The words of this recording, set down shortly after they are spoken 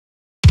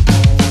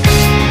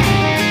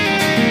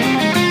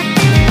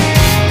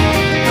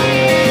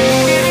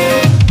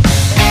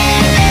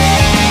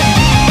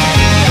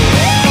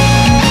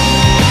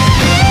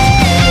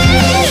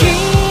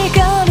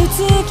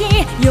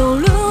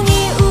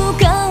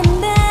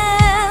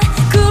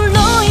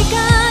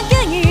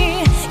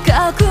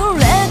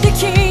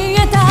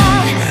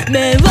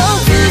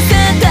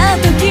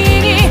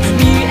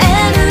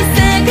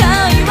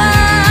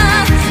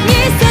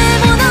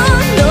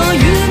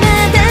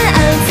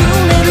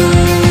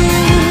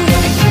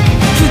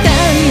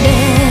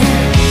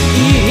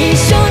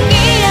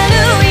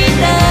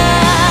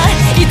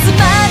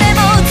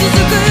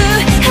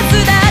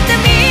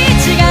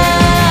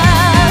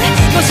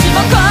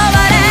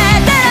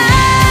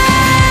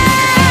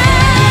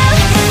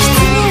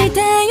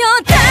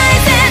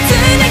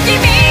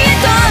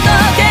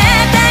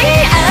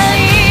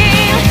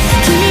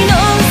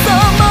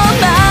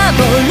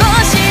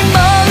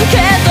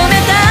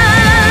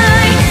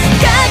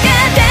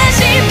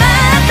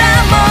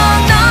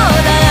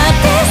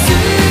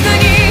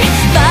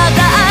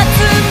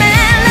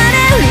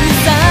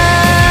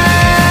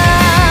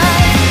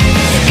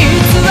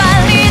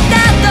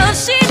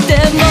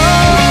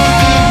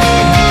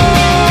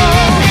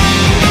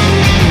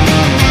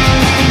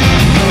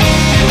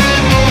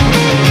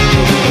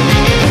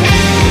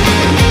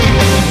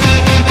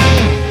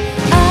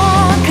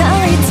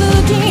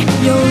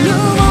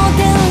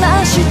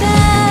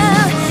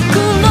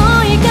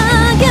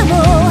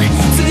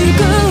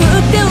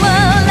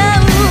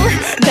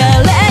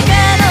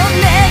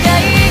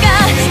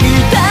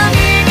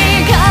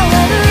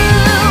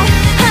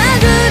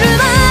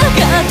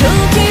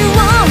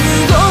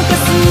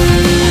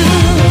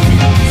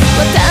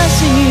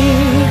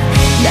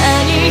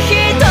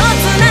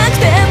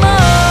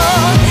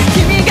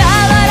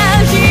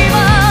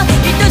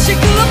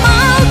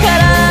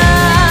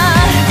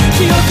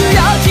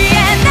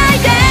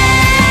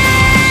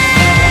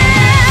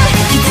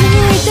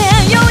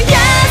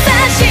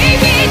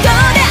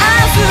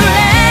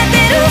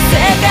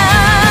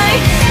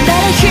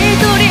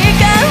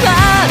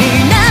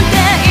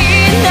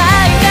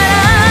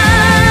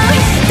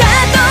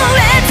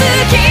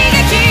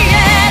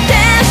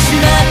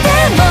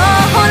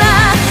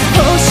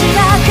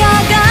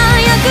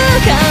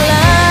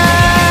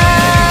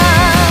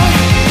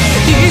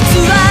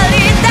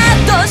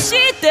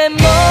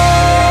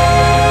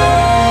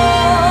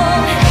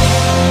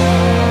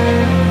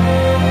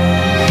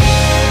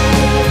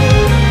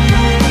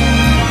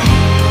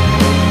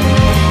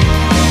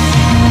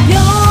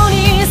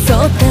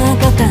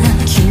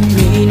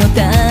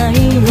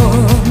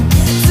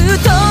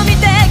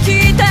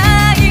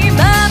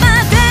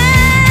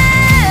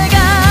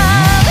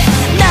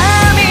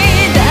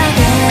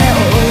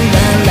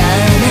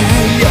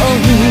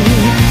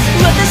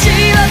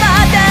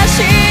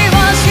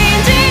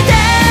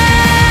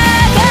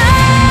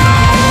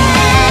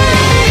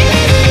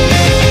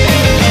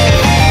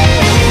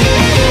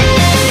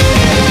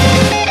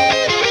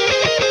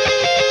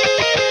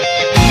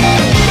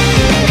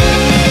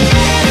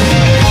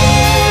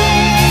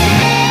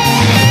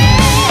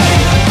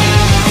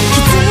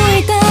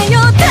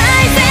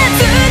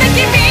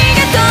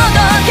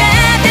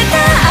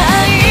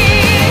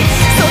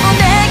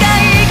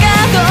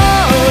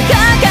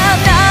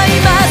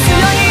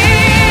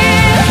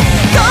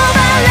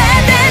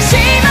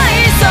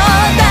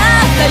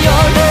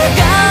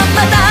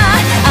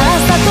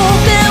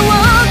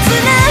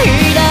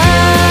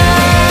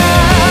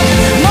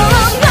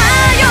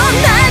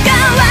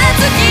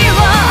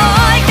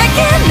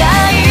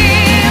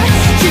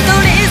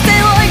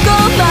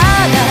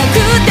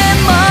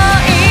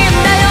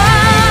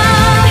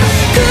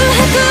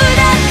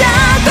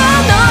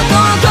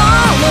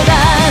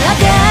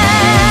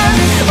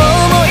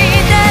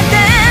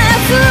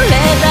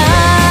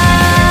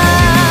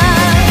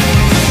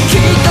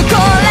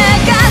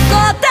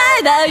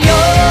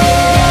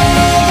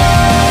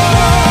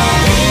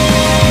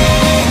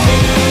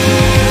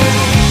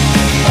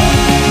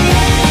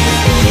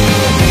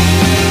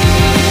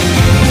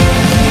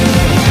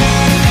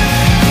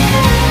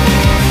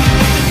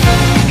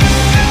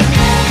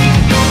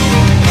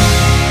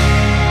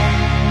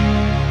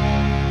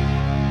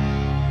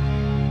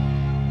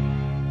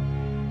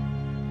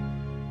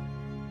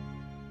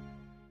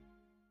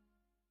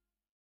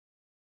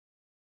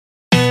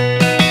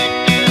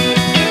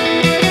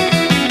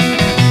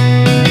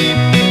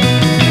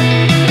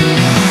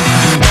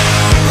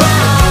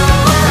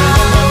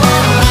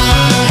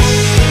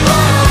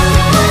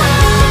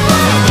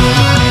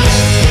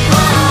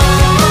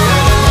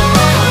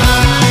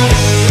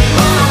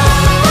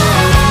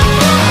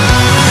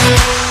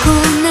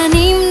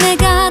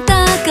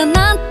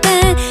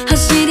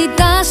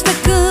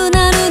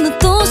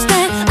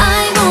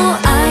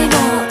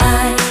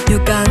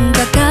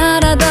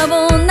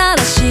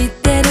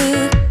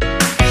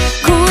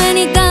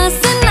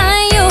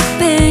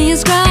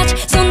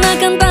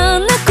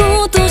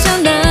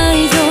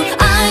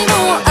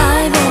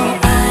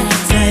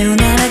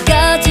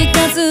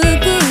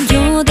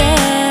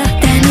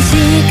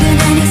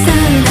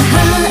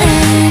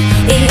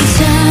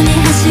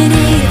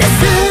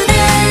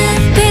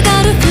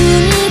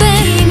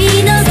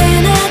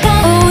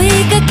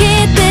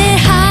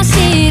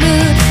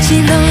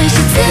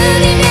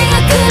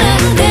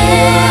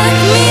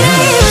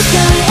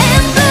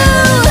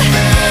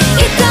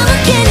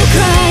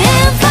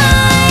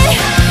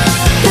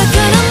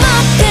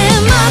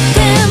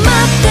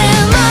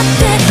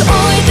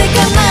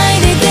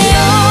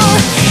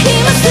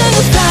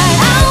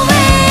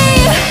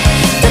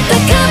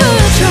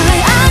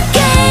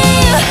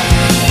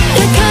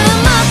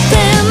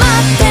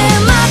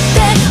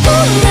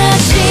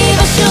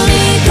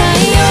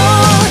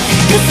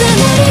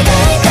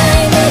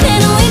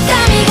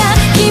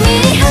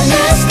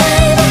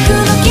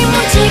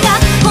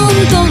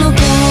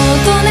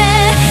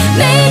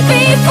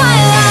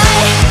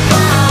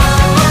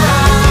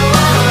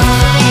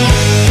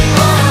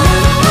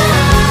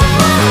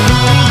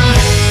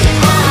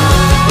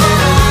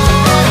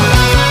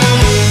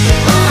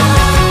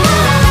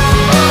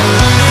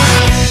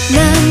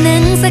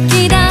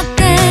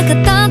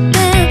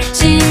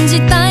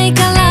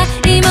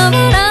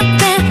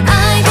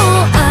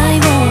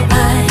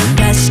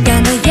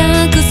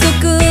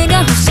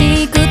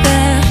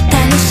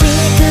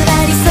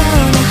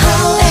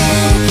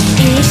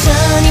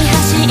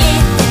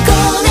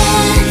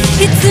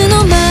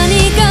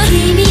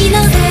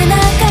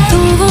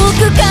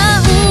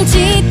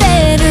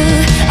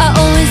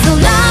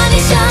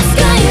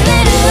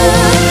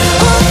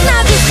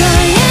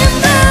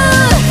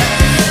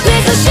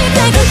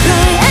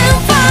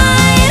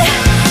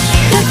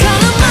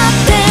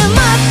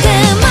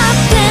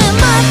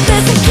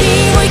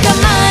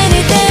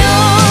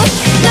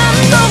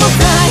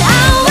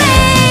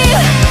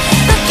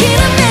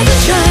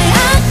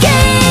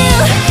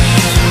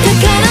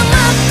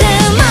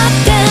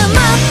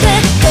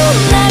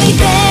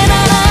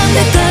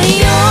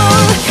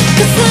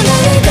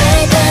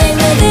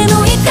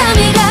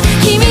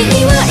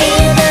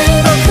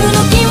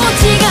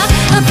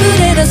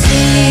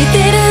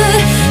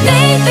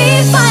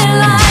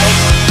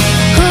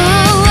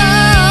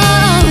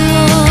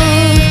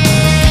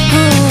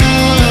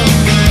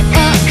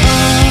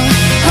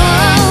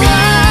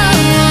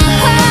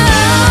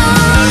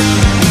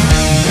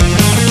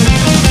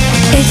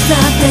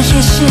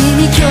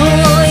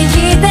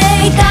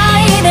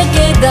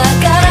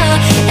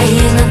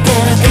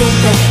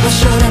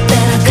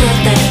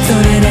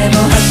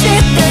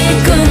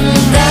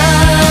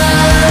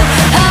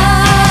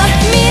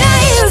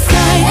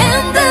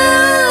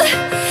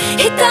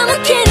ひたむ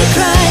きに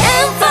cry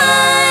and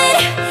fight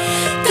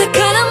だ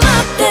から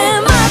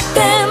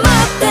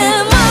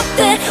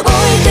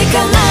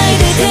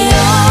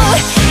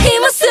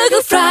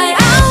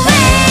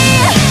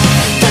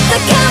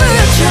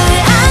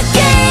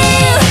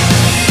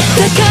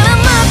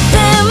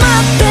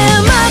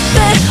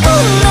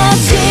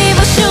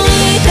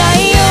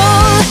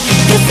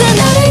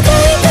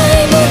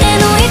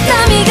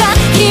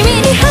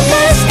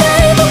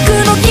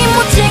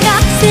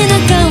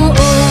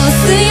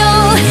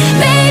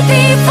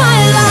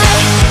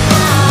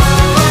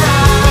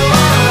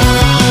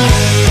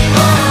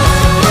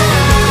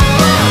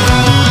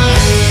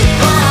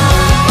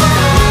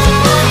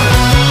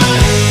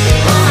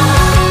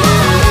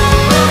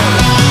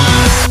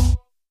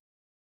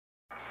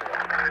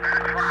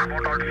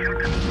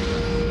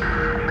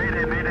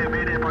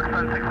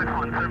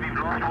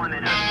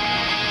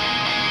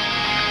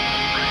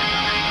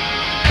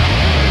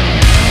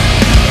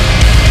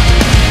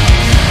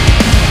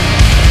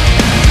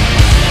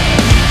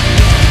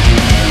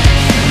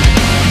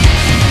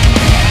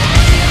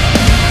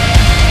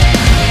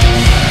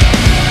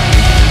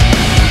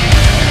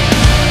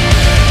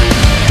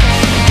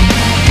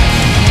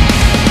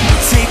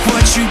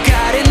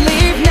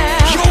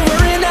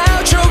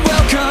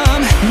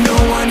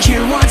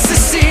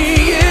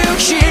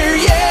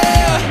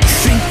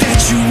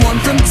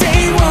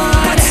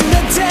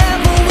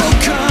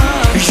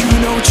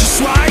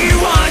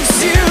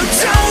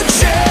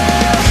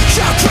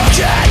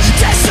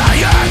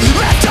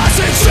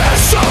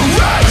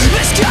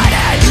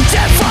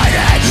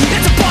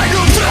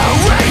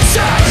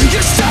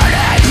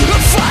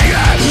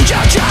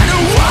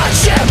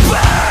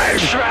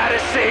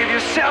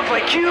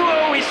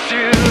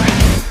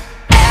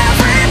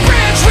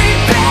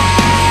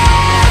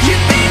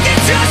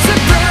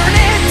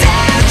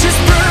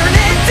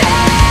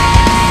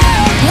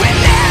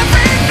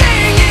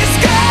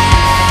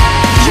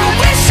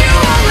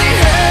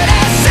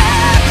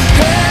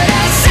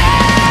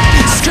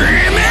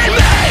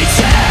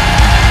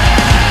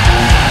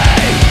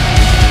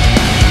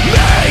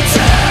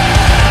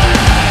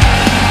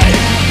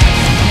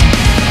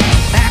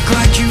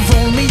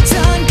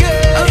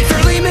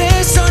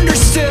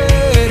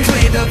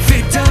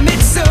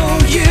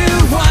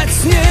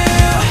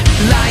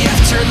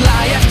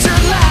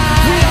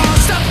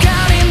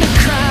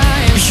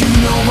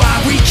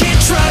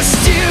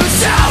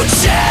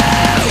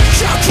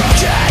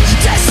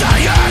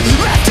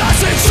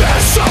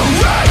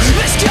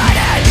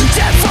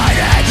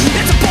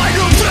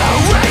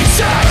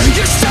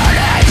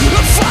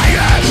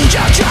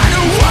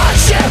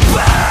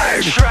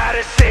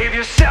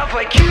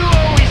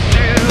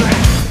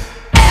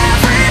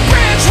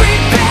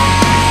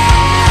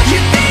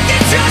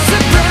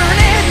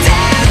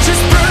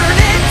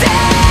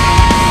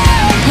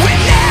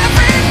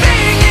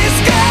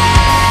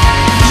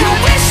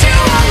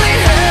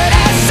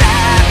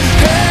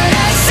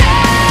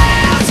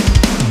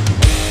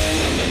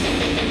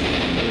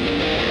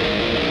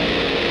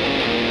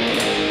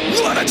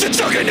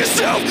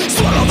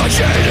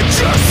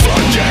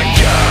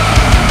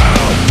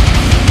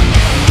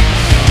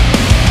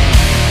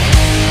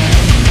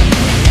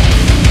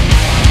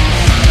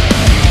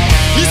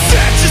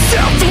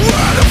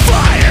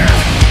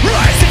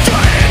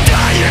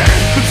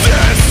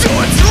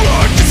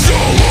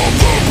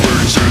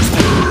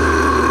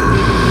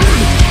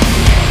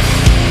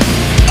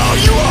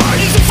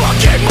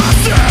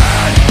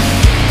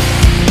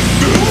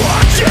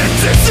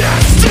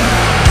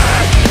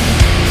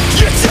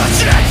You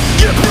touch it,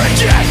 you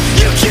break it,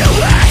 you kill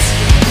it.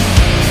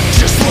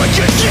 Just like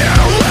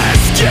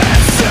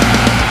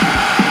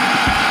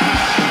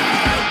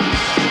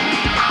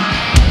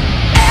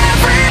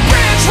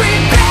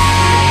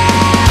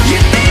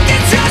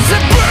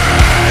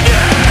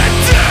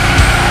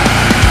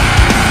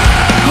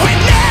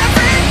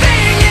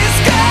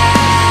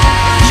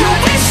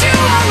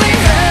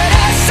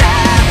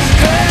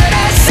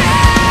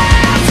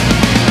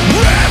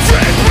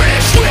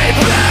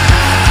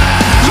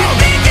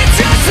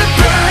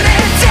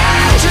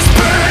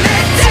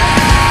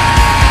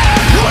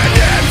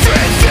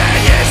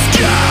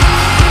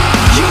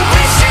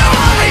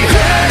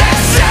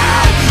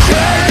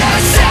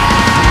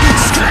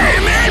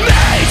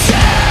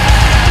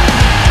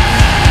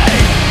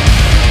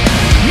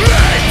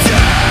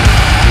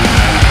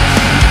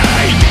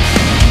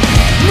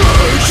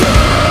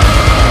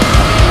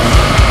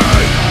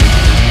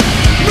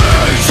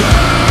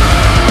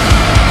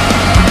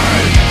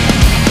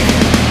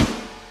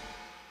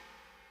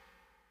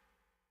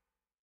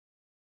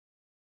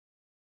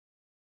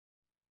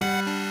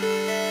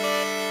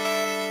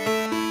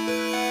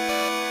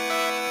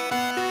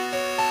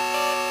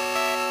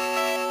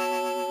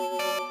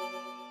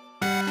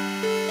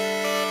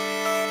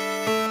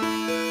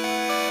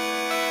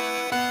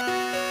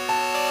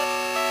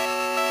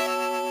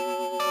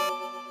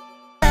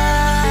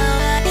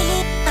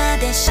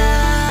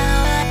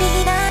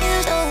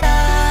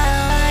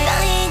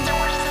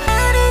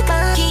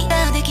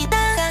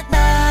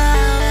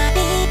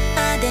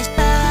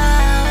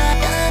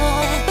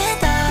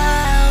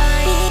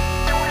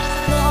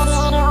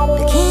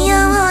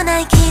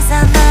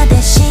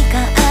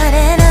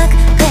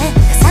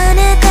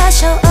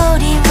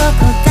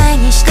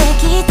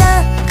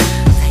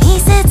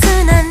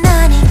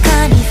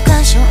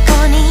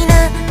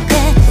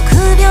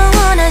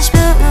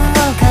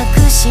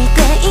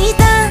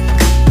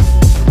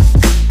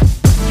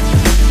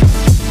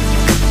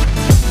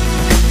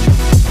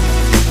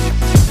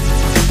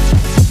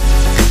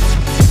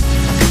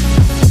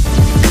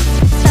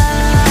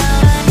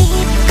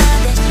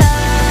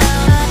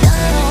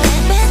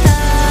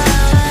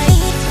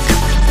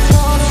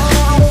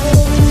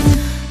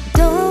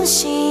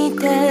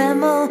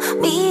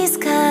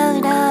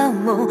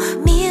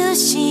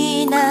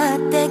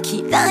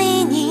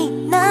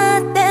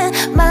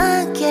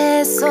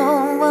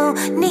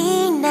顔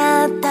に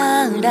なっ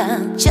たら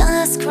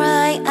Just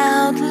cry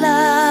out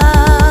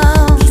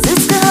loud 傷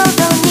つくほ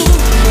どに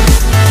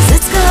傷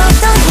つくほ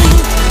どに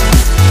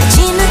立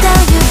ち向か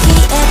う勇気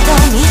へと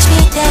導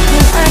いてく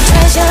Our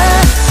treasure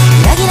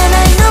裏切らな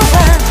いの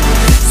は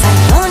最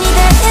後に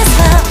There is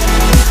love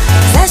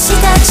差し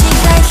たち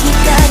が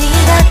光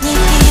が握る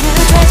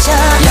treasure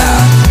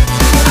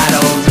I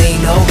don't need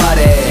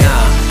nobody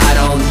I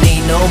don't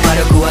need no 魔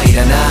力はい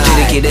らない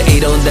自力で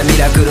挑んだミ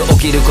ラクル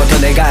起きること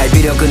願い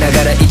微力な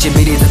がら1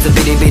ミリずつ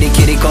ビリビリ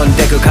切り込ん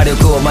でく火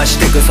力を増し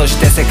てくそし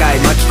て世界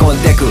巻き込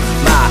んでく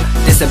My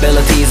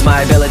disability is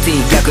my ability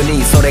逆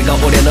にそれが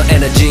俺のエ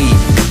ナジ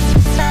ー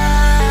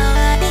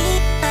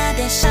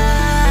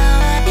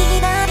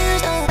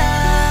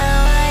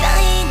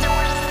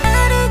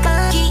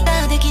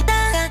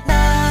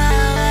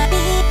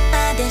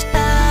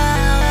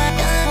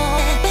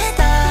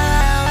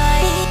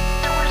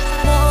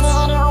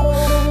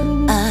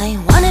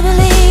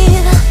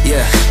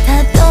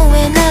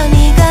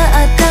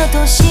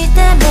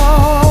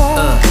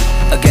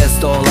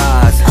Against all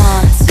odds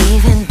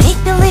Even make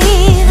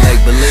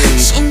believe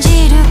信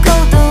じるこ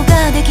と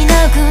ができ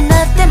なく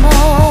なっても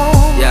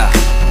Yeah,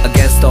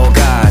 against all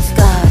gods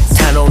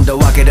頼んだ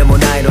わけでも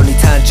ないのに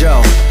誕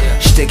生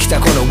してきた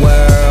この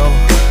world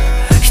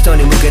人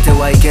に向けて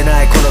はいけ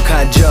ないこの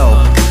感情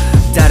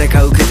誰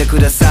か受けてく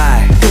ださ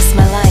い This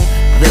my life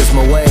This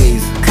my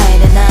ways 変え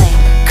れない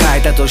変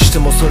えたとして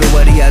もそれ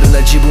はリアルな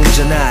自分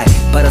じゃない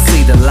But I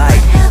see the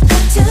light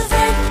Welcome to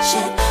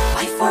friendship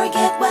Why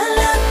forget what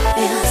love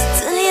feels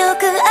強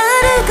くある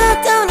こ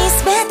とに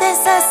全て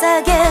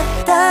捧げ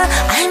た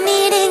I'm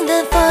needing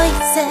the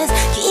voices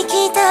聞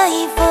きた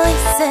い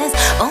voices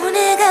お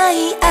願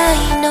い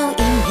愛の意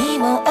味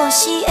を教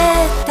え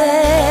て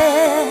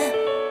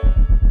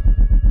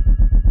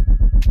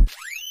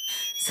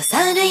刺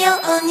さるよ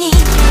うに突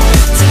き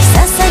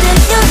刺さる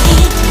よう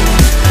に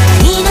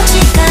愛の力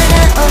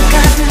を感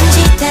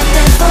じてて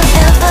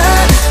forever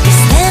見捨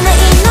てない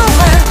の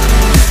は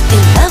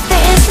In love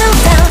there is no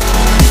doubt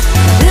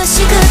苦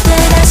しくて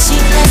らし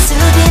らす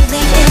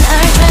Believe in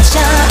our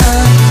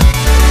treasure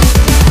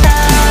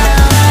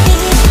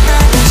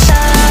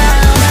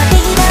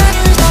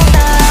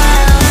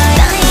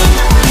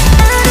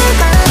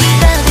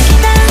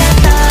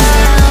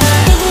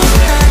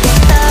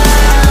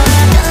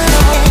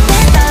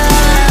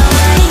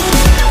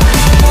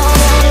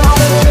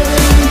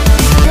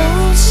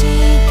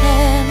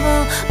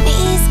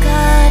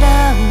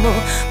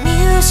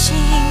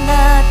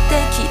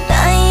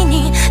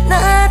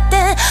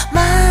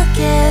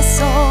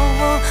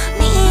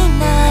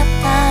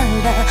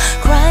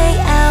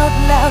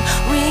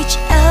Reach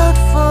out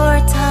for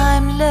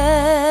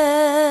timeless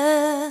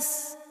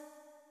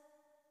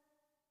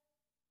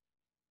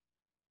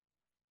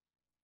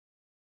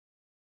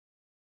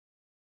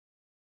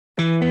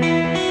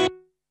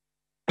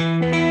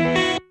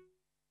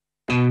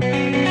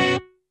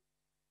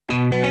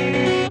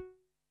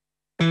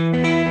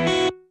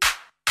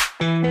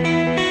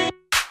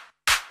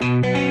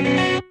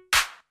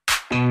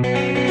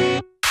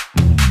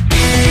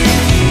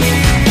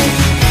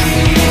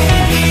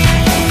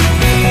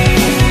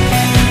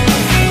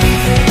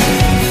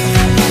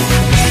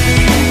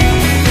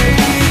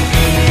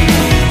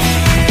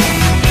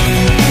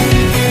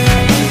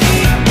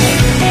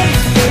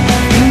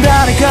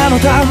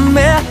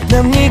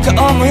何か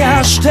を燃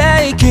やし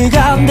て息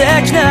が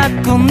できな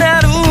く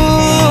なる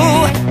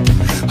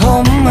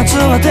本末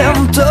は転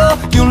倒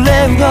揺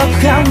れ動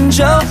く感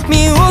情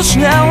見失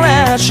う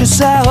らし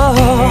さを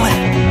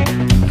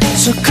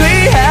救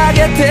い上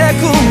げて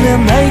くれ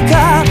ない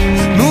か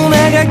胸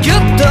がギュッ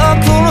と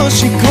苦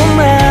しく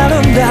なる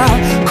んだ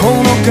こ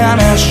の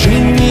悲し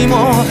み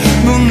も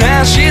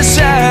虚し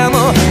さ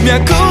も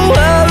脈を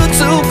打つ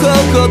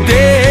ここ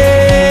で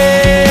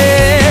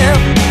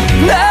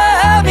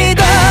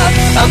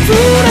溢れ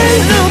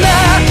るな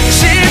静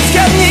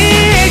かに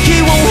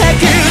息を吐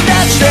き出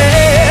して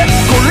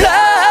こら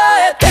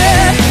えて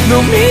飲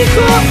み込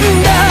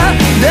んだ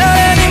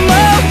誰にも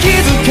気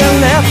づか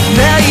れ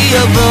ない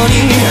よう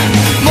に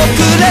僕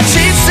ら小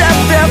さ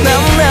って何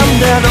なん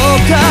だろ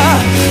うか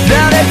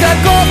誰か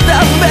答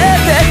え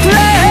てくれ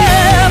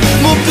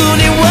僕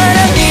には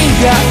何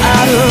が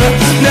ある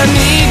何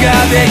が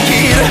で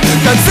きる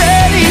風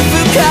に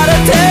吹かれ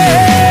て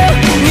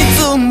見つ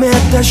め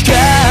た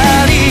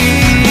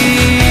光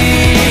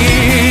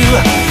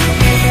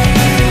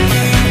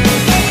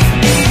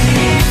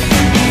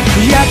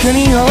やけ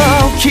に大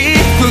き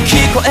く聞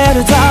こえ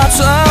る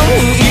雑音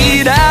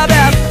に苛立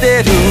って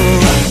る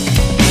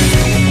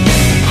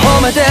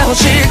褒めてほ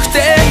しく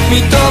て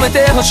認め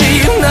てほしい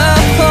な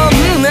ほ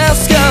んの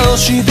少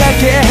しだ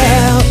け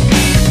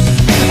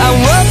青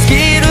す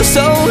ぎる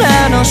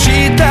空の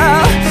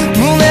下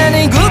胸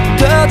にぐっ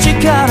と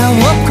力を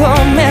込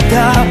め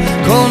た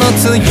この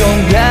強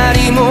が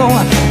りも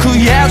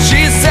悔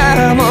し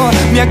さも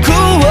脈を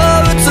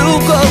打つ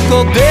こ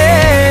こで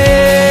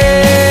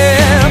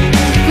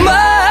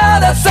ま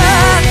ださ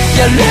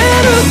やれる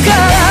か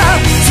ら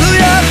強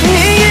く握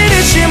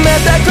りしめ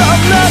たこ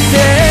の手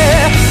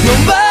伸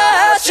ば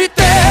しし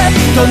て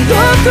届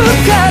く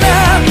か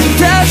ら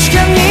確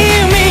かに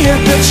見え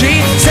た小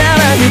さ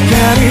な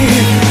光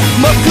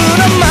僕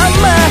のま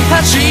ま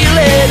走れ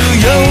る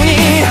よう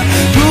に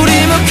振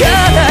り向か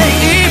ない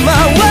今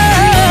は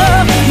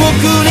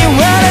僕に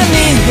は何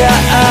が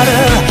ある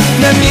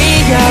何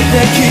が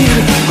でき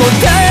る答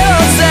え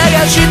を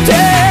探して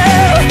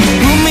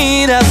生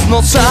み出す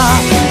のさ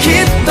き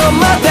っと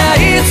またい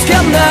つ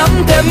かな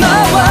んての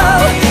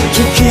は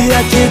聞き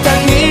飽きた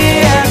に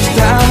飽き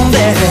たんで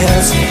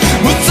す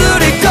映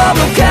り込む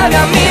鏡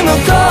向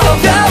こう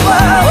側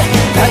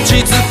立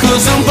ち尽く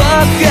す僕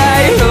が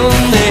いる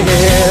んで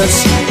す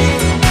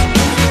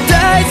大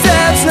切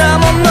な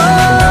もの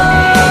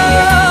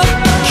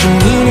君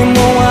にも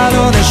ある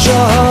でしょう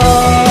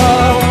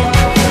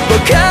分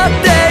かっ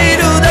てい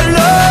るだろ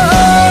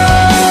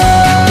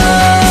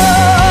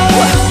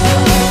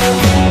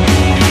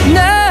う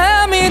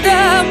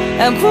涙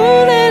溢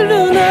れる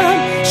な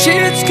静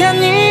か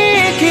に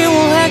息を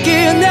吐き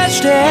出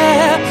して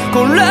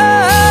こら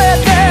え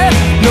て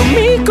飲み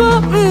込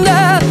ん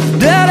だ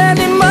誰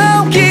にも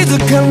気づ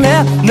かれ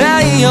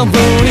ないように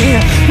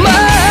ま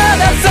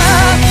ださ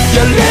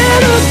やれる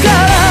か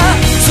ら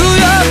強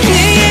く握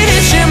り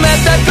しめ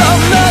たこ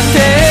の手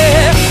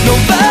伸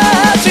ば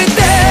して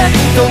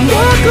届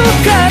く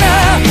から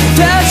確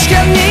か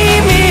に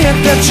見え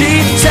た小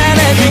さな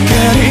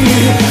光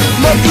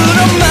僕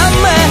のま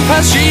ま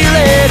走れ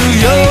る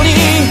ように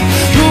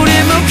振り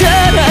向か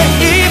ない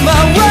今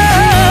は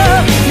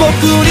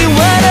僕には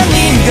何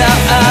が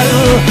ある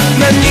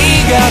何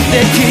がで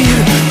きる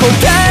答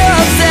えを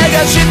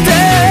探して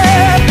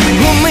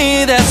生み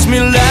出す未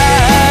来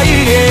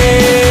へ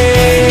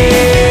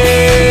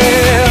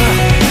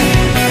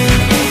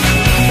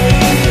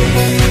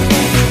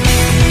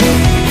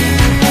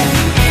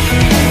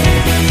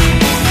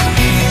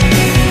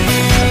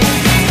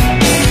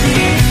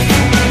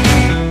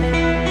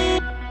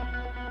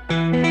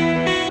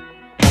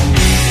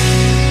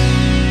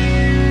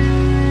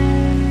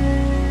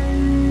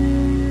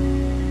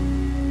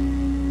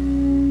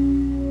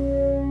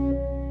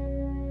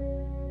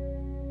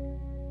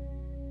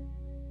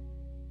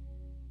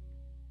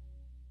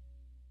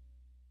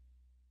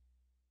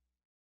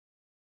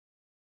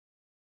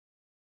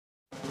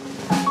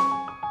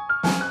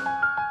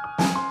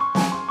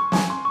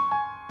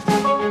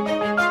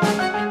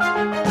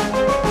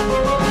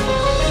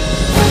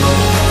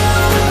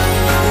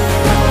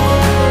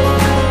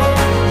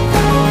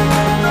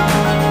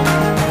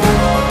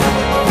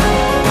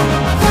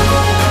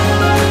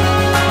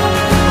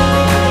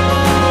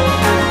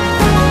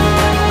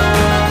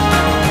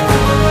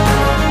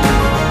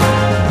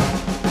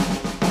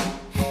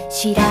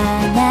知ら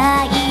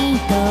ない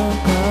と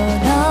こ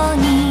ろ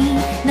に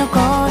残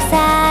さ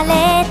れ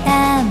た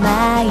迷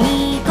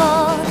子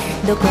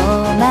どこ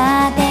ま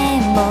で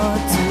も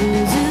続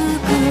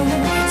く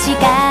視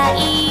界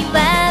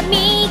は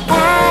未開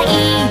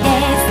で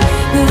す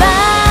不安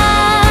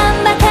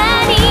ばか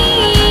り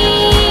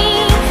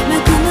む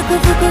くむく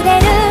膨れ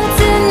る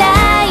辛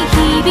い日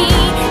々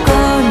こ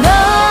の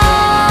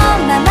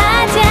まま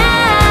じゃ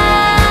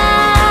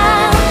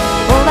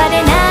終われ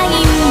ない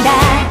んだ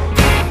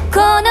こ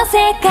の世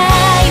界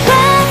は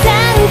残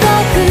酷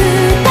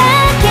だ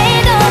け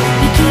ど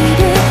生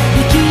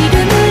き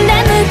るんだ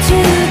夢中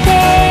で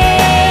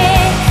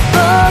僕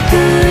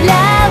ら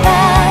は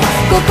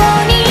ここ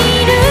に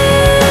いる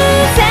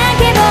叫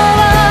ぼ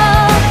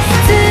う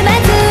つま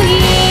ずい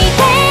て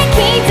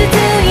傷つ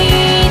い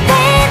て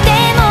で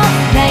も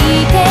泣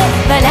いて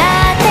笑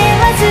って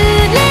忘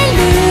れる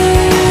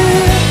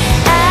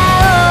青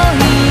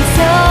い空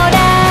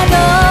の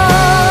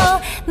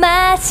真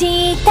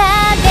下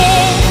で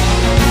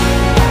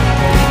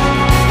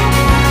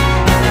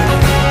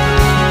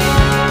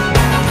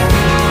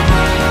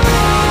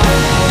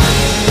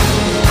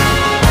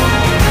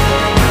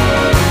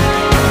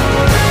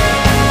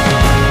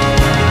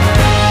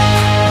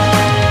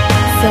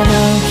その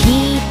人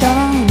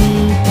に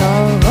と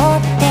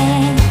って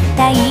大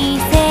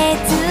切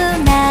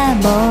な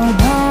も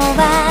の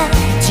は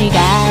違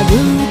う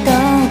と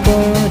こ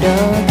ろ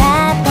だ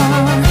と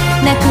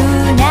なく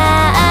な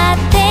っ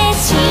て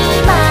し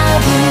ま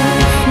う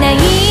ない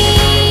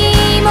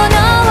もの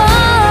を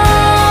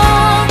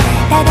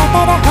ただた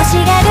だ欲し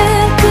がる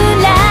く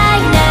らい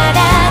なら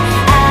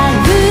あ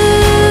る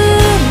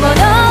も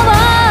のを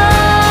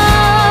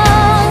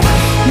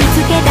見つ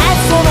け出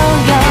そう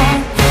よ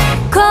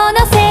この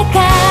世界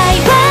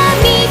は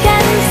未完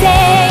成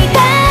だ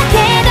け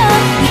ど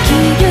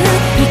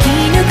生き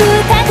抜く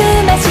たく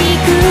まし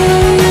く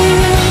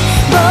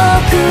僕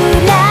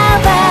ら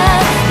は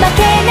負け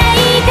ない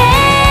で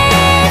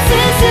進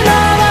も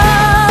う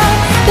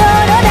泥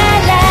だ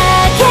ら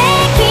け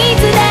傷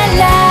だ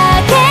ら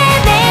け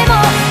でも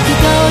一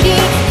人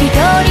一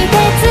人手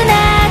つな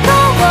ご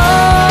う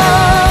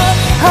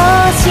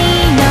星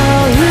の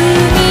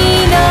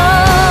海の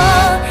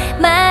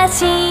真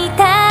下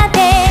で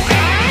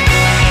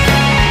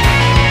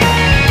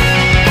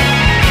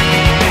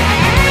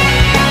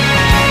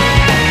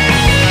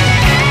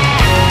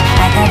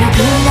明るく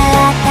な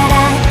ったら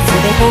全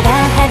てが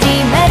始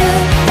まる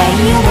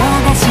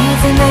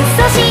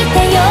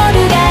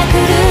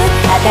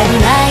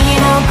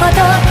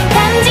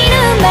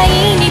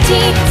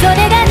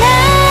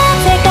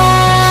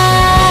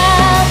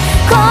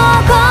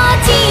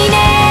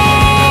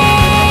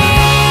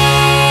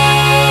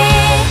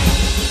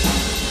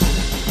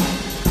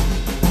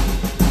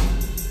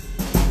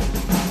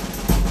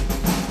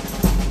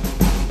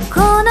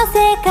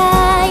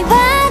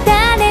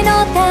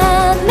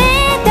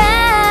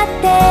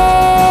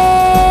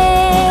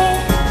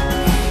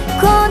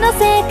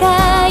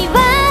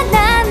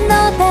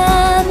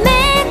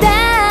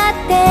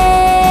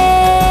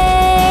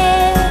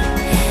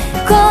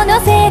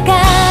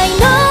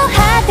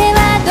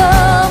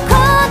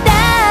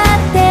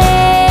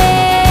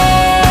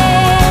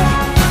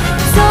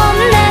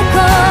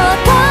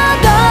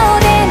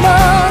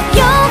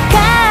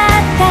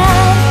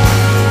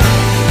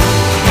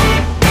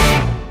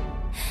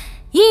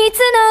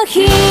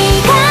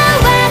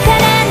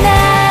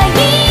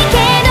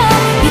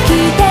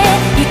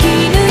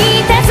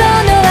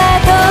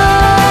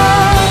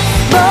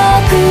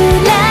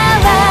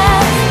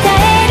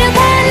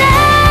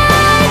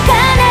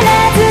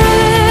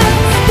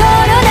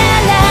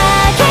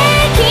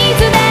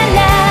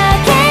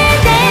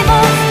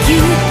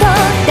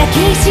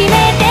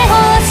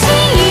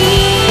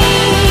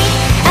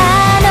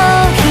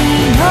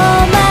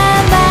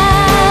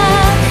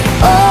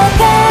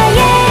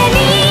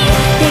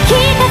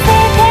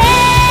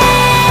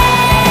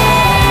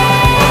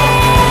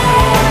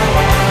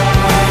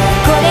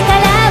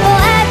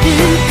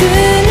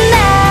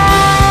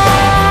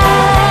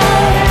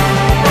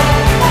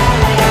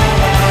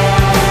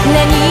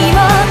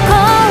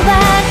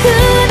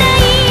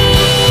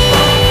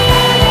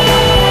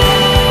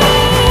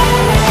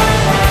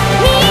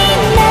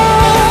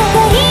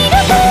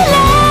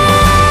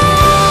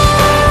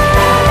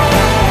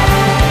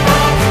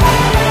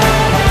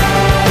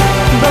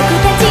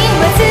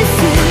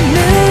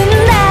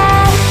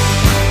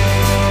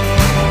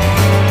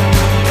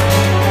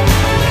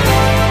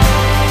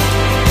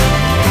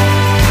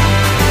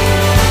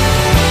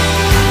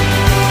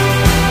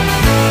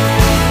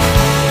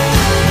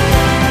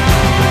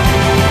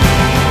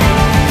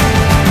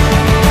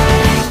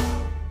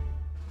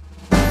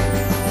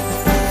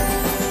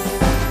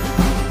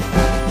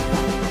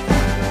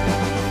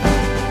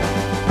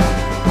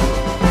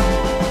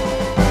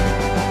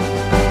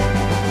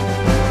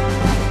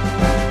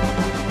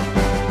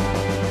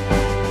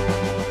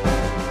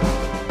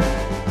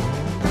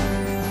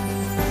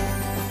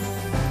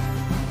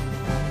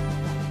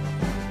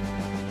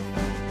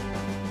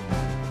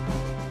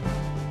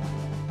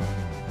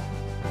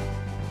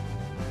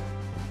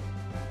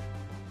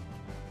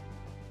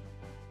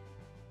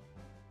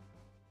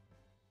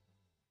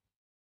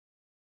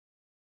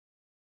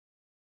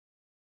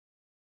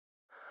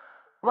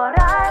笑え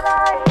な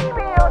い日々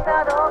を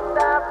たどっ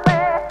たって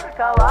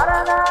変わ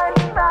らない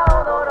今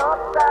を呪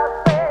った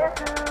って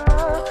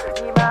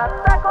決まっ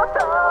た言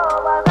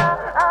葉が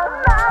あ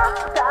な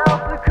た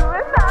を救え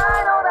な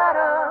いのだ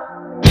ろ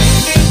う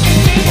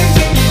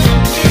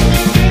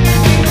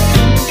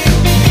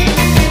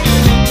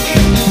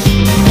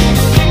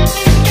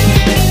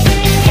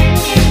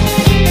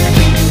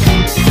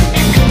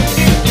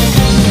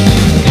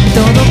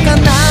届か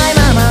ない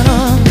ままの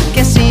景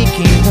色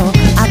を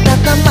温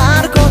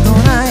まること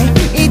ない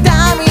痛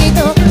みと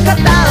肩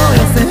を寄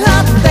せ合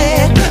って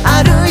歩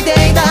いて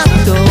いた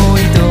遠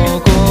いと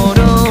ころ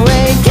へ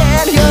行け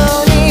るよ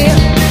うに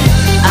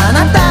あな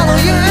たの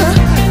言う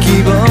希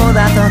望だ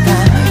とか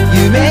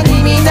夢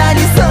に見た理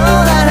想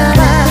なら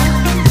ば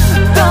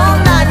ど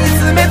んなに冷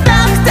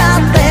たくた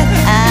って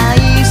愛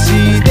し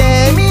て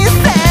みせ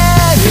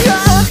るよ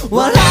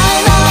笑え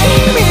ない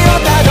意味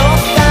をたどっ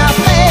たっ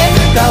て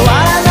変わ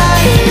らな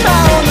い今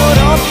を呪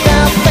っ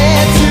たって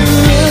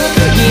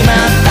決ま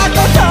った言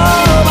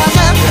葉じ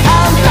ゃ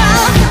あん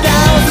た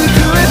を救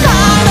えな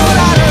いの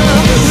だろ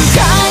う歌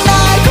えな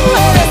い声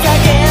で叫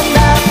んだ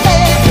って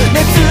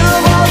熱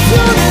をす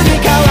ぐに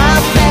変わ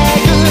って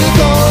くこ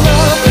の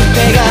手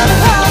が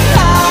離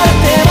れ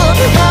ても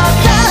ま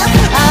た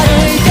歩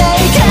いて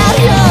いけ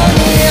るよう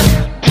に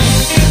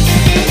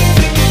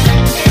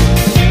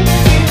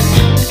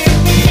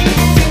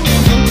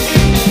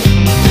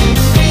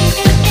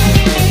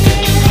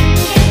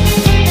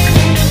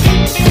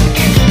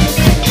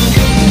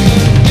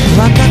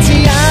分かち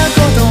合う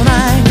ことな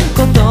い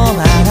言葉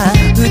が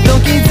ふと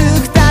気づ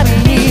くたび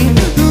に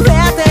増え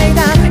てい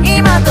た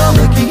今と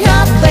向き合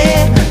って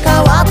変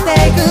わって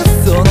いく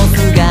その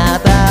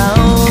姿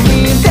を見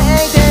て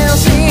いてほし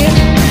い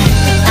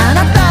あな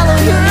たの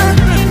言う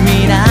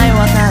未来は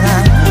ただ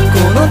こ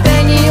の手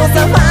に収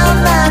まら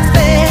なくて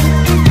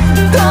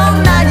ど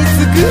んなに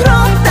繕っ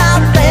た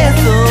って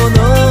その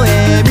笑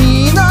み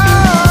の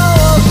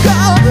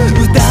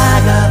疑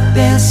っ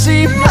てし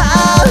ま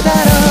うだ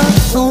ろ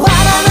う終わら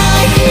な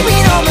い日々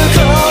の向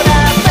こうだ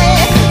って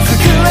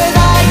救えな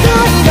い恋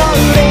の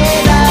上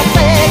だって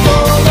こ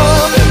の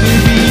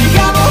指が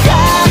もが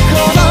こ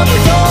の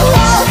想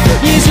を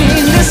滲ん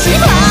でし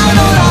まう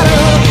のだろ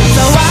う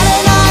触れ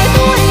ない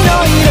恋の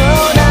色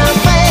なん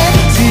て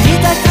知り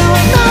たくは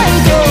な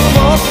いと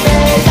思って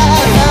いた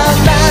ん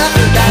だ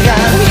だが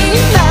見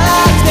な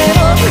くて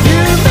も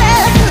夢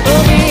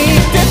を見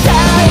てた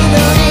いの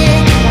に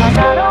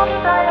ただろっ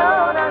たよ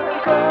うな向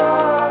こ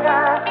うが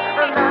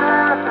あ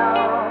なた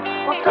を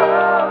襲う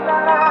な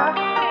ら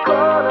こ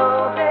の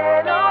手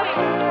のひ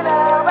ら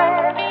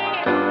へ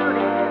触れ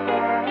て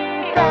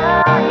いた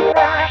いな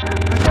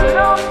繕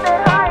って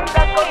吐いた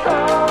言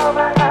葉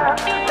が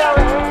誰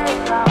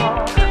かを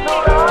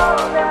呪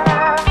うなら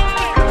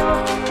首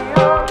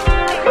を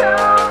く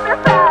んで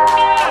さ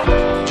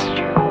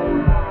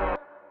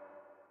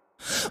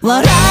笑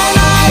えな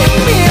い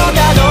意味をた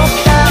どっ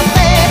たって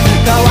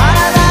変わら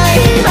ない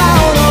今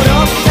を呪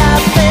った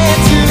って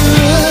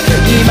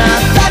決まっ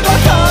た言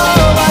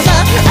葉じゃ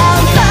あ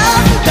ん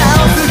た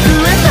を救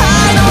えな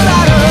いのだ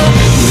ろう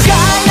使え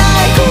な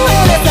い声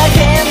で叫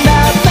んだ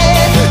って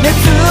熱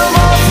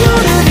もす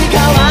ぐに変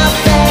わっ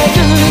てい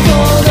くこ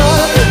の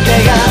手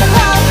が離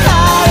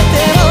れ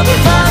ても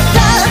ま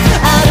た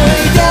歩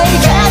いてい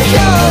ける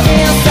よう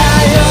にさ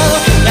よ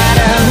な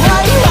らは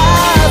言わ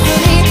ず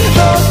に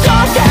どこ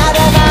かで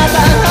ま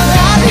た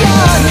会える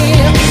よう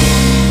に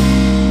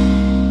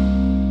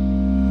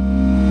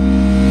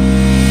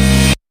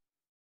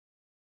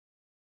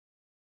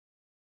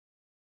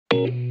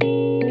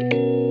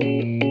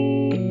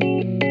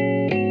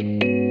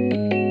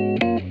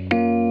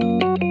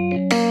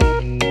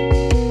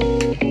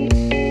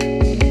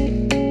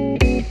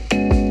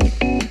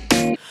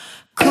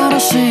苦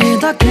しい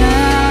だけの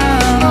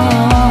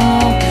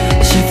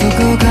私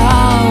服が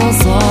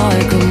遅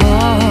い頃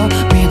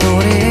緑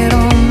色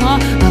の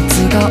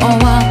夏が終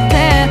わって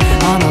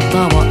あなた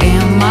はい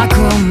なく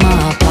な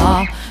った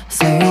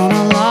さよな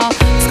ら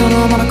つかの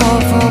間の幸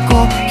福を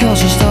教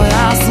師と休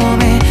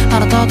みあ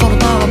なたとの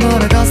たわむ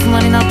れが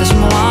砂になってし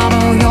ま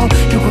うよ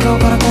横顔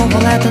からこぼ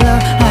れてる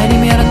愛に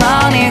見える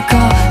何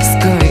か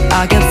救い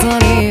上げず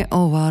に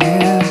終わり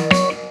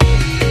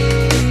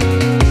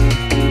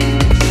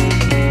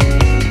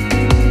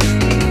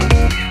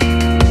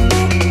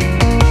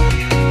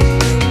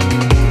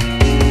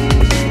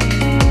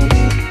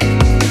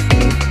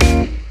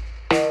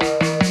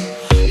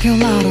ゆ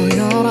らるゆ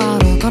ら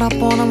る空っ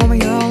ぽなまま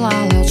ゆら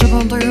る自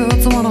分という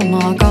器の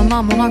中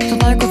何もなくて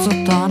退屈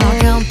だな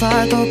倦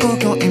怠と空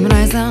虚意味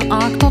ない善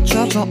悪と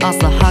躊躇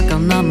浅はか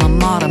なま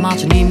まで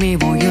街に身を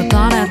委ね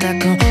て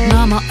く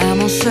名前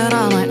も知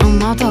らないあ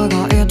なた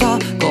がいた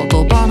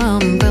言葉な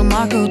んて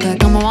なくて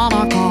構わ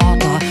なかっ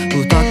た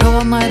疑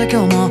わないで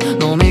今日も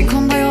飲み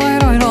込んだよい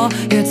ろいろ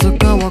いつ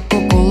かは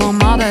心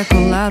までく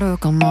れる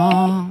か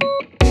も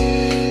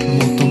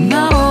求め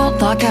る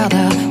だけで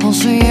欲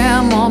しい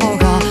もの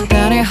が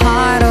手に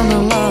入るな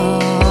ら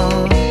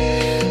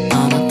あ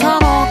なた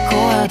の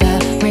声で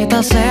満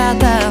たして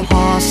欲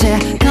し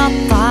かっ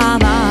た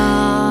な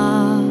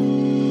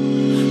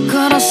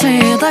し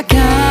だけ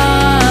の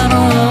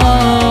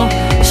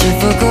私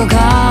服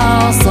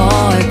が襲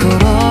い来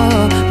る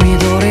緑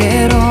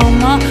色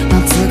の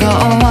夏が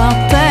終わ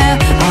って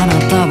あな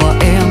たは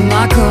い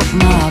なく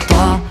なった。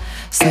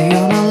さ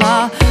よな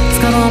らつ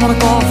かの間の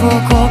幸福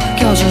を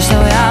享受してお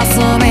休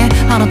み。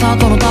あなた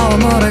との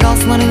戯れが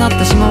砂になっ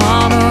てしまう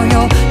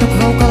よ。横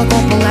顔からこ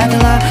ぼれて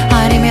る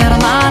愛に見える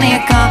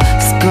何か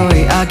救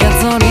い上げ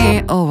ず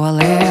に終わ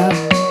り。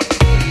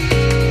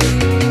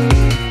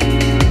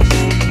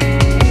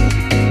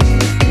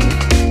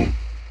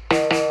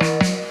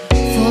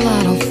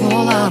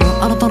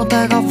あなたの手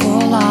がフ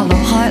ォラル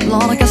灰色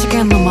な景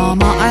色のま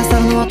ま愛せ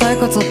るのは退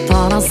屈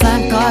だな。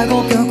1000回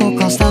呼吸交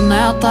換した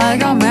熱帯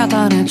がみ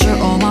たいに中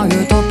央のユ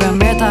ートピアみ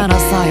たいな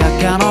さや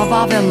けの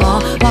バビロン。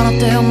笑っ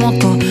てよもっ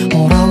と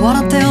ほら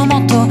笑ってよ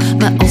もっと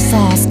目を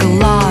さすく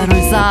らいの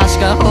日差し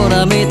がほ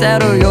ら見て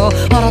るよ。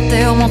笑っ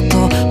てよもっ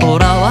とほ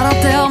ら笑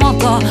ってよもっ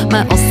と目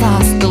をさ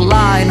すく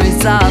らいの日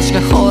差しが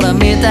ほら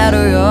見て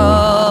るよ。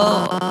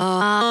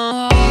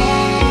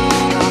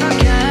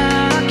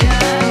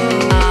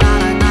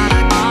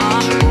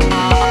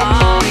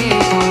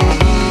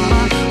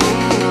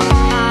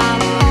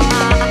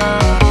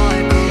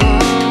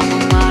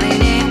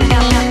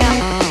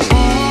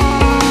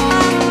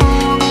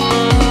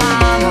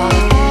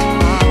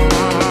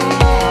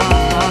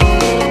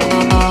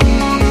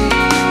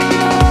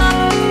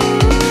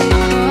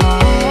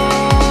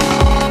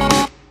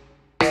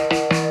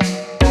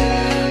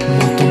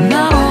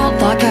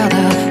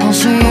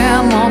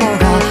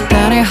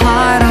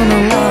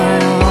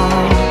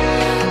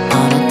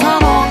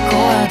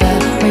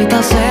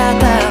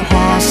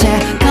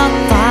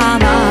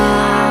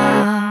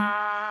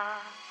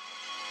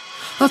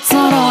移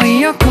ろ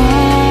いゆく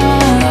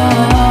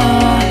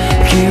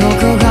記憶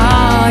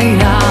がい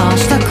ら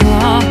したく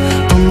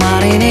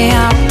隣に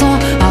やっと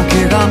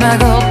秋が巡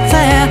って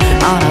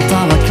あなた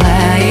は綺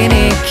麗に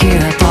消え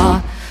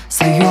た。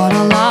さよ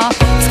なら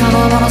つか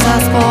の間の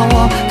絶望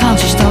を感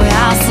知してお休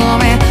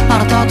み。あ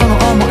なたとの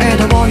思い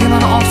出を夢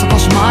の奥底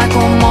しまい込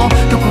もう。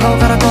横顔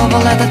からこぼ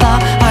れてた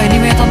愛に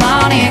見えた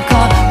何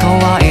か乾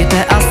い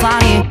て朝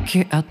に消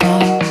えた。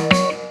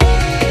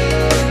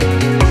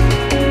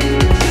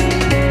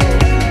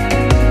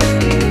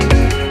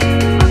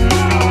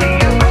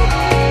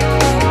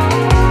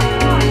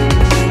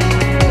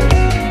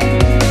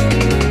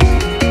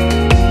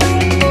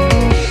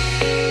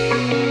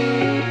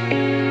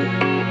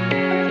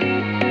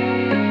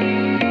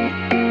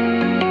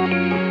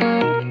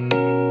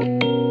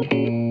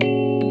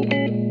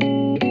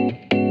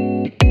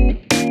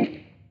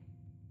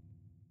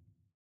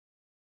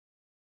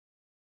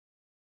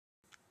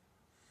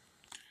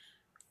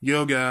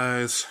Yo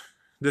guys,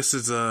 this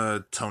is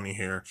Tony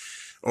here,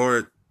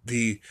 or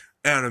the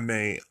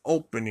anime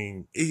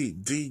opening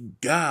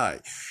ED guy,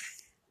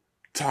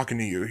 talking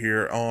to you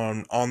here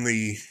on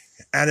the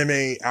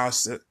anime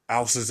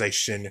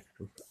Alicization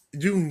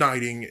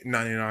Uniting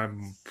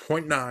 99.9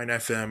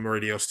 FM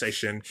radio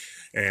station,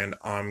 and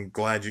I'm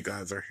glad you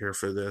guys are here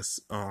for this.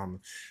 I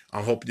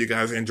hope you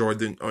guys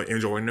enjoying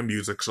the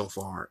music so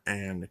far,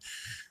 and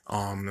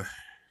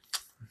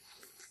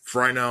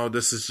right now,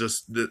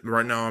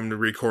 right now I'm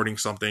recording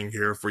something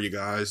here for you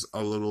guys,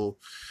 a little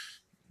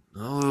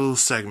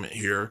segment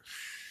here.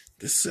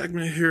 This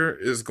segment here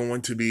is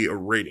going to be a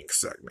rating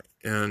segment,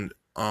 and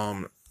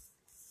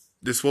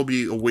this will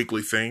be a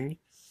weekly thing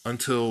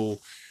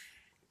until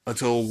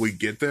we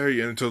get there,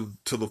 until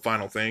the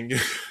final thing.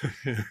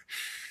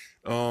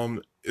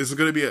 It's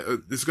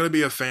gonna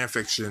be a fan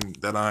fiction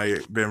that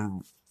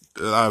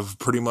I've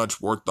pretty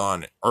much worked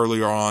on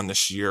earlier on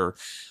this year,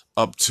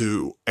 up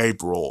to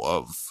April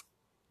of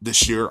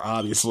this year,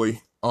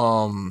 obviously.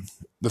 The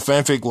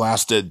fanfic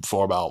lasted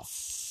for about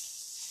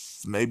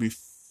maybe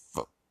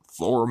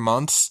 4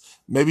 months,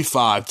 maybe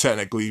 5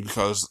 technically,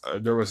 because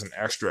there was an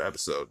extra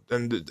episode.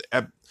 And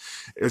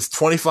it's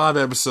 25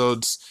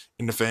 episodes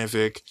in the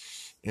fanfic,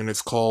 and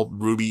it's called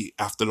RWBY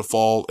After the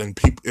Fall. And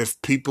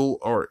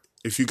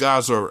if you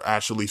guys are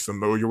actually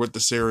familiar with the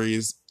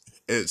series,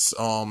 it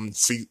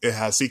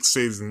has 6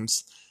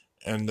 seasons,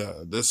 and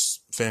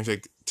this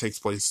fanfic takes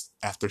place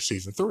after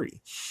season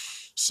 3.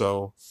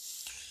 So,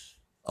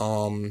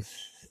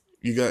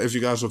 if you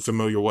guys are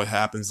familiar what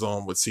happens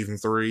with season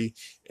 3,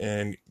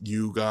 and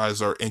you guys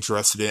are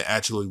interested in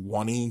actually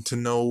wanting to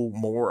know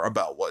more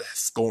about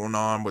what's going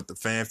on with the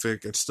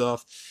fanfic and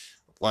stuff,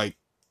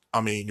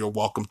 you're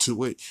welcome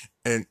to it.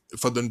 And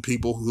for the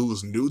people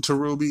who's new to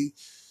RWBY,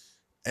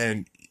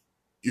 and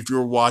if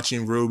you're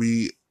watching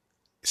RWBY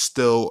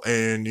still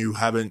and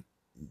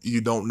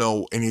you don't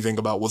know anything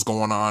about what's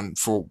going on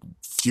for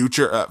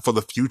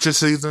the future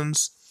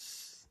seasons,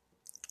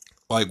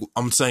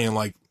 I'm saying,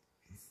 I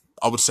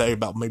would say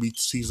about maybe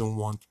season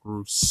 1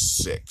 through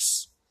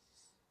 6.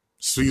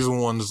 Season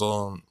 1's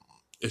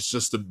it's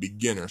just a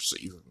beginner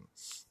season.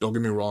 Don't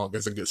get me wrong,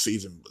 it's a good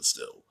season, but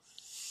still.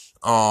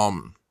 I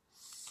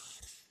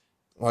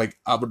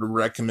would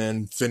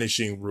recommend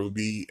finishing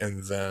RWBY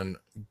and then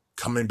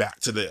coming back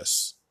to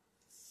this.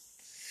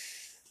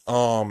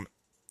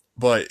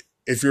 But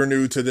if you're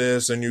new to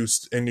this and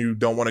you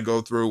don't want to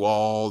go through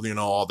all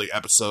all the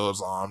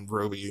episodes on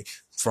RWBY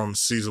from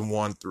season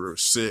 1 through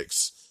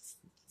 6,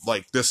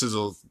 like this is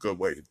a good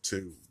way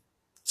to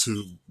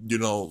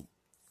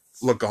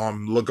look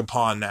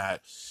upon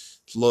that,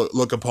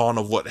 look upon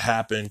of what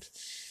happened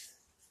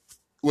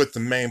with the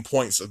main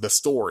points of the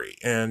story.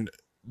 And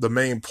the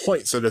main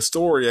points of the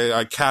story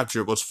I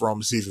captured was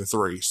from season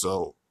 3,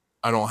 so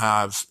I don't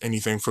have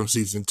anything from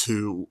season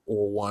 2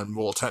 or 1.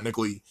 Well,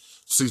 technically,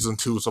 season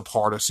 2 is a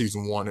part of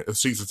season 1.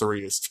 Season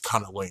 3 is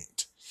kind of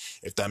linked,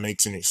 if that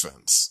makes any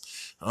sense.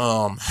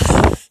 Yeah,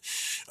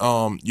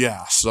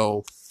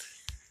 so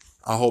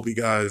I hope you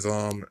guys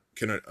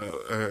can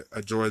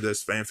enjoy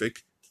this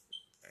fanfic,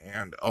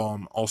 and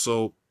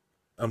also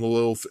a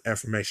little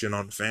information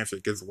on the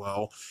fanfic as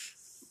well.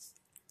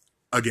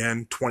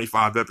 Again,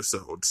 25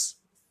 episodes,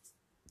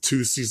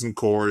 2 season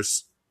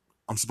course.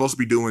 I'm supposed to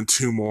be doing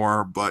 2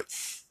 more, but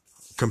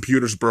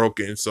computer's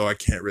broken, so I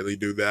can't really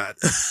do that.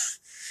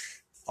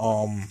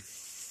 I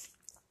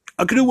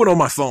could do it on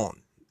my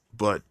phone,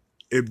 but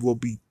it will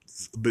be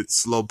a bit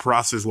slow.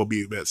 Process will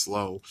be a bit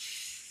slow.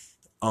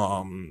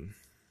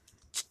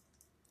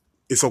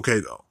 It's okay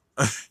though.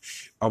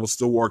 I will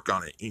still work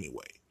on it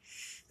anyway.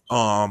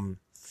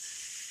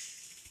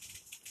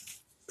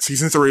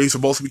 Season 3 is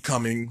supposed to be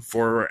coming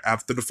for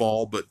after the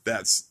fall, but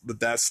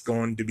that's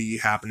going to be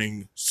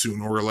happening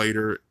sooner or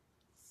later.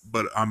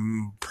 But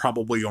I'm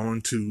probably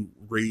going to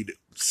read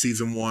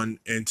season 1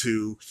 and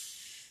 2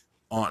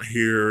 on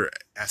here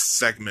as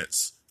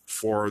segments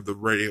for the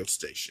radio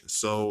station.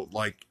 So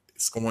like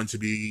it's going to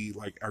be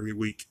like every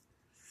week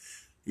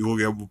you will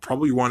get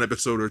probably 1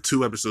 episode or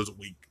 2 episodes a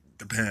week,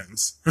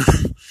 depends.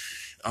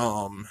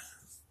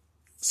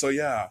 So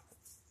yeah,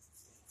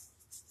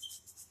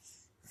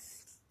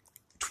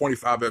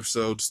 25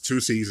 episodes, 2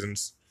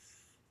 seasons,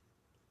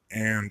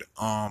 and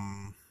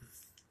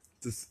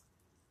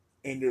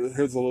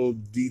here's a little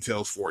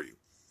details for you.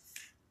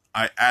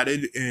 I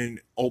added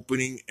in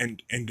opening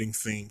and ending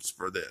themes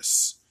for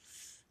this,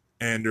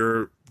 and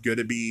they're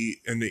gonna be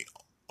in the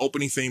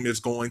opening theme is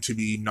going to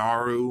be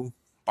Naru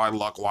by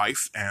Luck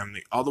Life, and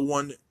the other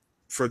one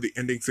for the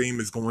ending theme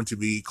is going to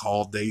be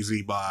called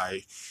Daisy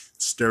by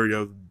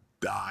Stereo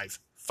Dive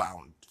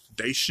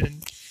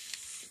Foundation.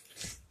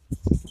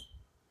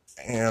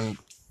 And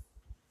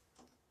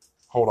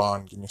hold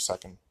on, give me a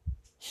second.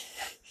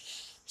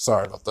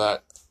 Sorry about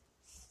that.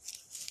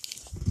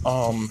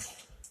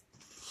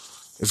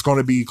 It's going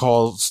to be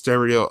called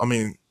Stereo. I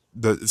mean,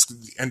 the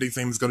ending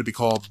theme is going to be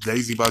called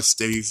Daisy by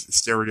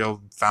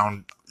Stereo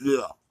Found.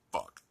 Ugh,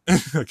 fuck.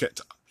 I can't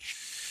talk.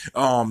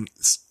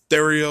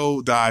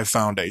 Stereo Dive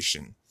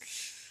Foundation.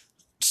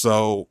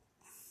 So,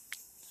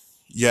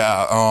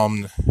 yeah,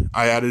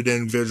 I added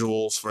in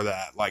visuals for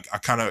that. Like, I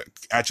kind of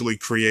actually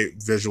create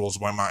visuals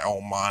by my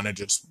own mind and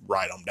just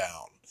write them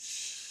down.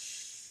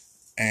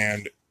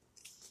 And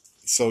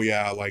so,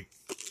 yeah, like,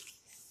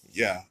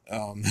 yeah,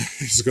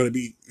 it's gonna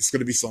be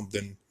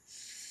something.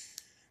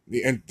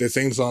 The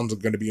theme songs are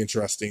gonna be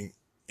interesting,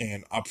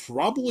 and I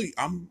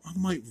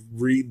might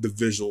read the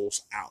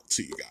visuals out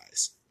to you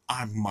guys.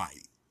 I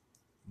might,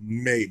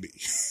 maybe,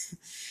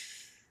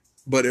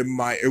 but it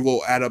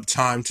will add up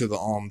time to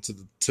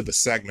the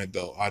segment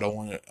though. I don't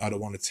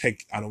want to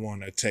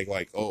take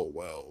like, oh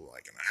well,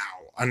 like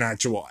an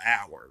actual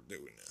hour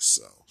doing this.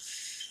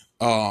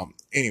 So,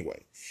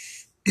 anyway.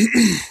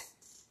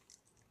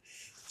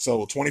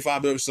 So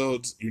 25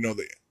 episodes, you know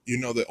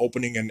the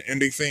opening and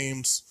ending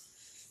themes,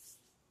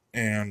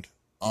 and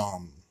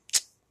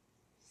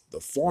the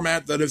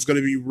format that is going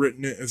to be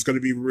written is going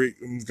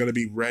to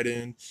be read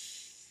in,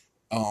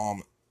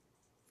 and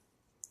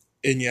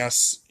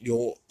yes,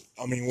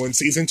 when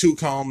season 2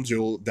 comes,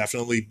 you'll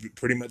definitely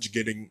pretty much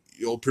get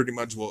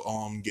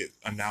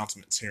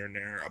announcements here and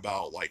there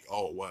about like,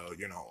 oh well,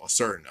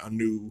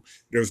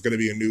 there's going to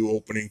be a new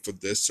opening for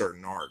this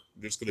certain arc.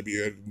 There's going to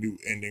be a new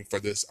ending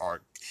for this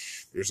arc.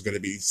 There's going to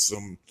be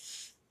some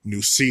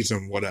new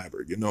season,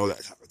 whatever,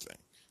 that type of thing.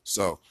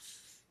 So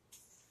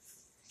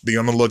be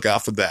on the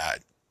lookout for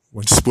that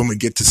when we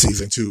get to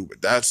season 2.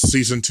 But that's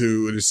season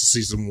 2. It is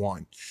season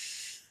 1.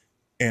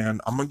 And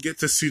I'm going to get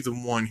to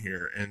season 1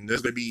 here. And this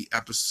is going to be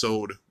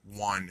episode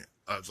 1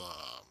 of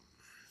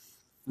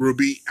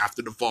RWBY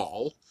After the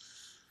Fall.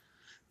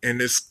 And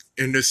this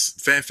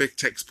fanfic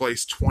takes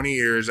place 20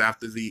 years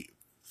after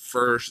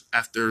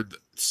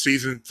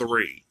season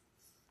 3.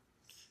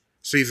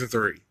 Season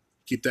 3.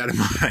 Keep that in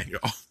mind,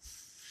 y'all.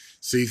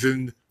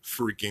 Season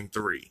freaking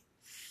 3.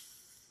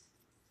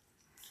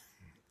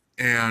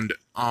 And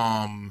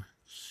I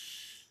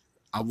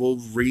will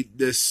read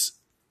this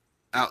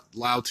out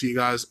loud to you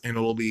guys, and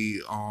it'll be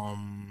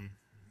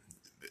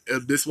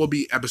this will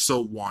be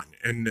episode 1,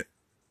 and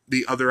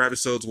the other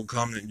episodes will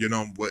come in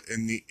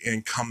the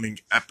incoming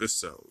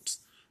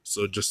episodes.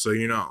 So just so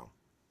you know.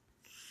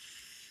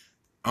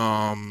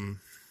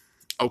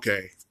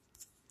 Okay.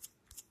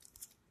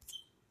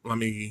 Let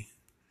me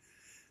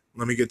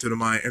get to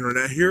my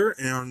internet here,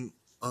 and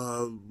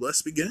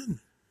let's begin.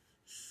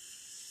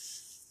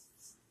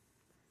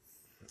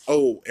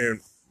 Oh,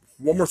 and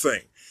one more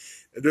thing.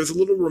 there's a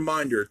little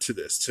reminder to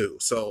this too.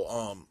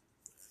 So,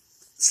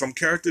 some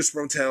characters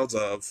from Tales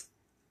of,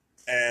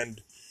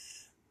 and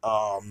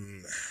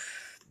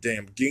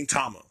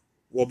Gintama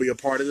will be a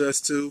part of this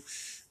too.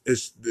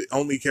 It's the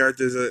only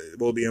characters that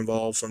will be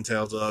involved from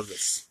Tales of.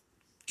 It's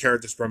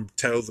characters from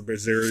Tales of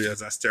Berseria,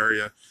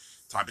 Zestiria,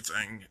 type of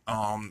thing.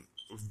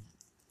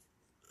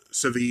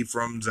 Civi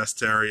from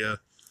Zestiria,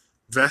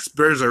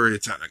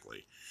 Berseria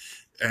technically,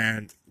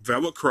 and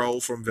Velvet Crow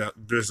from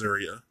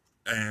Berseria,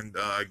 and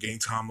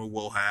Gintama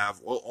will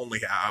only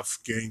have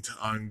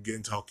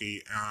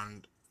Gintoki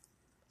and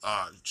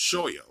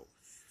Shoyo,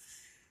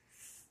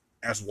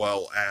 as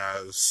well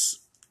as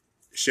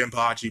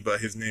Shinpachi, but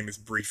his name is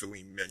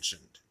briefly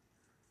mentioned.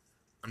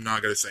 I'm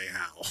not going to say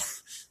how.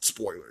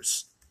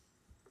 Spoilers.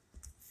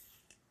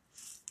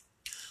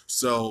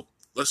 So,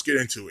 let's get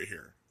into it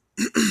here.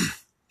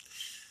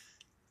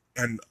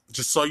 And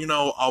just so you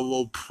know, I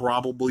will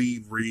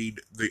probably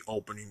read the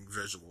opening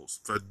visuals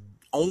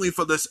only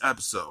for this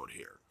episode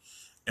here.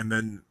 And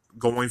then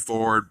going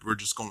forward, we're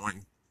just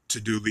going to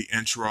do the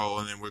intro,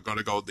 and then we're going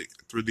to go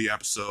through the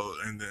episode,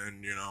 and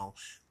then,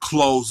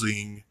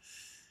 closing,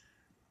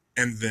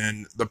 and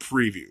then the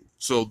preview.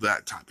 So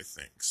that type of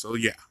thing. So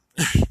yeah.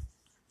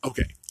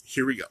 Okay,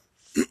 here we go.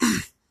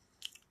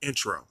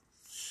 Intro.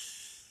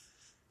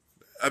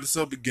 The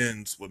episode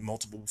begins with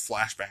multiple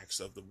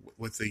flashbacks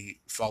with the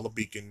Follow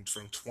Beacon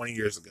from 20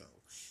 years ago.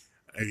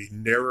 A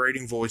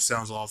narrating voice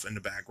sounds off in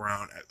the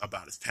background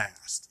about his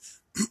past.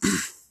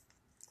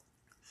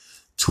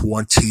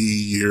 20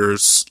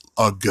 years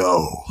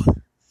ago.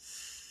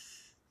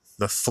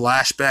 The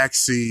flashback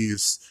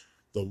sees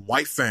the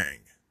White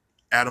Fang,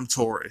 Adam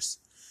Taurus,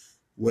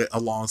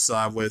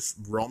 alongside with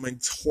Roman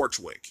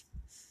Torchwick,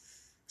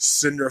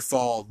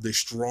 Cinderfall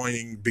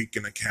destroying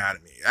Beacon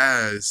Academy,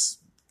 as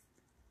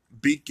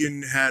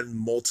Beacon had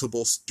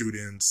multiple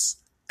students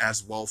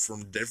as well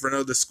from different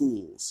other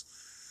schools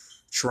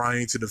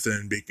trying to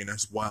defend Beacon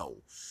as well.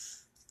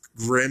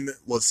 Grimm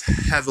was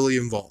heavily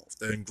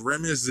involved, and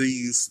Grimm is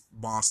these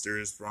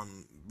monsters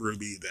from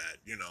RWBY that,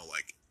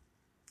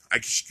 I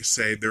guess you could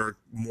say they're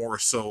more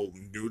so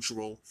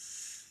neutral,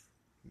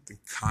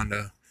 kind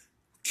of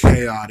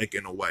chaotic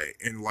in a way,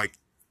 and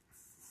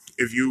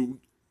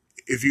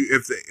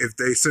if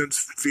they sense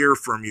fear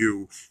from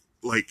you,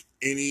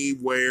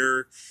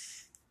 anywhere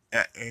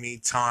at any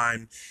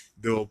time,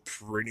 they'll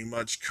pretty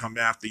much come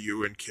after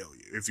you and kill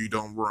you if you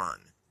don't run.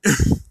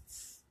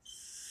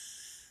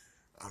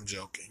 I'm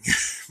joking.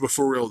 But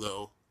for real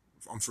though,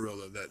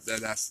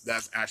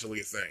 that's actually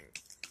a thing.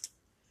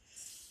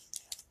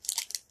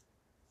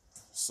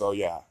 So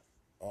yeah.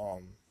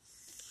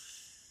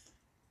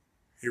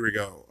 Here we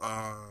go.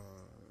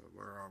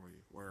 Where are we?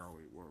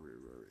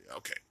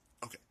 Okay.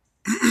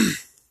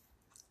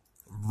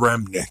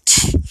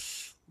 Remnant.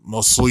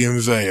 Mausoleum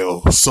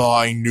Vale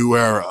saw a new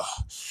era.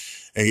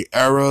 A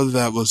era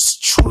that was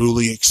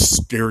truly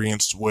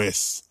experienced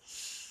with.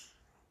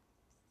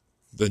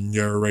 The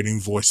narrating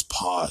voice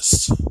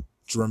paused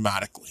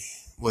dramatically,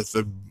 with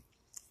the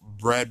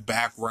red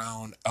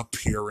background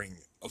appearing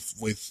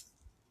with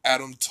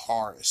Adam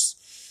Taurus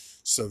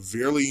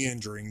severely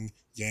injuring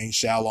Yang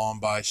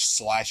Xiaolong by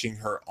slashing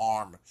her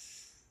arm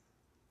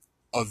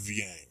of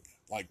Yang,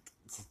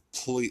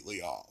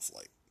 completely off,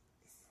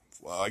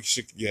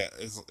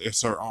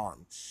 it's her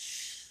arm,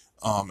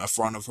 in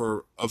front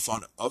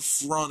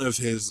of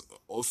his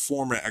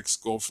former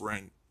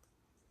ex-girlfriend,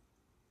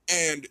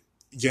 and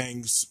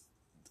Yang's,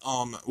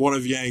 one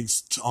of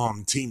Yang's,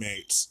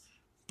 teammates,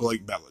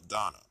 Blake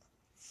Belladonna.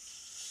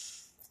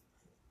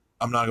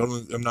 I'm not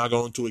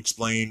going to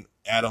explain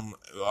Adam.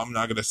 I'm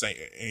not going to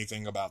say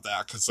anything about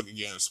that because,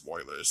 again,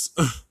 spoilers.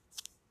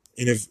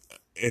 Here's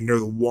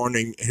a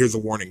warning,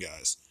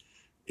 guys.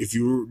 If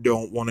you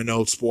don't want to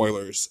know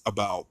spoilers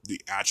about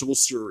the actual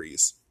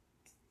series,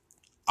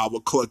 I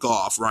will click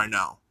off right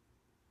now.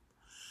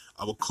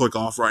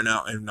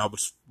 And I will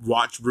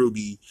watch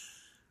RWBY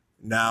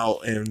now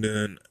and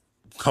then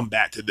come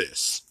back to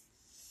this.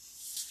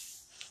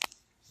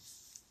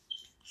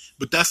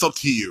 But that's up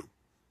to you.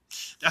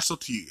 That's up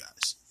to you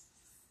guys.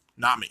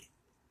 Not me.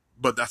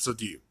 But that's up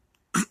to you.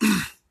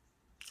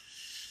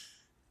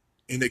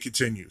 And it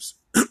continues.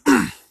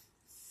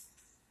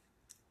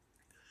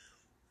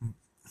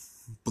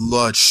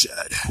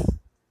 Bloodshed.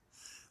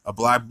 A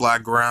black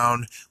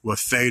background will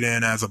fade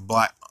in as a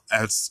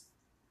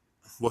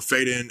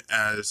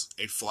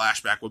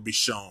flashback would be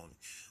shown,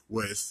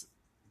 with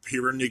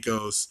Pyrrha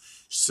Nikos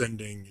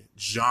sending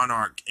Jean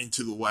Arc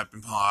into the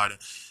weapon pod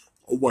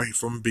away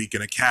from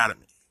Beacon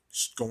Academy,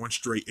 going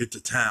straight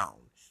into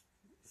town,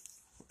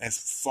 as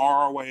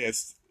far away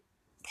as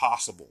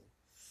possible.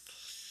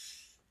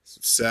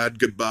 Sad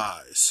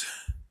goodbyes.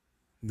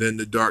 Then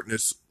the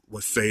darkness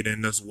would fade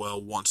in as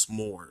well once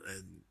more,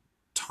 and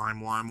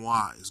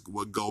timeline-wise,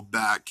 would go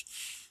back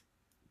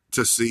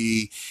to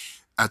see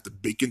at the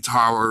Beacon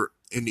Tower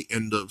in the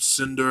end of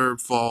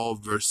Cinderfall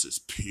versus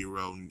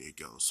Pyrrha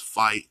Nikos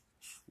fight,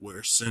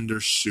 where Cinder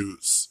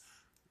shoots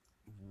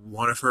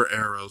one of her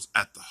arrows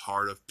at the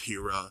heart of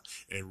Pyrrha,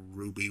 and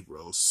Ruby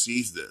Rose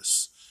sees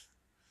this.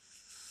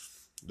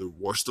 the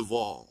worst of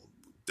all,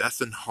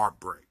 death and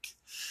heartbreak.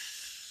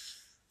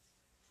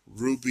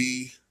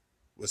 Ruby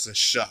was in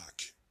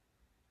shock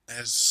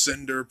as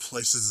Cinder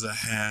places a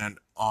hand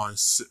on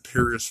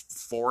Pyrrha's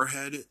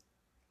forehead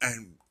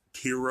and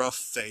Pyrrha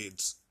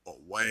fades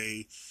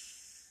away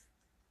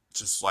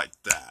just like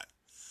that.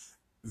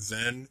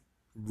 Then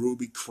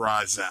Ruby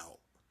cries out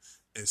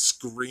and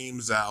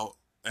screams out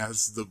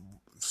as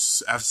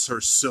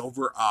her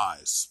silver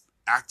eyes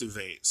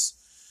activates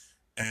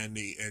and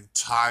the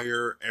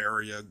entire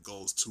area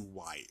goes to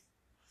white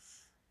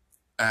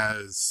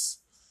as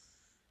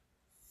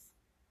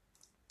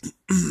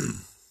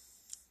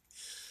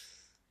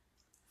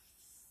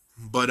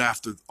but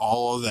after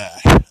all of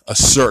that, a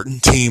certain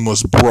team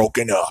was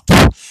broken up,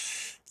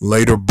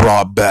 later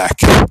brought back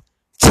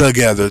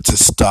together to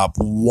stop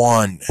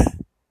one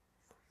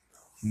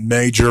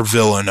major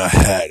villain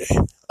ahead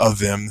of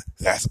them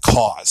that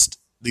caused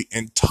the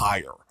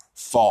entire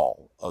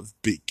fall of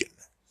Beacon.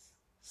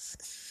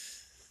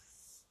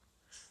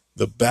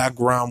 The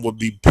background would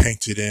be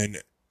painted in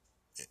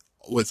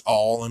with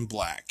all in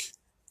black,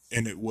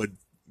 and it would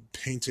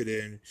painted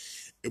in.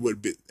 It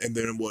would be, and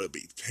then it would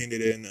be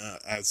painted in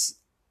as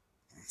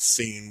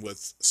seen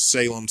with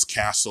Salem's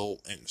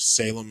castle, and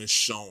Salem is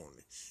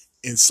shown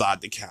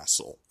inside the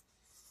castle.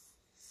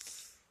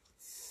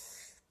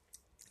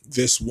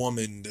 This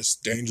woman, this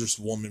dangerous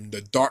woman,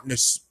 the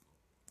darkness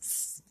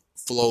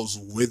flows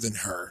within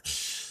her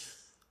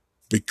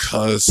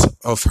because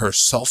of her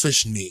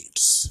selfish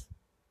needs.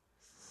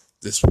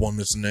 This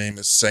woman's name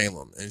is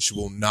Salem, and she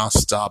will not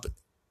stop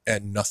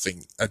at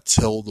nothing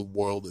until the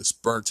world is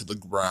burnt to the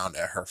ground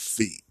at her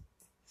feet.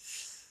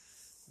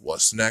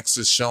 What's next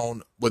is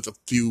shown with a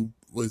few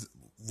with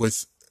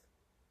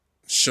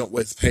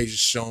pages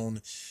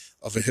shown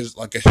of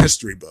like a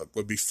history book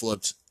would be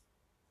flipped,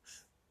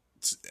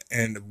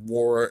 and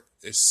war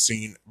is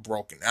seen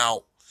broken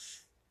out.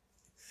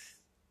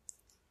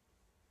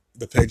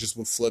 The pages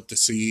would flip to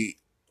see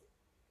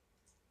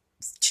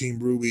Team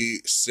Ruby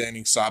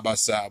standing side by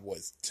side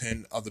with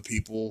 10 other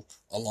people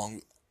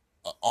along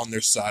on their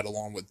side,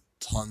 along with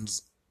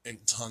tons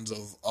and tons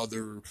of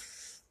other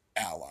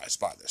allies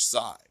by their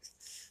side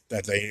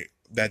that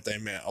they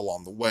met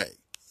along the way.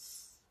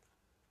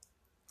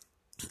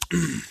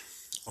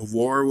 A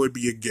war would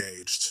be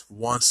engaged.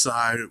 One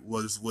side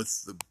was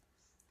with the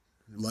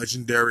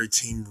legendary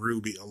Team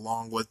Ruby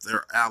along with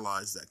their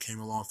allies that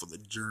came along for the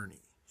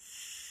journey.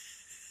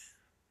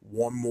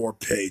 One more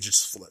page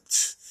is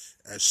flipped,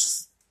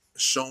 as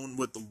shown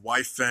with the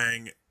White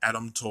Fang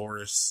Adam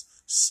Taurus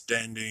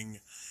standing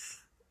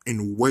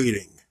and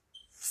waiting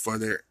for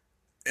their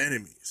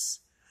enemies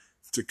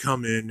to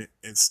come in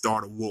and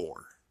start a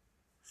war.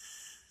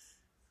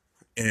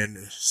 And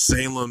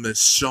Salem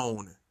is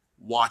shown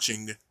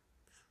watching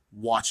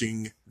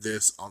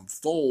this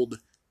unfold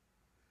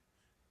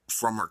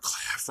from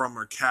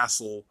her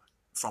castle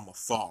from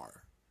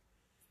afar.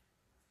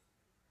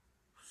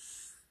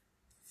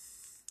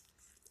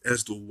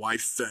 As the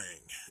White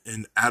Fang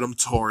and Adam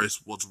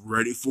Taurus was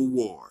ready for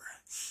war,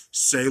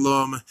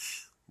 Salem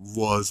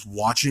was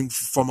watching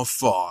from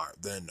afar.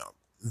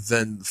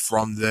 Then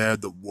from there,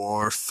 the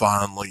war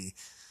finally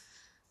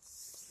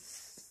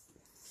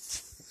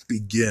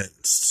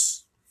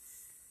begins.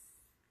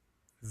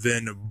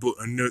 Then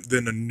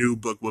a new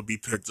book would be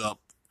picked up,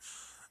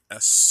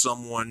 as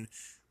someone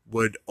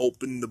would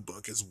open the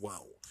book as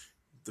well.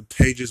 The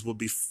pages will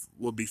be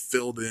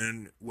filled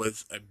in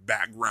with a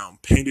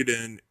background painted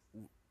in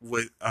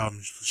with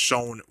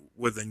shown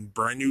with a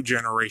brand new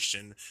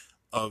generation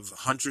of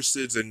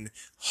huntresses and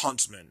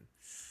huntsmen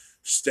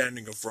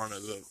standing in front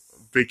of the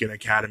Beacon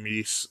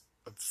Academy,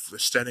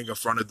 standing in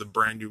front of the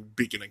brand new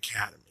Beacon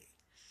Academy.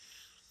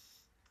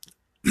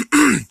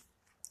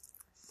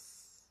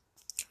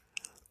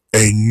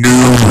 A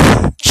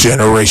new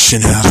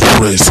generation has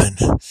risen.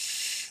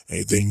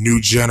 The new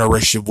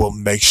generation will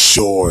make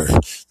sure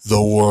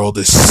the world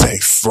is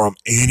safe from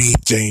any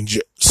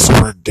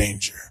sort of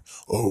danger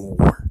or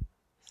war.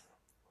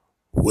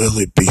 Will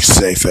it be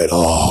safe at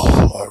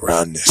all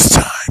around this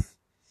time?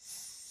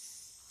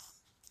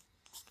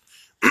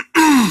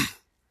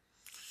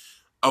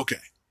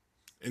 Okay.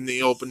 And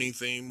the opening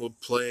theme will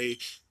play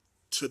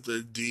to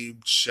the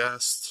deep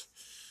chest.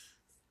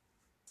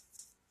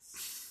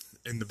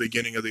 In the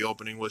beginning of the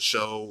opening would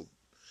show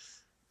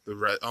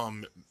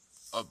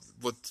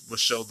would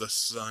show the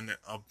sun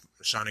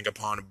shining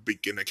upon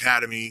Beacon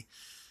Academy,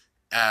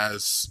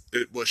 as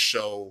it would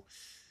show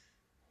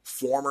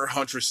former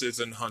huntresses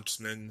and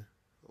huntsmen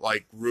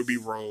like Ruby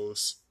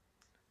Rose,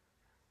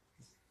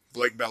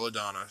 Blake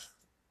Belladonna,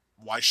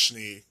 White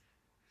Schnee,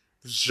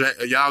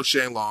 Yao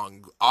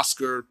Shenlong,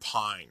 Oscar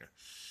Pine,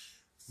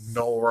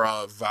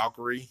 Nora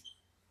Valkyrie,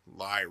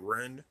 Lai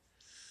Ren,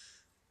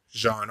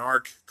 Jean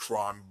Arc,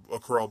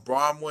 Crow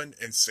Bromwyn,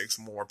 and 6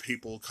 more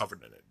people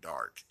covered in it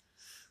dark.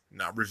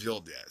 Not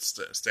revealed yet,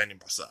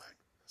 standing side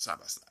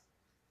by side.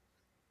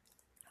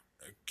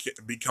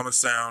 Become a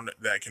sound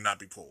that cannot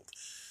be pulled.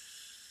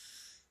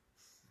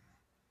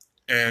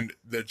 And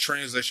the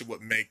translation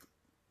would make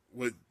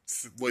would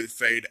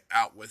fade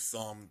out with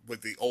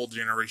the old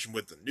generation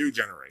with the new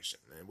generation.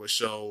 It would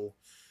show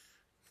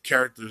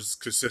characters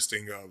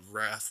consisting of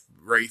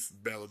Wraith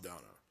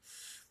Belladonna,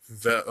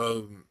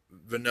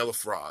 Vanilla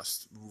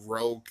Frost,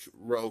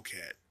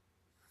 Roquette,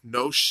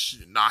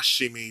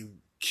 Nashimi,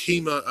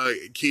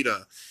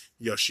 Kita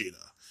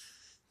Yoshida,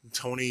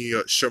 Tony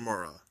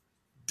Shimura,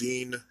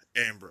 Dean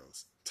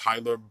Ambrose,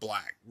 Tyler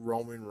Black,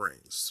 Roman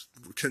Reigns,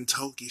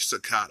 Kentucky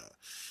Sakata,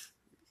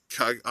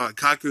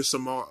 Kaku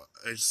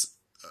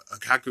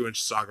and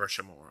Saga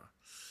Shimura,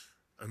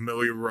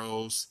 Amelia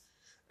Rose,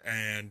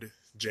 and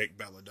Jake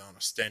Belladonna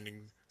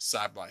standing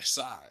side by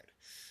side.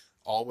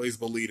 Always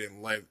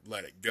believing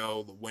let it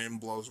go. The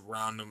wind blows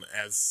around them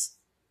as...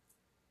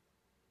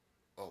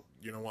 Oh,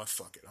 you know what?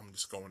 Fuck it. I'm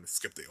just going to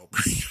skip the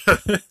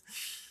opening.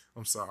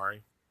 I'm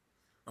sorry,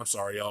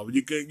 y'all.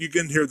 You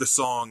can hear the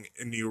song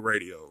in the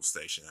radio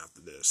station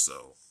after this.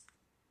 So,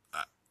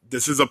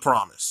 this is a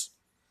promise.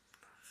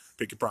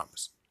 Pick your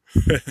promise.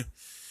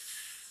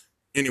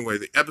 Anyway,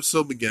 the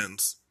episode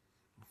begins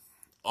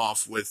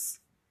off with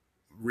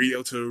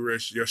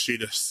Ryota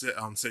Yoshida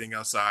sitting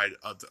outside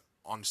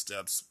on the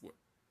steps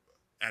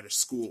at his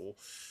school,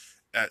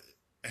 at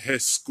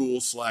his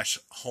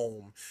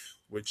school/home,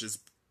 which is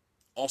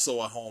also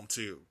a home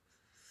too.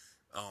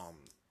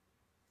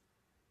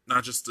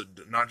 Not just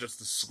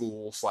the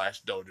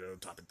school/dojo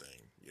type of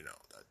thing,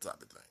 that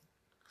type of thing.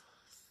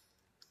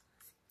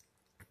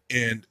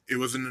 And it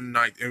was in the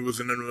night. It was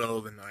in the middle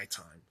of the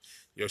nighttime.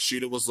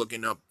 Yoshida was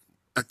looking up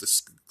at the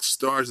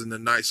stars in the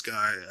night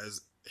sky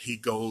as he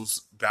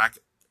goes back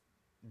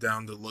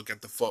down to look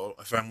at the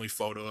a family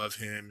photo of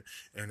him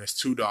and his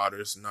two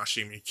daughters,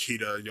 Nashimi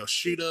Kita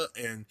Yoshida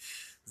and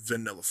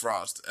Vanilla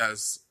Frost,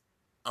 as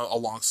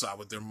alongside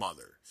with their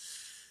mother.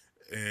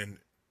 And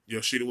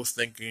Yoshida was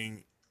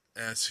thinking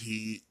as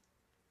he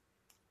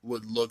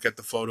would look at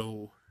the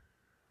photo,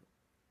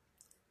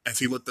 as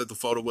he looked at the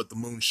photo with the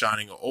moon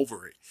shining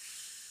over it,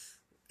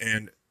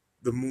 and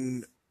the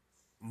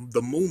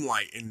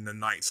moonlight in the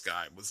night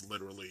sky was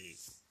literally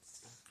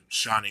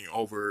shining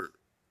over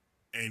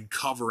and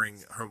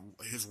covering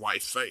his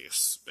wife's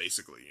face,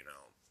 basically.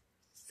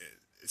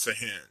 It's a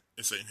hint.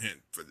 It's a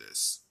hint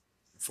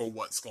for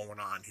what's going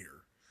on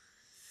here.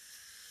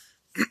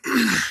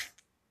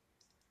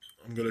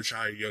 I'm gonna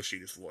try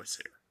Yoshida's voice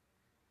here.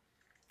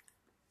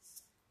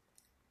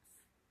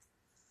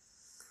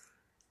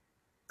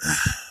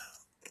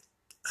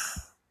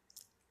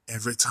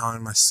 Every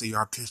time I see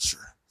our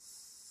picture,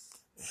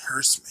 it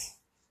hurts me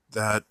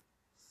that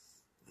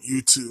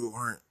you two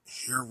aren't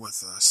here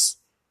with us.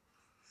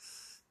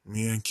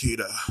 Me and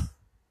Kita,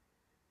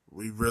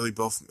 we really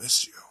both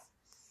miss you.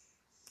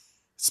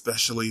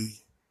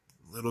 Especially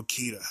little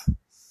Kita,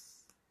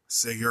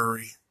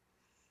 Sayuri.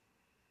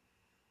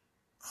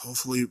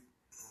 Hopefully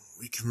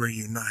we can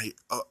reunite.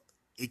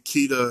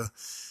 Kita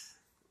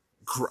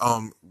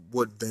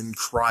would then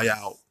cry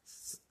out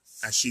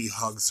as she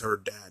hugs her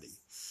daddy.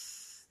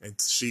 And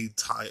she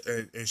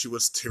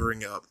was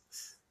tearing up,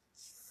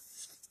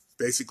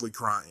 basically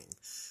crying.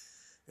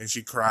 And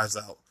she cries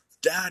out,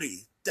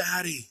 "Daddy,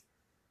 Daddy!"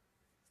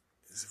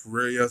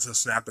 Ryota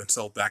snapped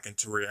himself back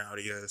into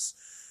reality as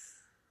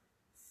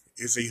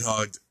he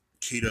hugged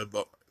Kita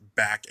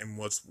back and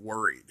was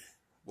worried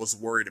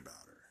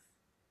about her.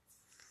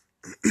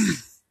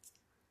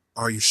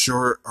 Are you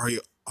sure? Are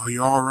you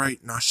all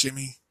right,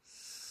 Nashimi?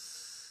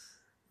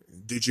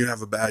 Did you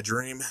have a bad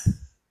dream?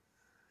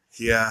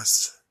 He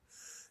asked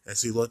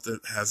as he looked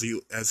at his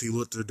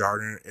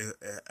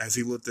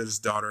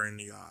daughter in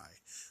the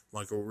eye,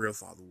 like a real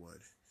father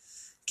would.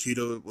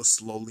 Kita would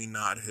slowly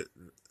nod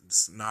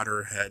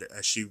her head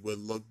as she would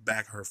look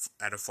back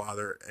at her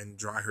father and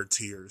dry her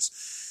tears,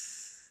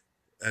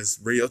 as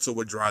Ryota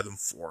would dry them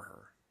for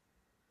her.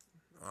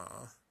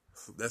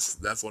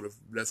 That's what a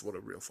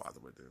real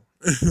father would do.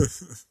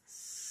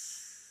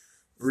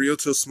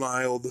 Ryota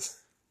smiled,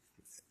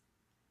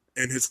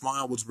 and his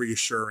smile was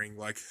reassuring,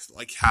 like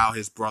how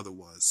his brother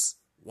once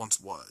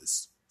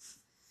was.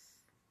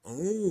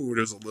 Oh,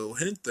 there's a little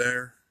hint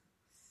there.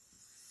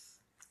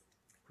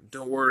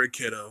 Don't worry,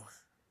 kiddo.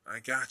 I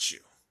got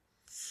you.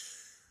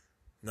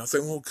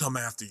 Nothing will come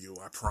after you,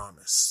 I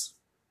promise.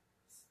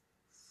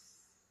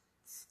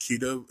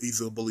 Kita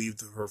easily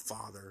believed her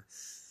father.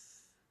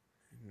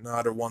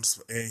 Nodded once,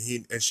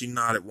 and she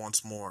nodded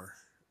once more,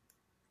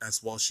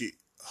 as well she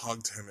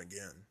hugged him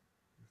again,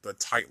 but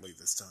tightly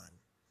this time.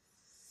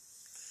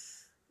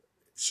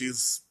 She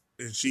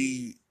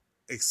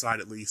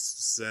excitedly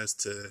says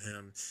to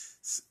him,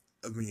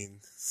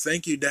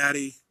 "Thank you,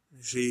 Daddy."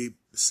 She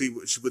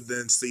would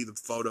then see the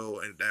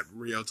photo that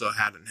Ryota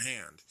had in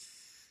hand.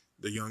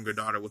 The younger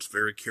daughter was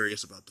very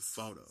curious about the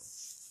photo.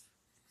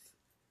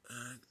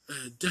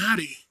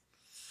 Daddy,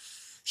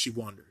 she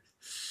wondered.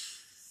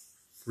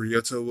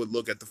 Ryota would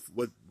look at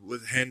would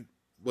hand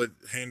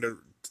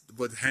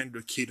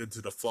Kita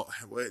to the photo.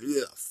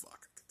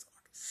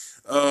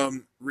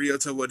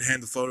 Ryota would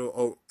hand the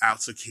photo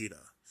out to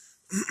Kita,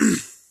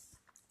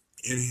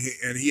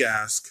 and he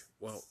asked.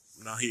 Well,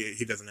 no,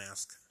 he doesn't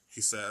ask.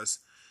 He says,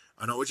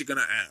 "I know what you're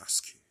gonna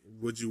ask.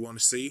 would you want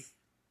to see?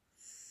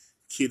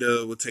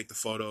 Kita would take the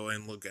photo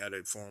and look at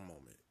it for a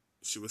moment.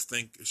 She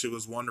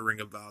was wondering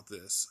about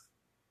this.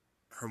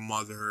 Her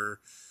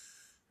mother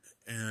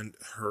and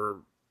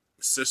her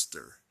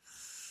sister.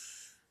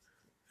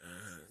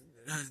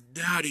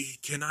 Daddy,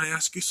 can I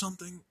ask you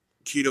something?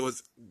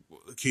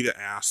 Kita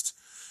asked.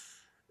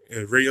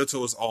 And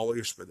Ryoto was all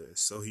ears for this,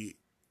 so he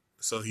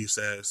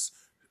says,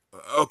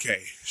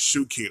 "Okay,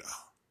 shoot, Kita."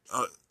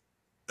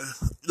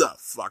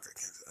 Fuck,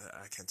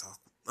 I can't talk.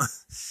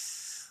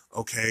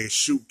 Okay,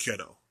 shoot,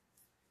 kiddo.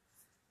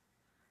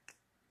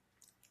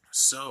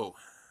 So,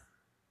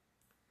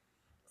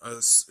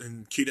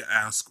 and Kita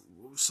asked,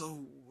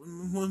 "So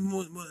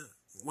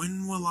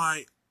when will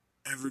I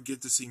ever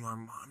get to see my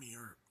mommy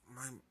or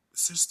my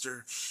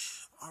sister?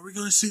 Are we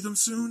gonna see them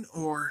soon?"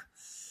 Or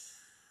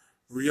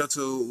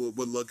Ryoto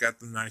would look at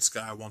the night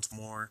sky once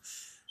more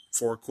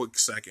for a quick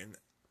second,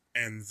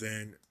 and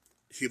then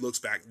he looks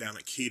back down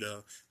at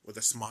Kita with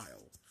a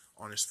smile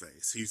on his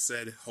face. He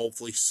said,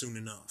 "Hopefully soon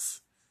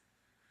enough."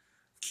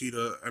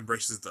 Kita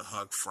embraces the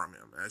hug from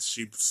him as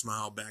she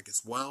smiled back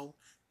as well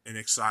and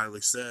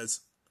excitedly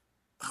says,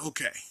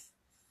 "Okay."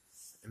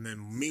 And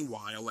then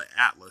meanwhile at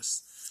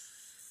Atlas,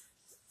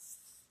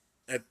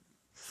 at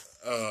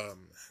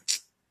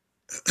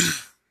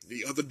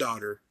the other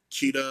daughter,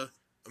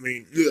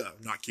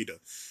 not Kita,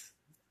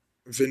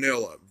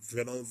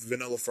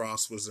 Vanilla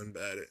Frost was in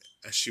bed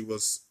as she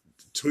was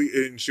 2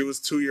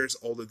 years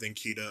older than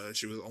Kita.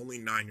 She was only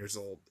 9 years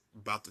old,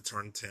 about to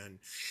turn 10.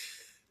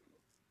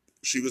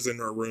 She was in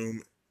her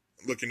room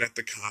looking at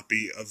the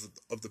copy of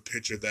the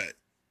picture that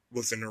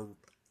was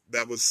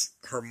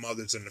her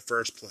mother's in the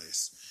first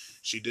place.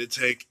 She did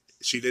take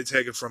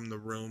it from the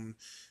room,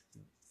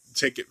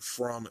 take it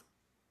from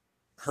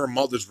her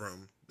mother's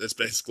room. That's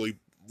basically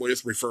what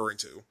it's referring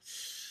to.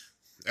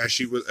 As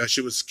she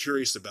was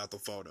curious about the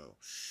photo.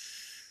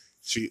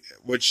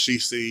 What she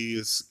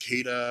sees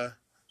Kita,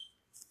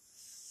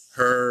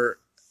 her,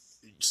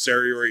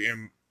 Sayori,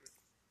 and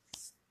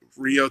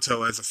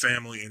Ryoto as a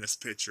family in this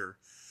picture.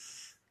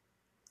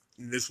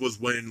 And this was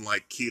when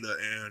Kita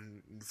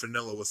and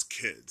Vanilla was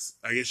kids.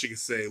 I guess you could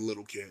say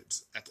little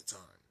kids at the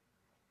time.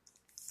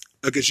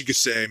 I guess you could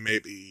say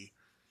maybe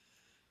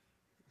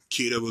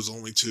Kita was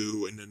only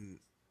 2 and then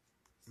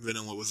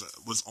Vanilla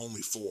was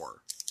only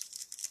 4.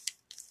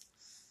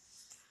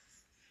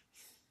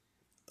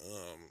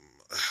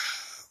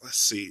 Let's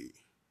see.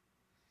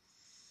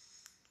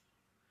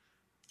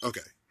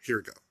 Okay, here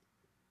we go.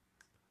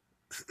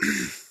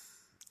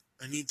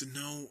 I need to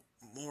know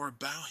more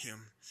about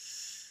him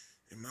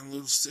and my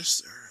little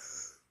sister.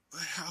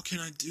 But how can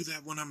I do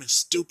that when I'm in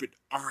stupid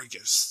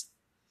Argus?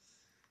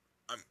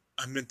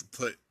 I meant to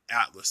put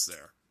Atlas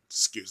there.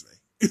 Excuse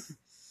me.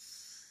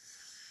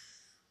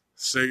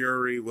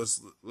 Sayori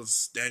was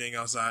standing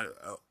outside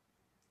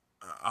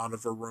out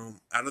of the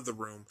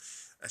room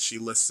as she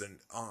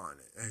listened on,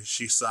 and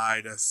she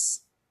sighed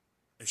as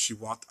she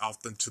walked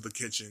out into the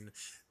kitchen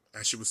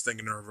as she was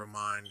thinking in her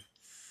mind,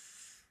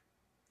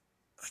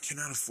 "I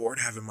cannot afford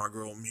having my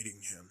girl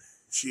meeting him.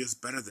 She is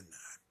better than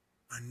that.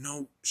 I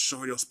know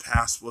Shoryo's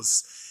past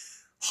was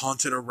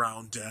haunted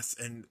around death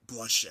and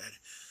bloodshed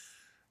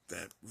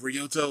that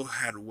Ryoto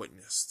had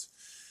witnessed.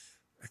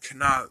 I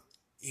cannot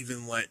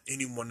even let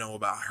anyone know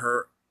about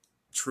her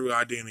true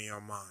identity or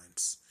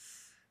minds.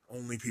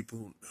 Only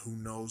people who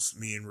knows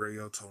me and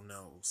Ryoto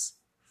knows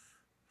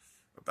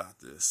about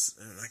this,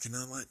 and I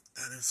cannot let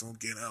that info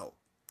get out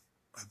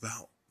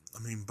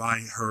by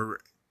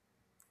her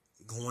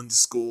going to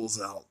schools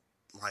out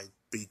like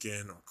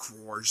Beacon or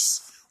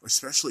Course, or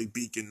especially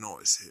Beacon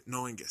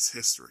knowing its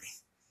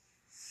history.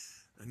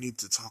 I need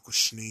to talk with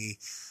Schnee,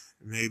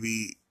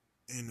 maybe,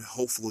 and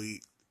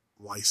hopefully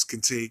Weiss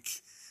can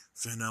take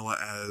Vanilla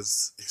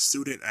as a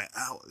student at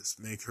Atlas,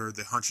 make her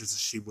the huntress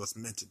she was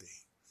meant to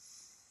be."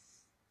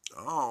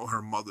 Oh,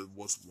 her mother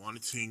was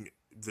wanting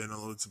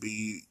Vanilla to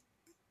be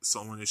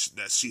someone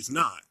that she's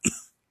not.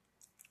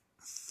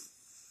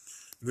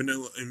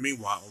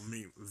 Meanwhile,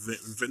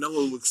 Vanilla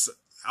looks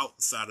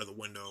outside of the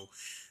window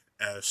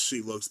as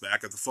she looks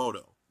back at the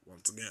photo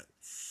once again.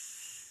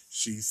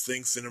 She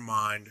thinks in her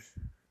mind,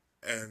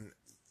 and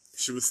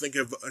she was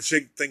thinking of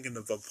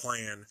a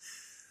plan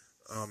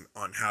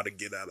on how to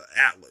get out of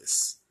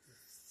Atlas.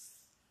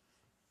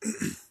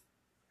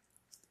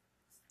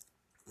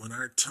 When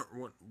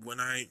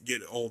I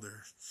get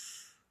older,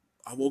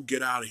 I will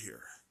get out of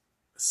here,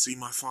 see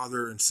my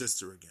father and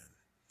sister again,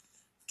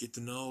 get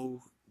to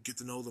know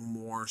them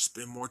more,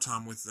 spend more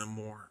time with them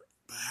more.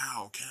 But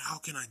how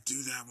can I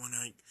do that when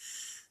I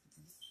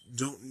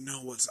don't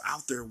know what's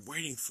out there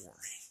waiting for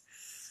me?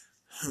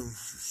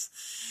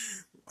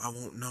 I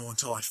won't know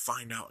until I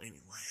find out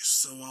anyway,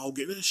 so I'll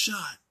give it a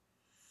shot.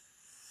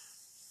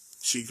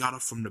 She got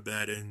up from the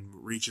bed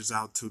and reaches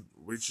out to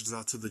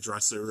the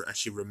dresser as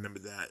she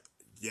remembered that,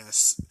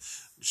 yes,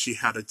 she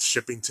had a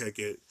shipping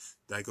ticket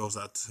that goes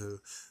out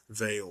to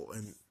Vale,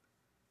 and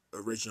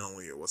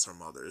originally it was her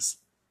mother's.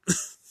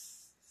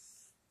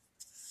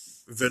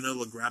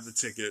 Vanilla grabbed the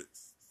ticket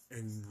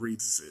and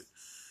reads it.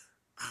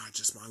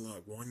 just my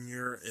luck. 1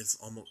 year is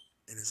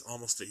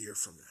almost a year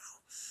from now.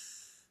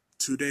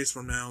 2 days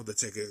from now, the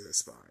ticket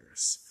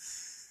expires.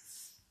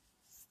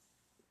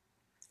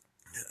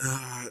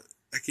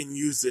 I can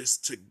use this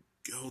to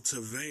go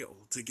to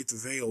Vail, to get to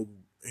Vail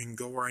and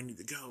go where I need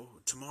to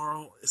go.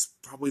 Tomorrow is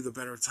probably the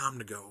better time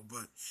to go,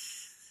 but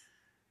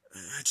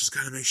I just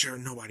gotta make sure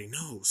nobody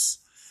knows.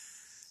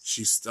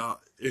 She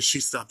stopped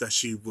that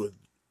she would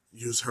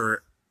use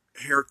her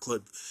hair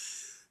clip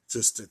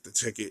to stick the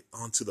ticket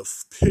onto the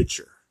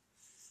picture.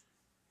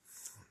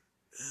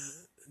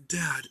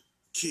 Dad,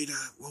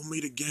 Kita, we'll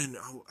meet again.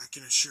 I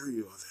can assure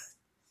you of it.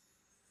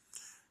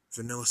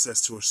 Vanilla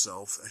says to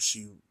herself as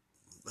she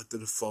looked at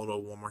the photo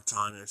one more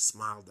time and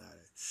smiled at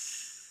it.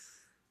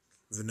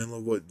 Vanilla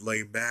would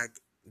lay back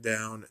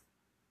down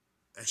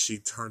as she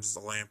turns the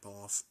lamp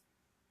off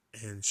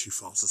and she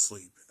falls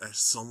asleep. As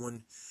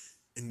someone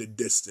in the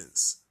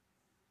distance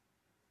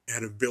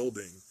at a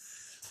building,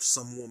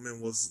 some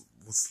woman was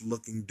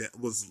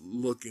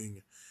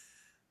looking.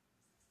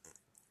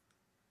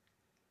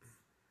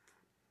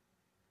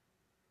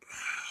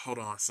 Hold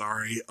on,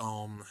 sorry.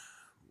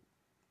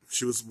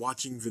 She was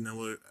watching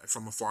Vanilla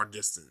from a far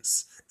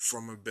distance,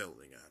 from a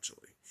building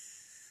actually,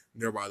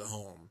 nearby the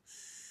home.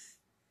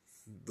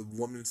 The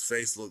woman's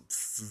face looked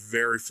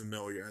very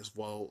familiar as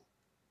well.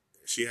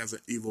 She has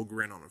an evil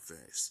grin on her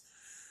face.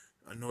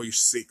 I know your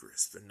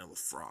secrets, Vanilla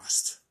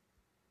Frost.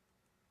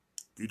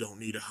 You don't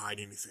need to hide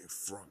anything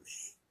from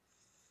me.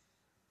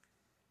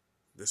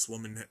 This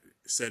woman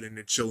said in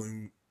a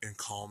chilling and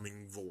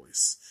calming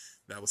voice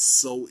that was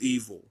so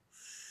evil.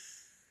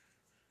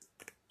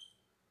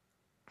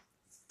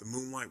 The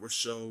moonlight would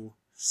show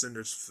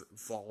Cinder's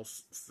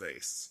false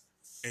face,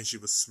 and she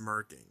was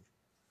smirking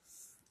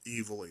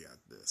evilly at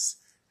this,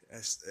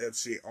 as if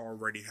she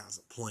already has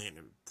a plan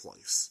in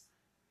place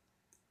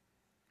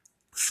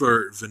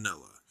for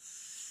Vanilla.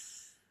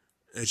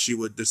 And she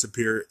would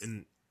disappear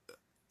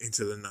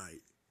into the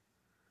night.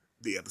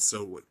 The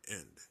episode would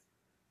end.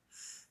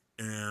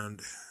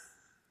 And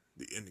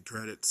the ending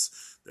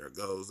credits, there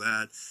goes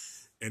that.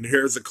 And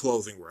here's the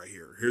closing right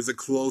here. Here's the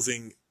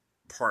closing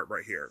part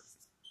right here.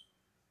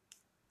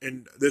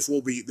 And this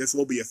will be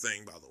a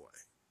thing, by the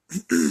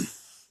way.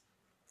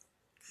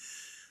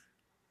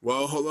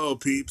 Well, hello,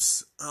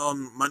 peeps.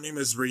 My name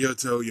is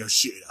Ryoto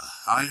Yoshida.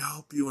 I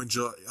hope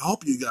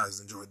you guys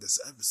enjoyed this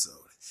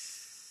episode.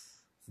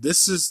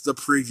 This is the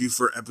preview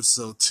for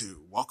episode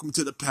 2. Welcome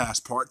to the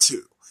past, part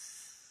 2.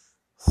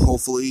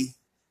 Hopefully,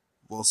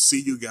 we'll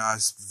see you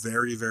guys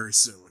very, very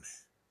soon.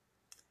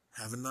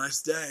 Have a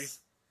nice day.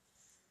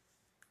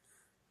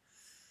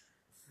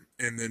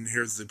 And then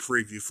here's the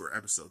preview for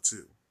episode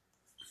 2.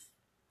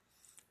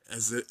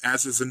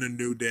 As is in a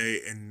new day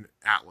in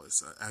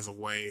Atlas,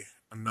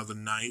 another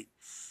night,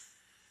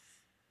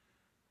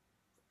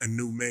 a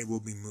new move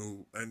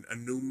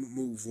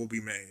will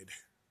be made.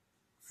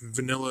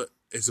 Vanilla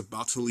is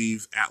about to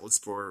leave Atlas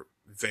for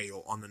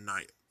Vail on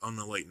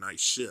the late night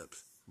ship,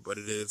 but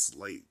it is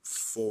late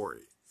for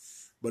it.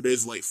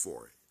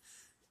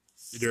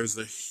 There's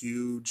a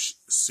huge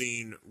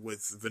scene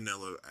with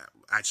Vanilla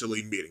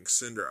actually meeting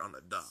Cinder on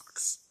the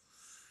docks.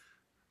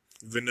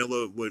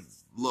 Vanilla would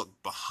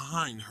look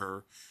behind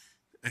her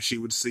and she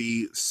would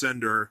see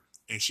Cinder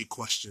and she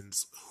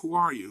questions, "Who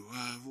are you?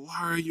 Why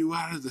are you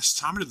out at this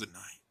time of the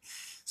night?"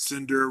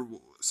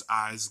 Cinder's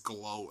eyes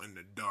glow in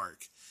the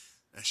dark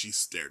as she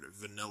stared at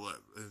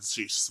Vanilla and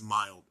she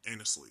smiled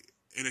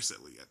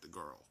innocently at the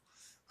girl.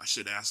 "I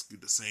should ask you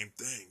the same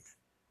thing,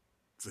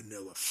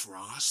 Vanilla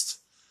Frost."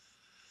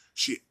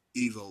 She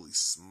evilly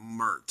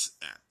smirked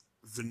at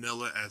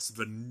Vanilla as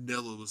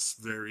Vanilla was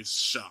very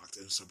shocked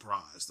and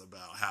surprised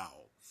about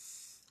how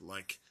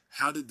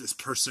did this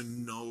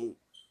person know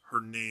her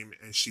name,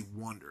 and she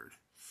wondered.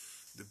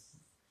 The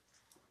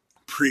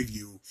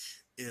preview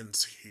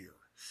ends here.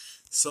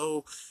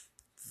 So,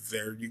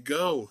 there you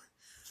go.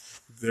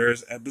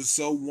 There's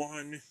episode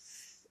 1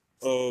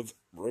 of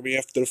Ruby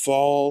After the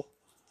Fall,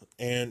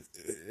 and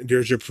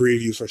there's your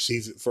preview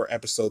for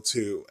episode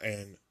 2,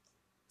 and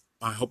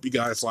I hope you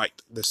guys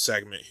liked this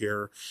segment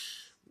here.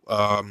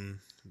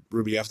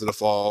 Ruby After the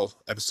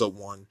Fall, episode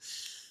 1.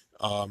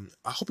 I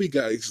hope you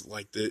guys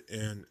liked it,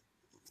 and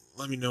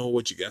let me know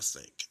what you guys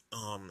think.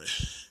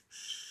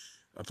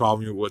 I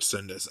probably would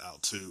send this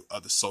out to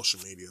other social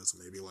medias,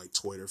 maybe like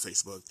Twitter,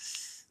 Facebook,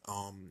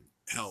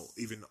 hell,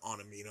 even on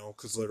Amino,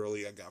 because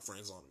literally I got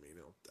friends on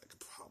Amino that could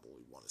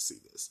probably want to see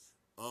this.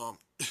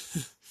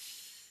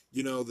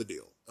 You know the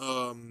deal.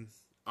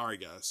 Alright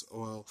guys,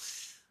 well,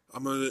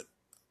 I'm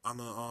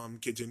gonna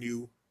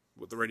continue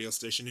with the radio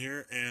station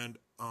here, and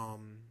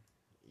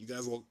you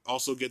guys will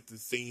also get the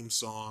theme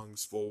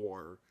songs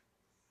for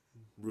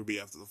Ruby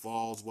After the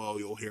Fall as well.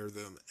 You'll hear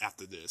them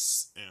after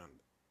this,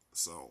 and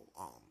so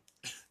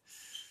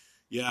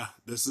yeah,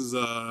 this is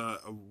a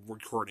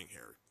recording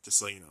here, just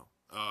so you know.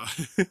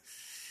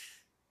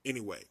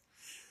 Anyway,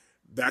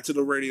 back to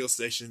the radio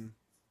station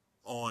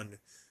on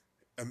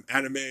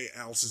Anime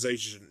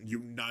Alicization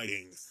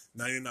Uniting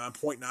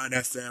 99.9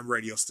 FM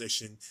radio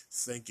station.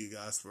 Thank you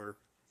guys for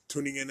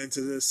tuning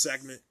into this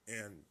segment,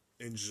 and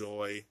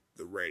enjoy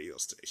the radio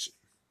station.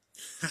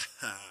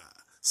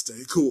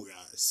 Stay cool,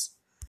 guys.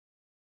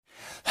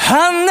 放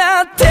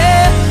って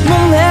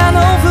胸の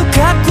深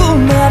く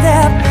まで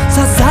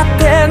刺さっ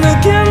て抜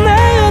けな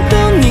い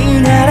音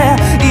になれ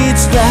い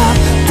つだっ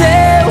て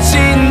信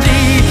じ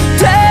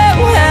て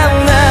なん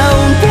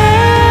て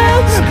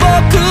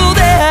僕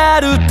であ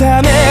る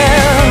ため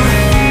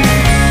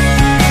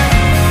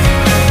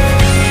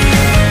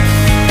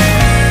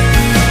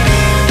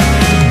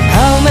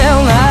雨上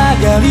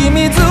がり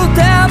水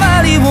た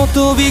まりを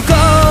飛び越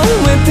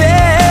えて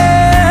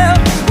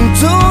映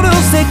る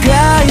世界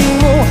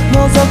を覗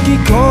き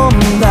込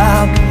んだ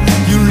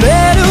揺れ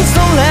る空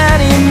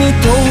に見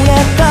とれ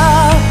た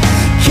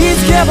気づ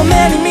けば目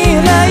に見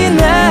えない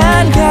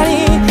何かに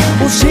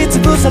押しつ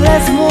ぶされ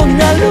そうに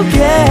なるけ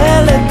れ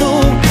ど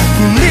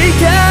振り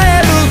返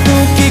ると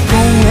聞こ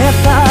え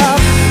た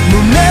胸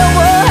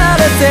を張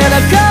れて中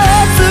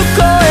を聞こ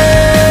え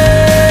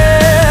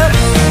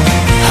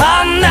放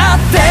っ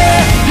て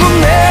胸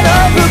の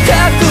深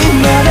く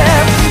まで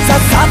刺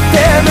さって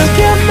抜け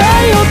な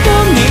い音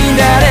にな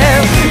れ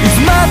いつ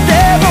まで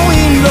も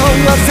色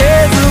はせ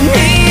ず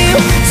に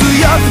強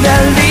くな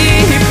り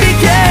響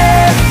け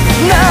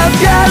流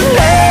れ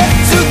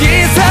過ぎ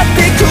去って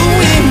く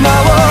今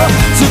を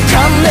掴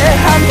んで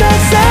離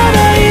さな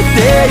いで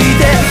い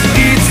て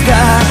いつだ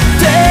っ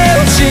て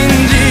信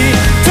じ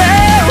て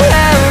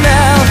なん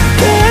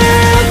て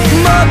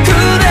僕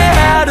で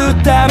ある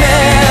ため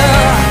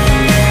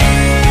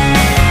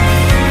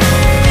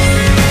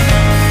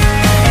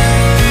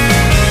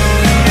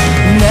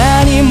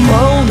何も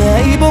な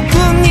い僕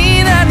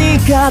に何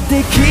がで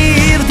き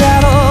るだ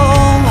ろ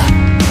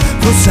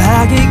う塞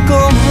ぎ込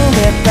んで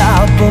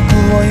た僕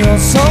をよ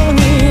そに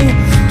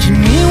君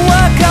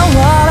は変わ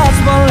らず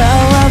笑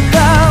った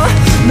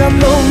何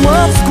度も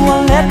救わ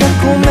れた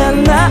ごめ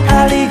んな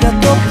ありが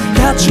とう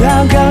立ち上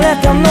がれ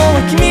たの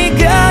は君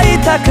がい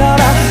たか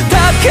ら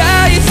高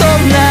い空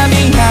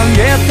見上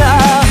げた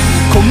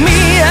込み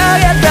上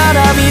げた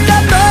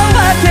涙の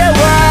訳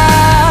は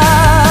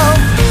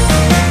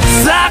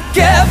叫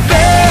べ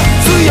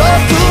強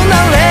くな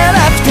れ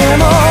なくて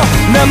も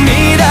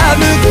涙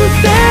拭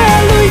って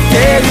歩い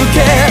てゆ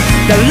け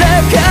誰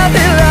か照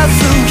らす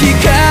光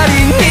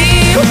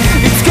に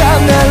いつか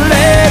なれ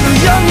る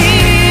ように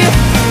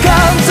数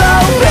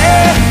え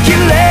きれ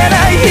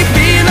ない日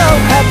々の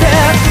果て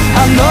あ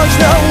の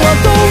人の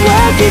音は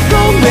聞こ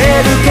え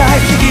るかい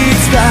い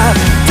つだっ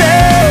て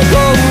怖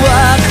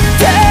く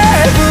て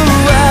不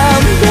安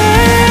で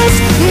す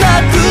な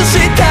くし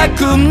たく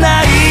な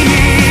い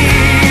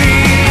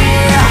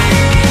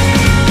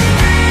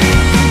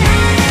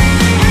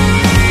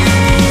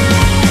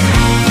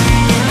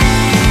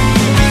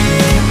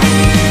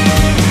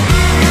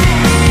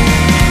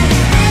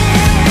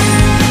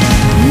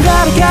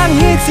誰かに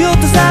必要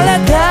とされ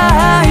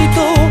たい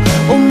と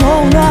思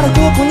うなら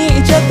ここに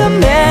いちゃダ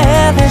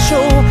メでしょ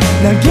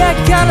嘆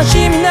き悲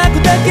しみな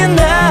くだけ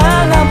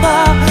なら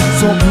ば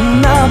そ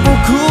んな僕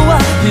は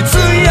必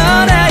要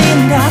ない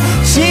んだ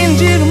信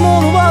じる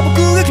ものは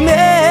僕が決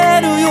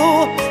める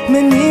よ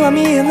目には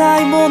見えな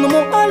いもの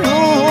もある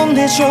ん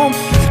でしょ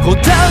答え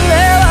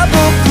は僕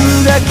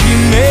が決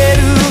め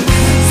る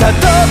さあ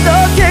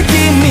届け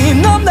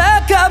君の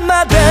中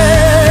まで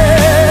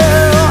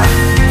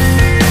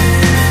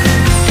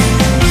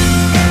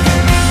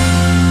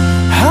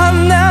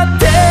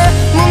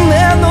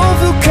胸の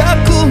深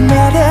くま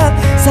で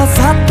刺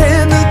さって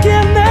抜け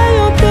ない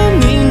音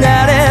に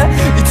なれ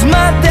いつ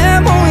まで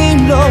も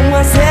色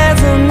はせ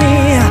ずに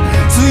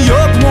強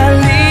くな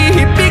り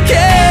響け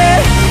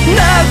流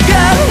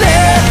れ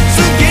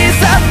過ぎ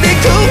去って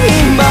く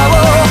今を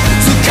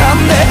掴ん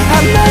で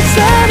離さ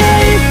な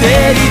いで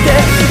いて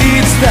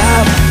いつだ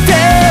って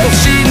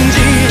信じ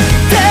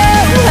て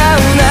な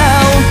ん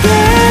て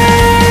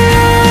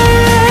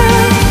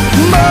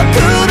僕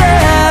で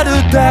ある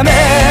ため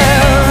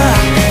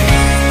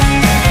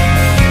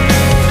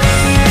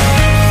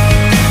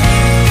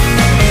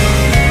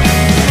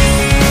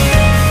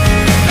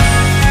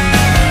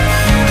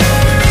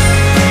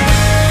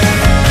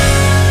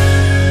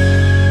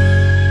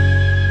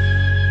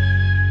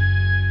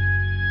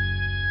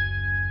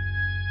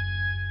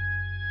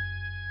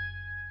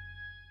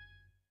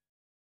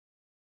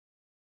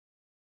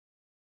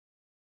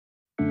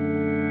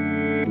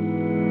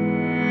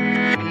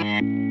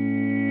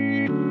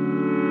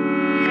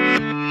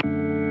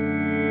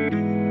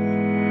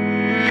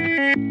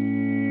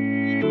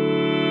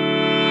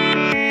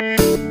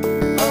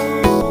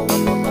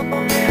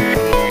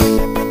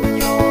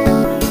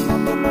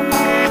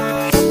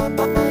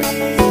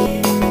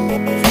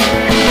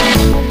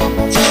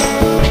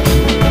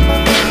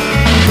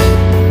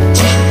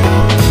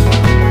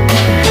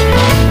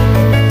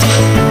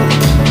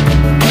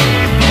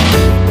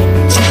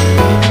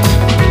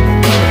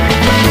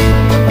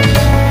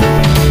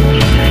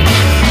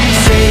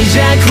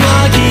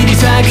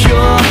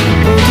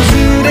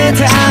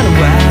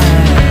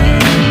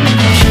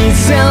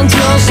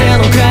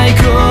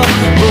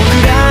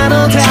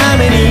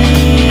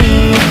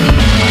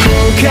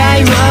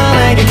界は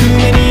ないで常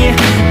にう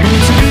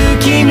つる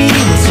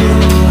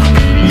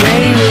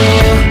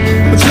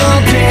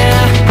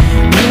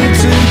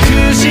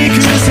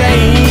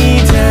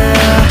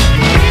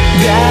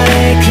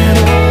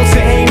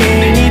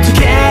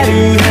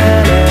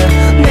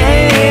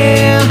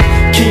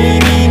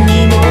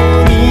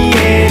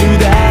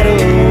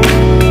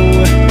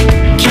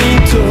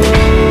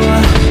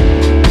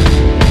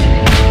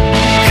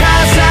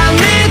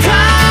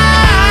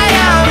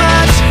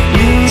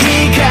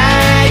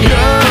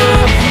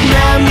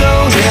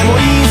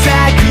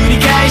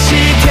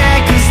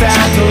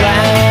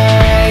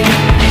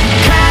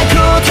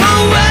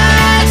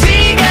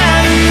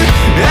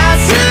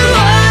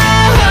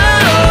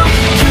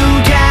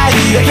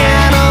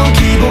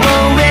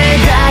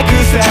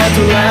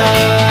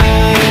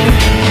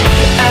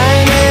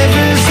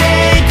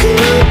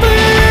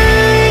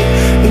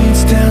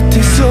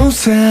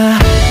さ継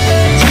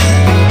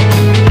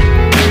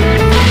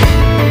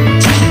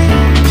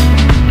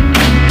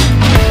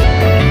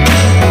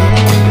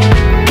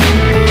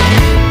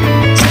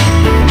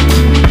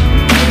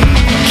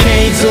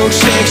続し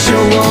て気象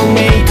を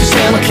メイクし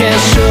ての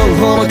結晶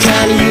ほのか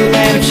に揺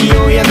れる気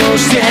を宿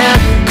して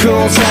交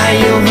際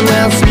を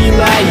放つ未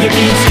来焼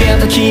き付け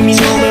た君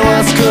の目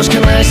は少し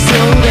悲しそ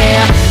う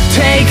で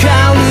Take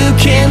a look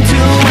into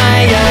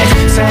my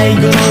eyes 最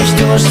後の一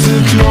つ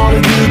スクロー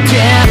ルグっ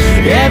て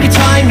Every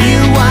time you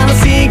wanna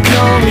see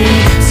me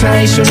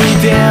最初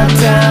に出会っ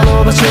たあ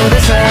の場所で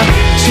さ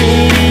散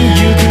り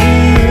ゆく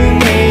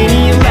目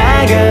にラ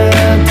が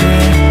あって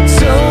そ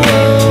う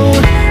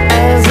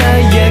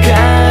鮮や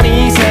か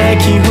に咲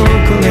き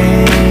誇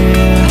れ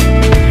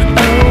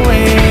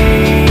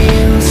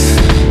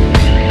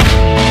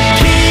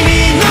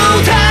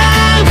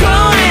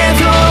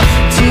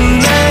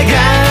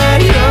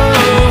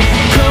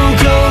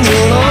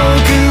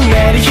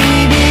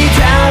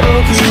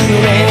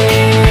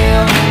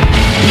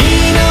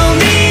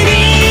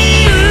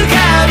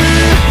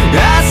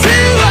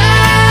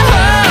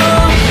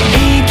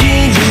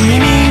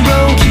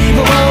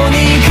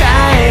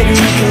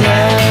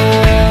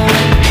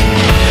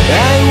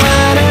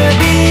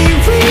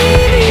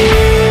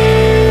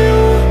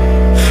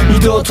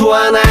と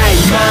はない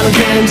今の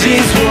現実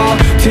を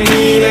手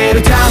に入れ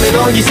るため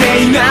の犠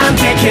牲なん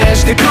て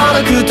決して孤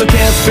独と決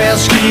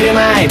別しきれ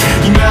ない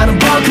今の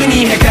僕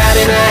に測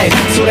れない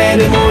それ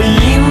でもい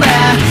いんだ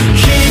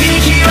響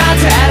き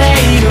渡れ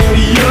祈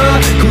りよ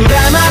こ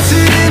だます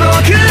る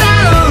僕ら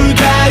の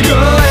歌声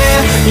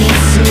一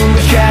寸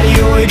の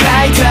光を描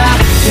いた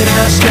照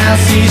らした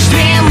水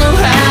神の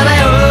花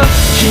よ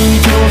君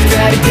と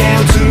二人手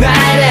をつな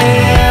い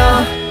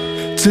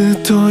でず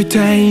っとい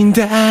たいん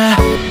だ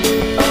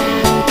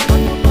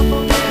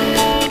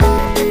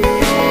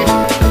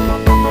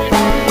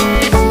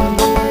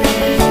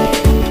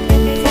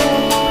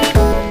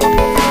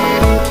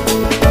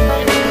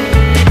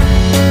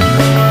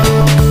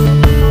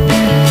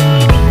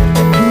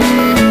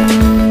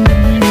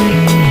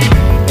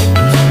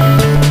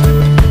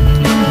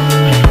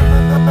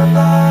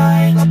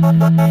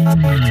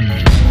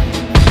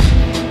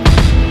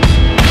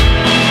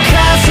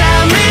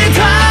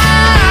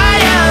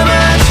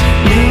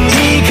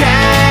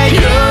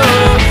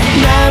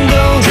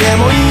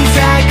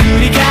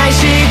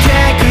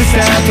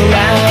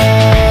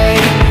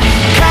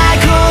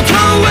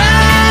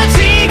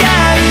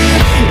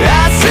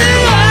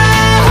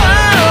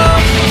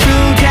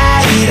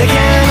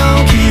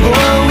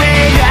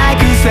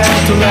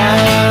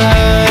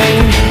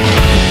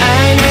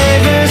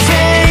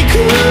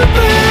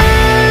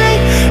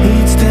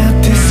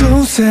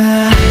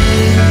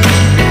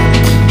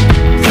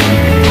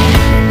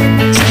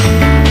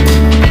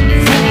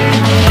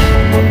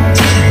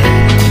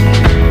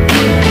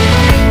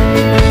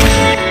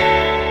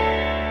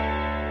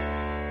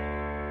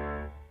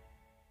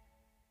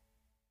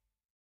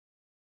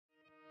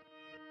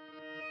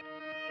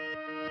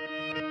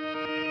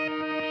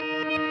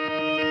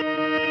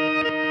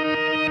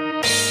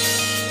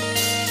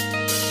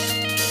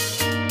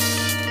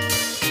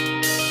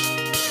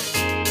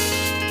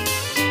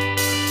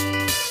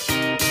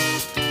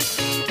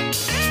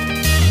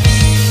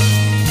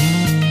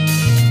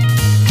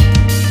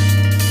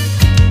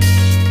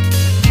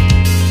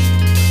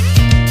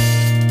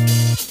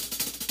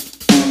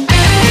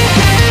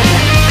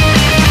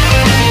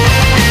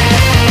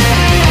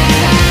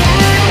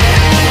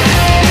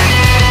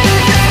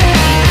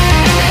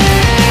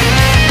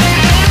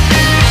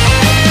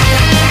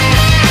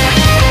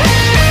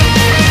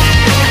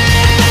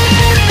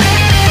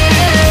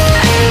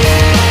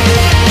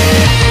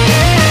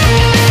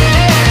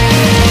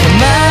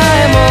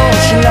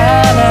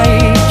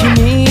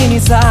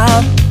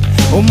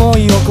思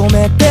いを込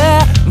めて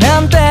な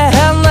んて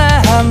変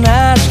な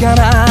話か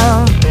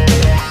な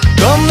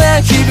こん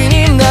な日々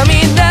に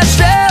涙し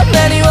て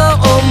何を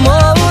思う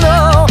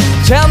の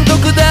ちゃんと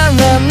くだ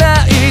ら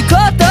ないこ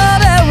と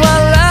で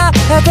笑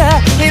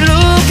っている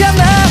か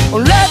な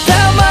俺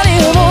たま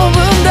に思う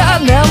んだ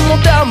何の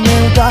ため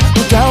歌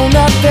う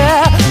なって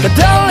た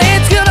どり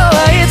着くの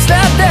はいつ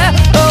だって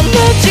同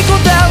じ答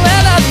え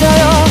だった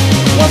よ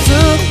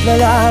忘れ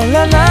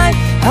られな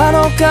いあ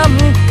の感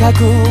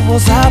覚を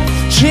さ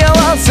幸せな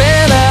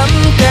ん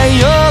て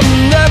呼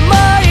んでも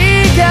い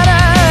かな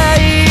い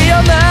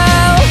よな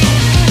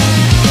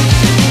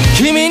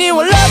君に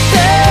笑って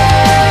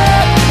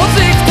落ち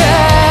て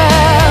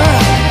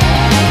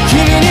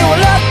君に笑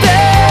って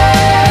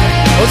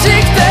落ち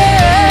て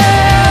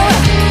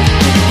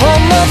ほん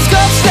の少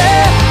しで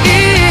い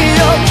いよ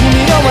君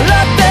が笑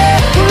って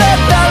くれ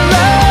たら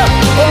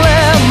俺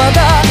まだ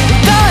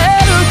歌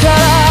えるか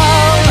ら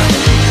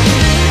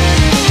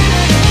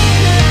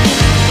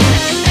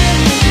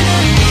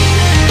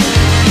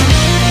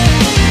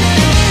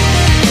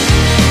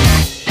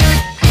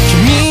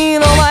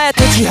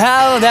立ち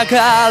はだ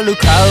かる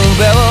壁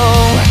を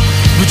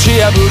ぶ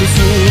ち破る術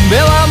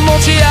は持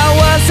ち合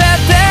わせ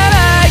て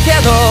ないけ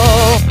ど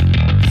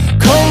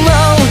この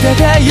腕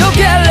でよけ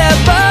れ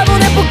ば胸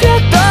ポケ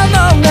ットの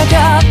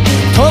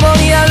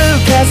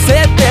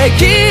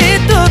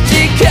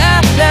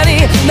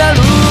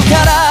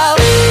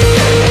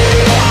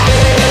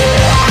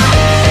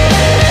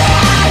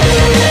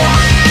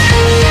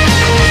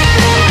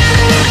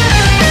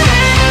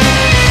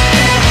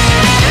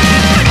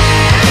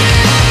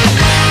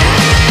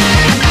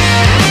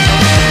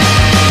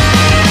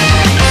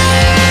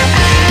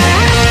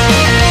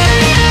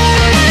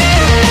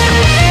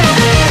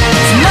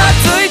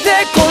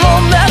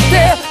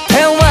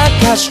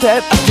してあ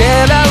げ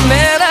ら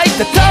れない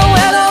たと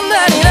えどん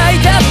なに泣い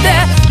たって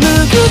拭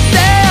って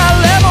あ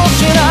れもし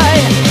な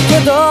い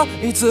け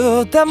どい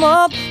つで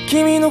も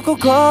君の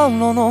心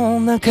の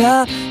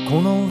中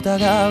この歌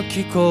が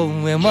聞こ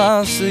え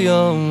ます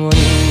ように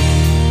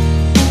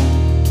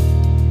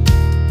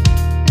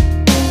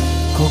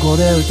ここ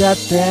で歌っ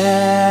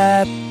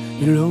て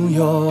いる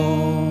よ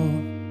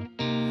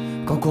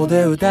ここ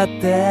で歌っ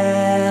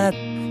て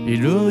い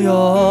る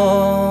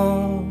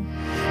よ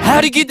あ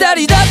りきた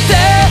りだっ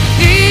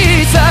て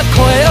いいさ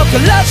声を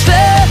枯らして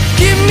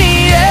君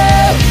へ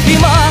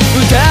今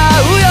歌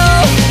うよ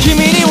君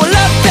に笑っ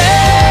て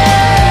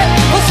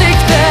欲しく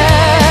て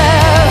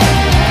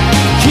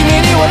君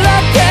に笑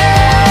って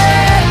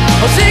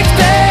欲しく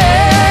て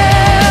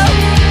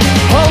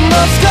ほんの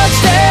少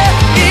しで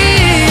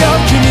いいよ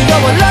君が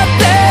笑っ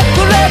て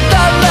くれた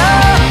ら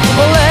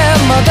俺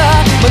まだ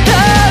歌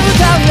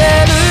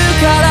える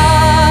から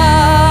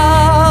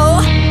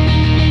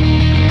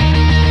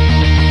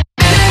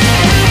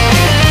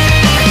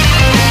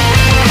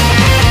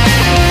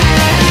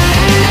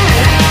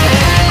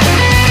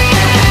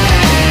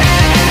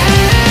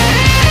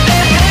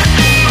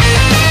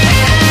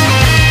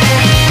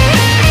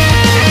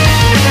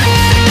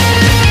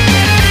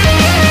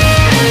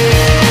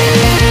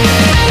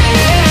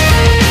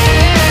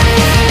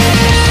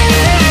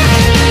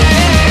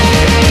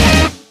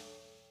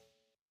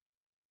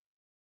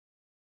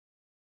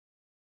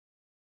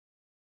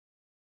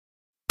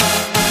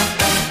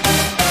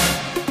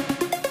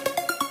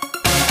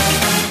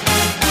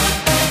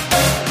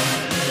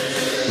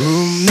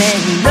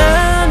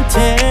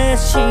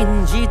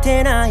信じ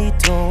てない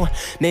と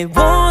目を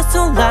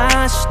そ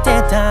らし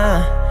て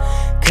た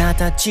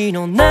形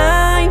の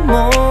ない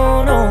も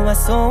のは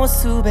そう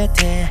すべ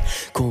て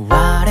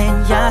壊れ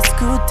やす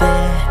くて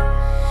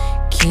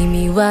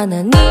君は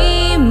何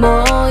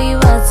も言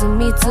わず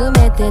見つ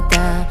めて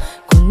た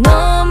こ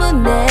の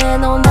胸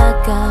の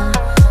中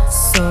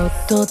そっ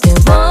と手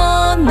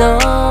を伸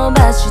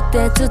ばし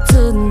て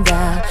包ん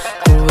だ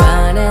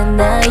壊れ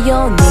ない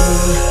ように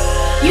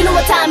You know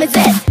what time is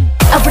it?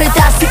 溢れ出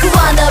してく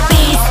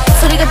wannabes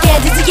それが現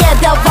実 Yeah,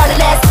 the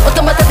wireless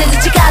音また出ず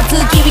近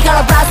づき君か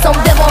らブラストン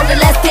でも俺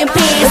Rest in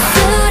peace 忘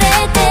れ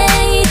て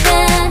いた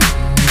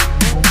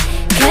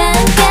感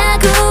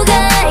覚が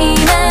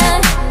今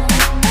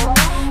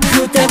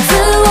二つ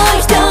を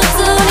一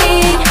つ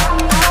に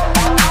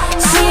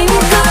シンクロ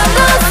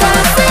さ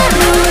せ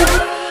る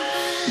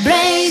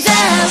Blaze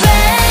away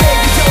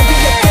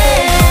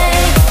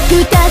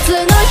二つ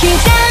の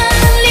光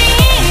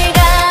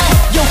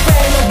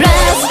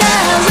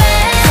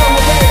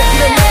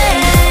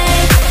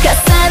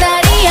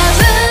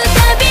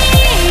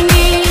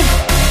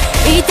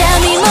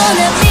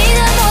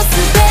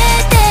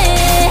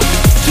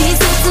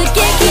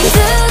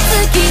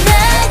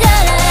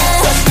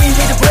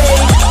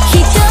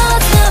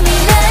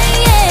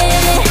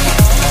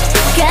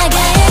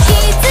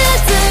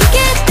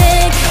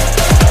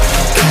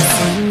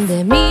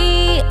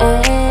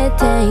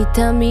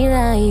未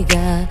来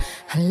が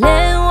晴れ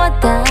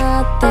渡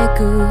ってく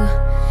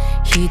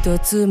一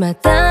つま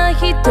た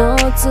一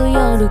つ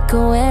夜越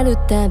える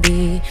た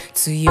び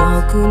強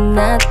く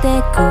なって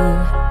く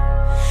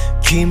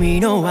君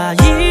の愛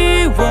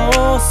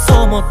を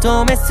そう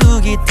求めす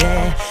ぎ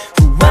て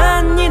不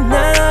安に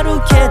なる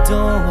け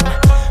ど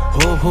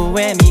微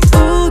笑み受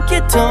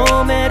け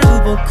止める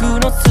僕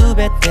のす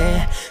べ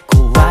て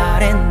壊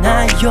れ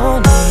ないよう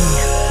に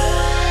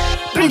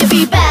Bring the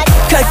beat back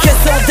解決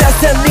のデス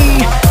ティ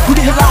ニー振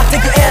り払って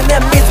くエネ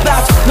ミズバ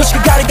ッチのしか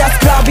かり出す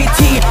グラビテ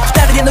ィ二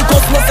人で残す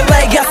のさ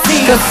レガシ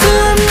ー霞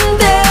ん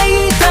で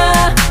いた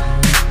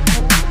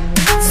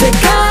世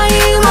界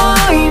を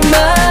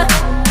今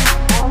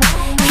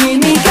君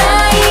が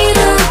いる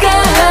か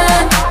ら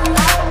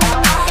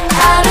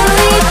歩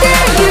いて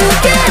行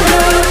ける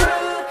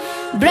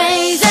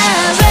Blaze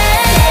away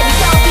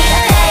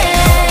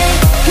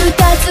二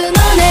つの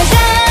願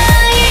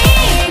い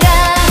が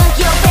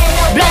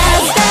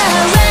Blast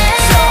away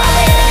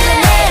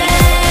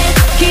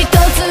一つ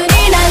に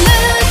なる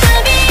た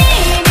び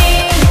に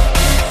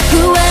不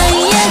安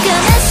や悲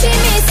しみ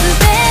す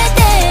べて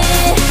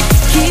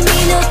君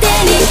の手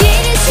に握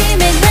りし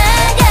めな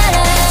がら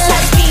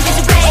二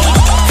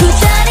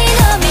人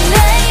の未来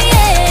へ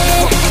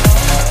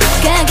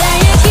輝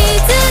き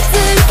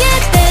続け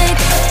て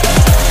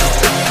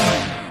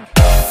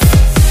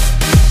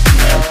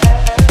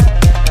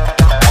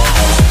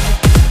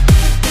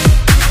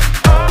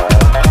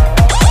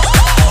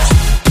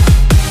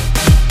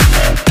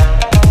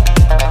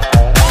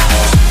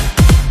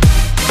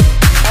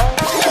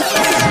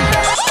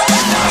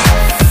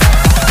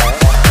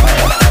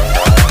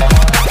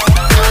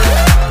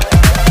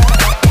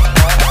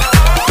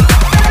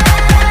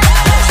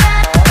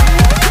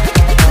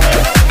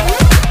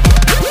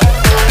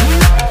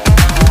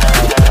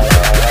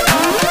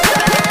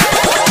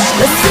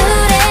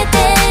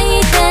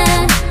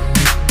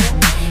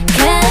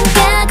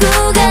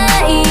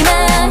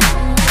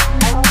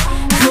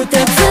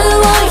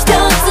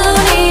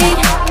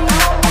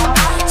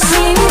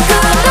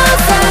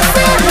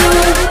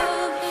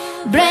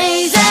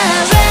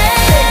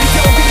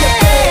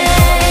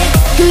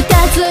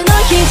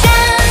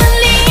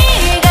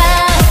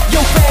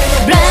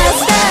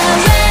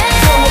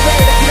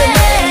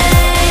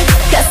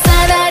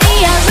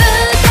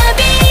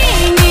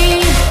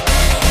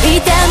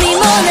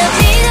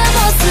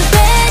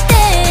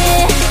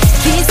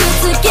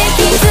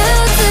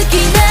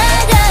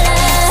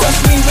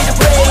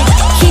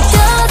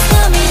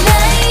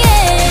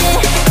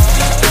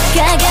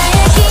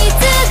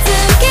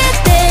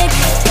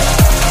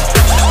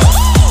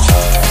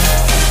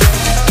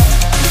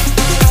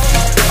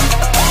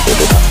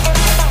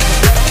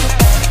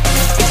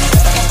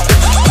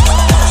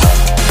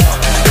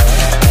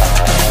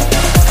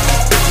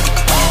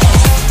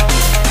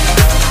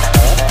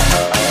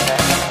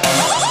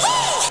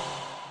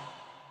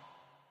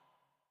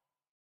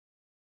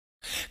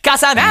重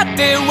なっ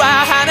て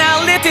は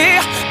離れて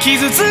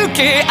傷つ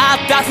け合っ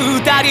た二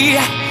人、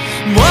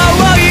も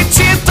う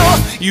一度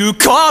行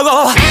こ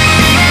う。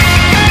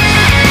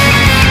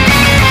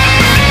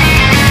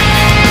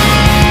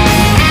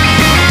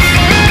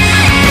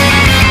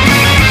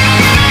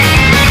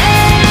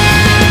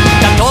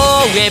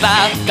例えば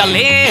ガ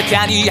レー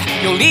タに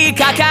寄り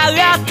かか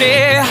っ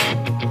て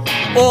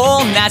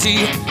同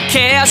じ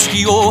景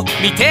色を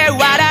見て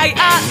笑い合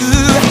う、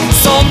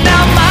そんな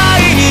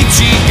毎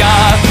日が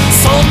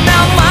そんな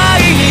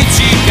毎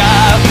日が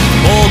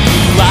僕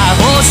は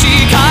欲し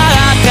か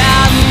った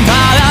んだ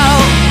ろ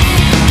う。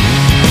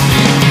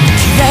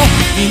綺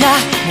麗な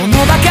もの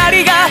ばか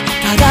りが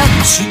正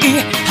しい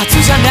は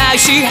ずじゃない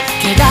し、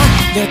汚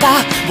れた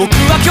僕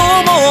は今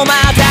日もま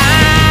た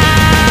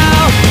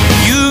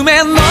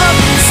夢の先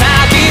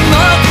の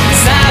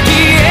先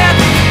へ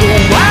終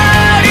わ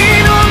り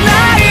のな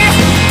い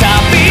旅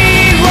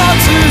を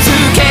続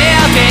け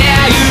て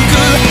ゆく。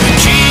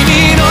君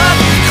の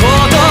言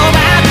葉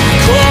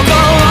心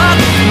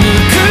ぬ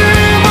く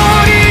も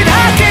りだ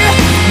け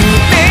胸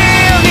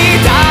に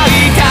抱い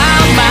た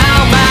ま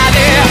まで、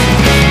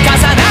重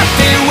なって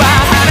は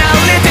離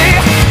れて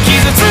傷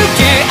つけ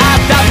合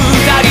った二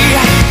人、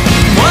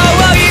も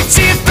う一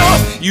度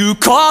行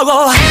こ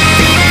う。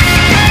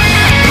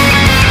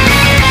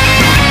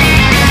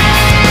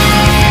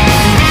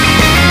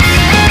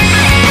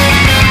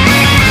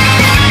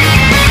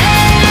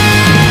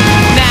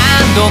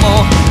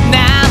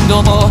何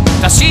度も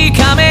確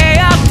かめ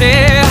合っ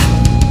て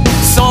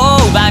そ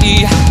ば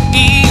にい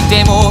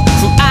ても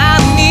不安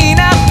に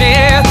なっ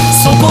て、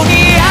そこ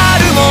にあ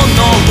るも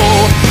の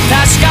を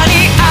確かに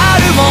あ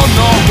るもの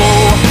を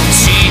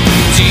信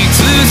じ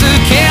続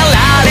けら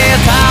れ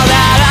たら、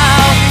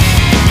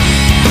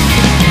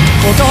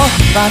言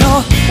葉の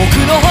奥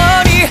の方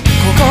に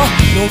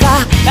心が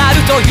ある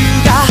という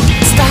か、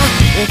伝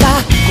えた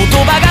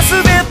言葉が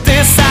全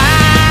てさ。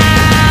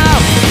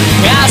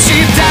明日、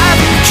昨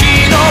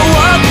日、今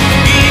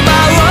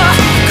を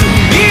繰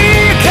り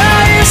返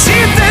して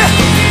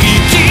生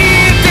き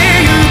て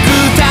ゆく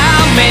た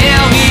め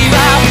には、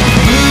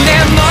胸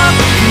の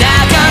中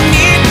に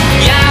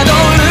宿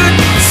る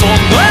その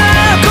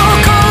心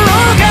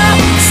が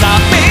冷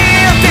め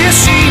てし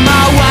ま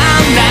わ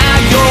ない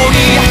ように、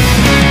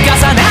重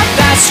なった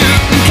瞬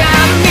間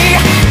に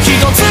一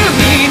つ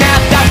になっ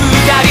た二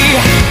人、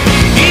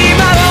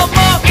今思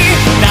い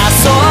出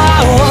そう。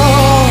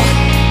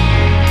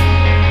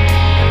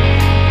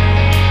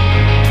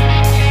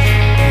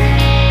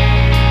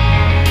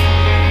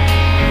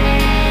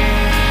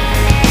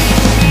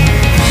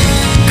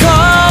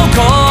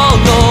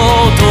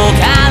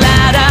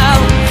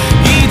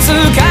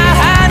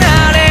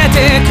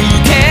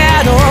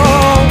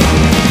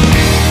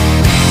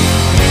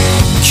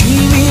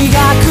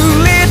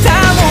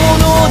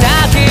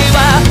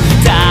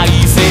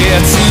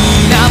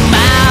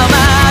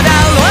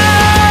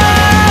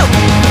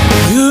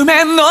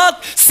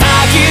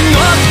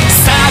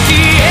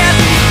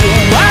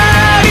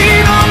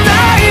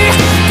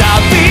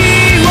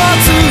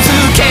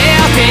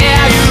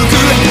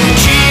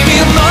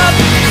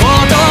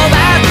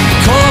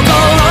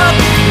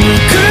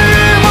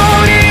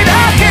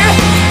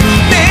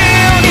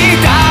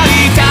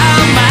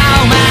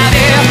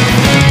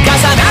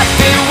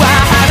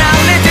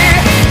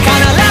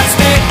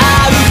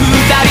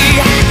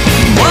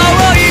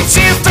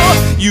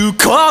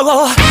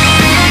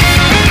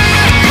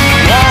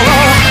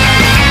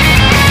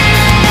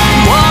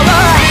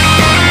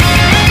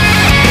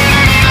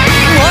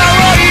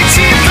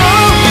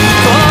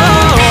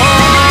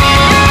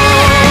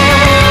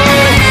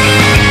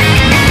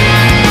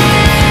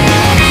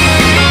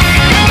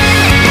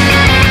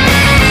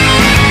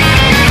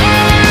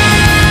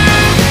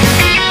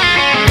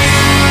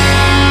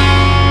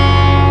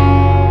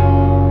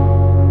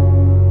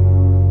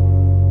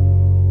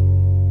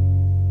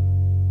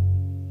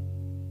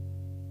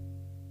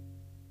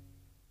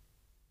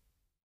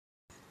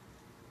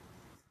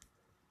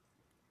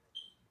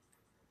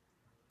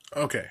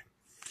Okay,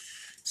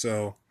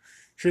 so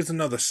here's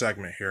another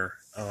segment here.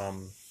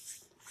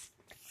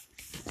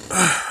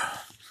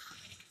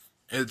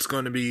 It's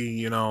going to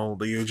be, the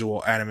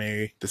usual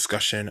anime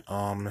discussion,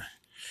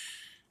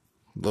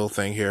 little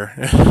thing here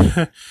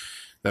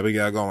that we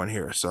got going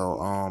here.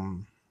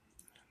 So,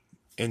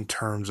 in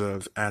terms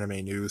of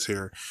anime news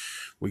here,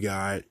 we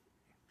got,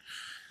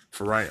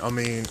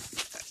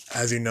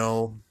 as you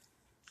know,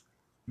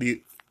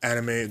 the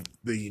anime,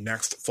 the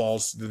next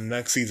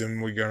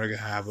season we're gonna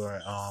have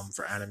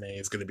for anime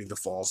is gonna be the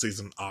fall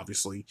season.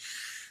 Obviously,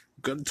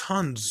 got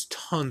tons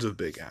of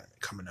big anime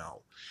coming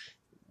out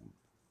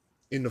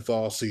in the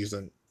fall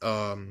season.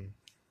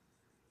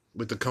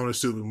 With the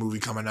Konosuba movie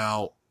coming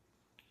out,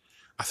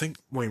 I think.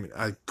 Wait a minute,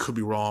 I could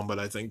be wrong, but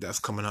I think that's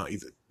coming out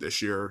either this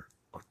year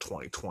or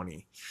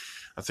 2020.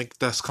 I think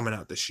that's coming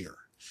out this year.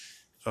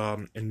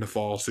 In the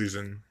fall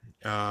season,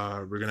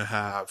 we're gonna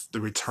have the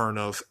return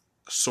of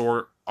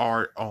Sword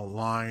Art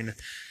Online,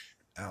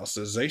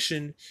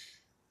 Alicization,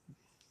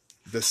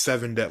 The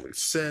Seven Deadly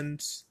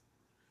Sins,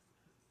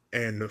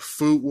 And the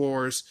Food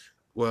Wars,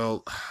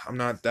 well, I'm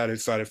not that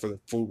excited for the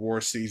Food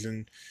Wars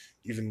season,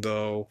 even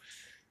though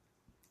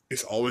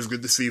it's always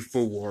good to see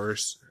Food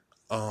Wars.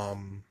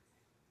 SAO,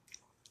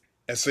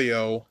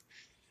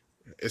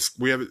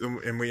 we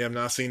have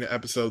not seen the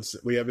episodes.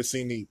 We haven't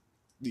seen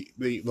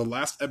the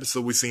last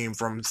episode we seen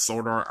from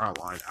Sword Art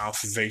Online,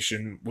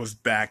 Alicization, was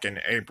back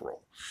in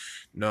April.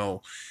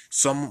 No,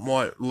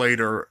 somewhat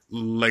later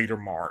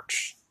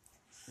March,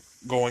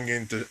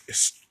 going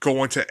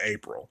to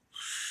April.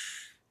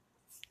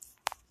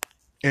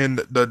 And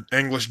the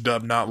English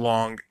dub not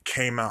long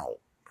came out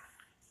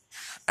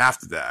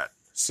after that.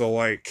 So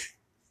like,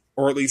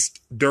 or at least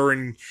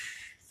during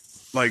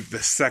like the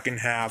second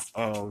half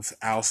of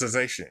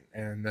Alicization.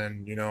 And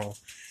then,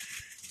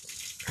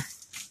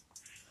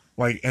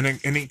 like, and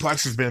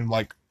Aniplex has been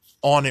like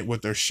on it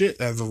with their shit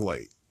as of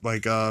late.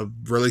 Like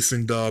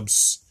releasing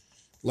dubs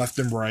left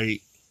and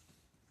right.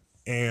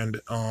 And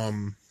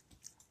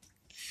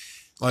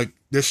like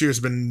this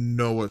year's been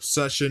no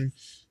exception,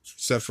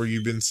 except for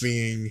you've been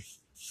seeing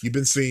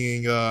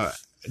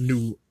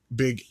new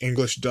big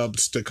English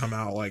dubs to come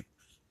out, like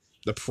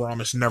The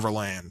Promised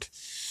Neverland,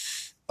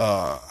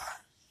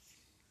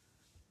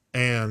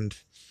 and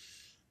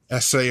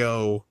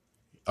SAO.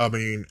 I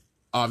mean,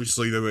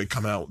 obviously they would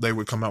come out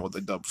with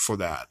a dub for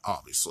that,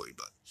 obviously,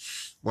 but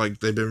like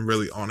they've been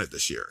really on it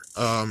this year.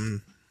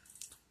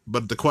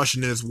 But the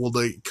question is, will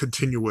they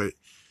continue it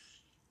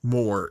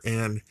more?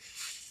 And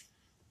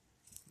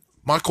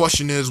my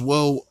question is,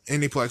 will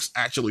Aniplex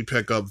actually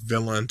pick up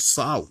Vinland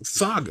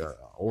Saga,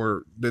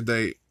 or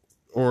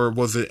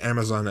was it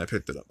Amazon that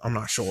picked it up? I'm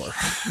not sure.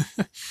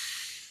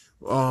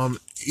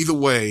 Either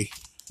way,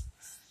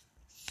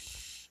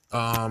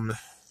 I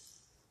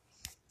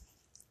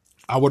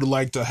would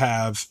like to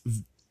have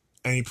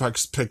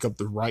Aniplex pick up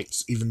the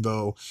rights, even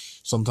though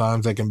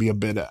sometimes they can be a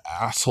bit of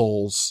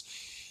assholes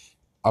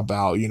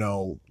about,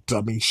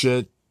 dubbing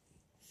shit.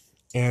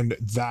 And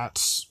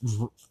that's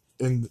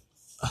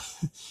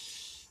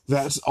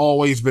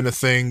always been a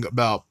thing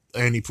about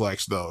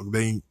Aniplex, though.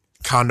 They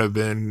kind of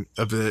been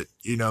a bit,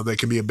 they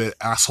can be a bit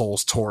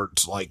assholes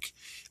towards, like,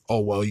 oh,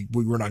 well,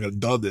 we're not going to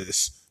dub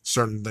this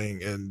certain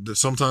thing. And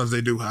sometimes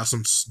they do have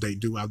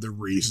their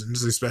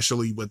reasons,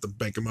 especially with the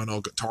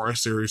Bakemonogatari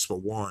series, for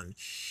one.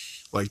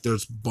 Like,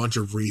 there's a bunch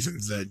of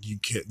reasons that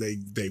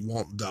they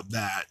won't dub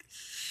that.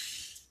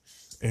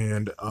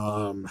 And,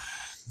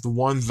 the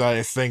one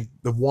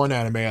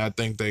anime I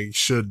think they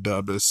should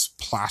dub is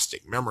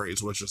Plastic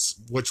Memories, which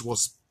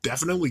was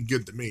definitely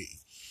good to me.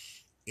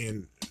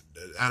 And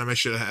the anime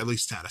should have at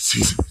least had a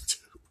season 2.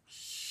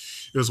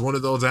 It was one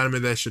of those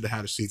anime that should have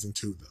had a season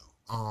 2, though.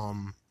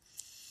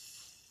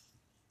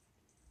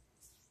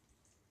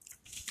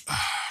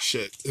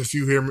 Shit. If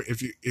you hear me,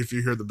 if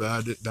you hear the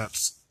bed,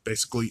 that's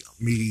basically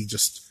me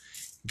just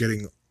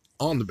getting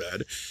on the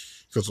bed,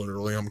 because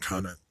literally I'm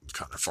kind of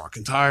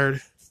fucking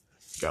tired.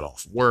 Got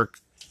off work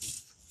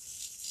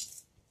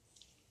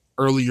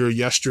earlier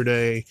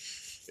yesterday.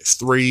 It's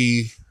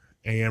 3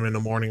 a.m. in the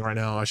morning right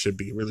now. I should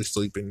be really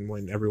sleeping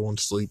when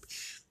everyone's asleep,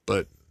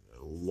 but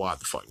why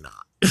the fuck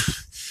not?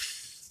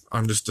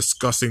 I'm just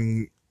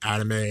discussing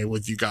anime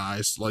with you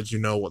guys, let you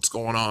know what's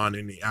going on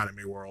in the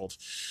anime world.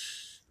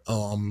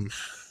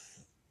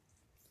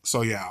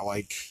 So yeah,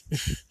 like,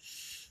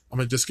 I'm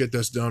gonna just get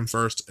this done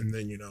first, and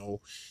then,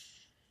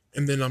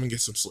 and then I'm gonna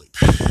get some sleep.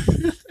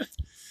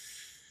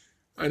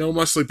 I know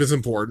my sleep is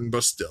important,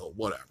 but still,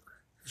 whatever.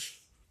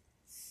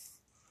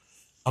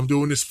 I'm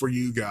doing this for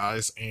you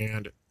guys,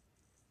 and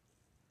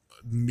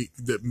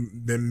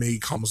then me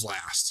comes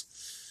last.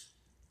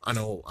 I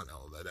know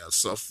that's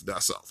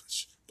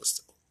selfish, but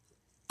still.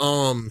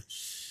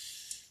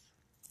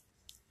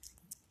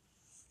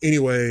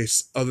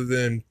 Anyways, other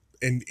than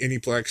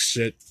Aniplex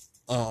shit,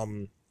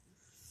 I'm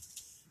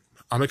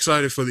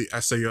excited for the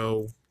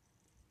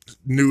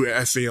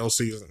new SAO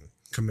season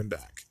coming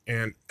back.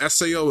 And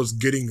SAO is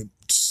getting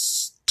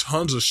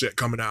tons of shit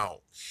coming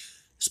out,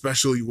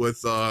 especially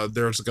with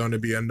there's going to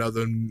be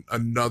another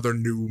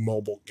new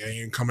mobile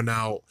game coming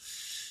out.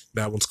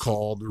 That one's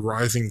called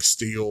Rising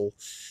Steel,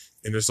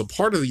 and it's a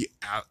part of the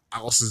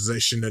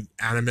Alicization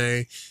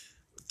anime.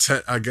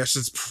 I guess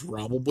it's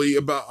probably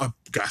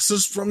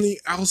it's from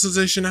the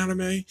Alicization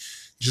anime,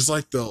 just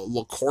like the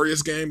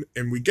Locorius game.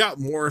 And we got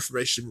more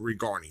information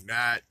regarding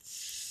that.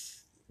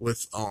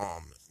 With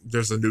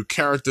there's a new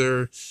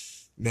character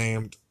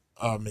named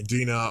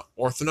Medina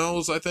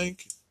Orthonos, I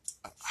think.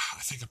 I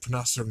think I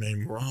pronounced her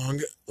name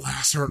wrong.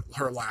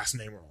 Her last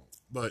name wrong.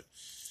 But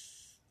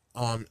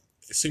I've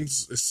seen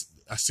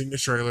the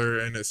trailer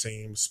and it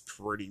seems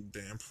pretty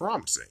damn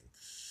promising.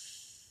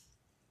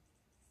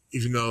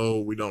 Even though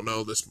we don't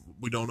know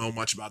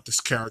much about this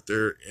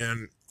character,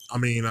 and I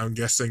mean, I'm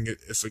guessing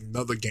it's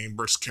another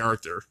Gameverse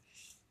character.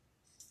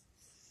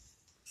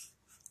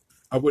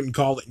 I wouldn't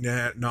call it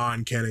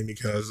non-canon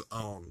because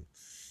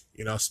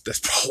that's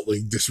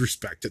probably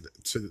disrespect to the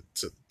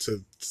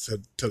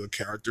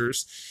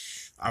characters.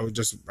 I would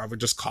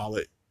just call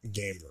it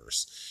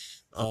Gameverse.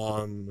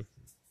 I'm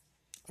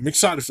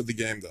excited for the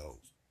game though.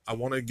 I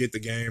want to get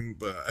the game,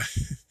 but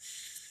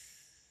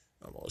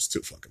I'm always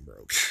too fucking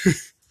broke.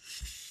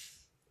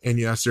 And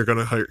yes, you're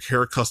gonna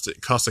hear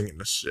cussing in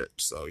this shit.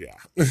 So yeah.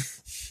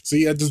 So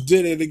yeah, I just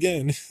did it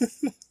again.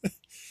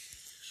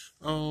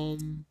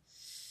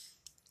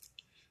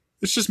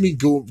 It's just me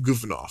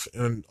goofing off,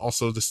 and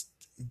also just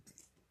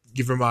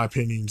giving my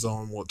opinions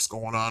on what's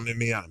going on in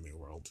the anime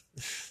world.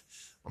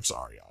 I'm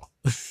sorry, y'all.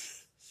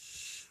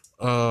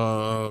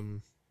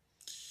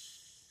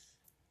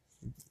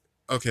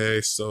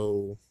 Okay,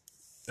 so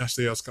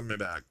SDL's coming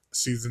back.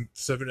 Season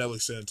 7 Deadly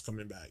Sins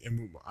coming back,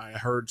 and I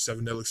heard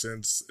 7 Deadly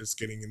Sins is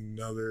getting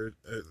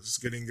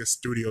a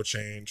studio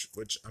change,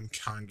 which I'm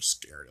kind of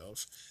scared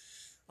of.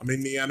 I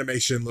mean, the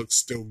animation looks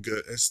still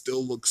good. It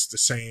still looks the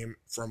same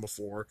from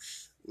before.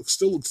 It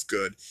still looks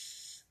good,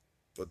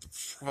 but the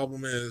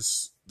problem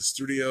is the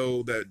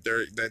studio that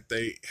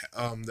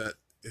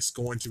it's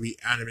going to be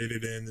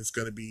animated in is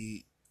going to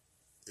be.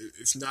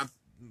 It's not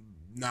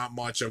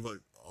much of a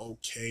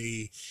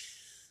okay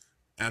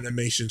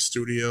animation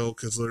studio,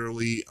 because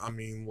literally, I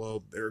mean,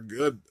 well, they're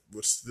good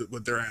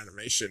with their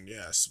animation,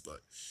 yes,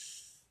 but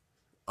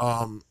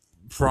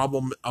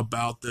problem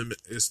about them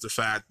is the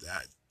fact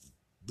that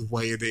the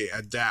way they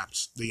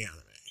adapt the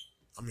anime.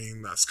 I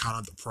mean, that's kind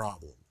of the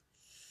problem.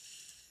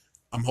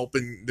 I'm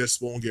hoping this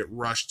won't get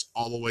rushed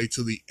all the way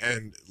to the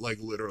end, like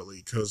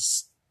literally,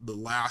 because the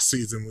last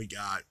season we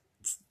got,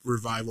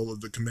 Revival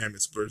of the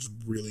Commandments, was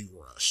really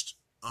rushed.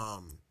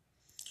 Don't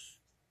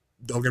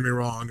get me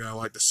wrong, I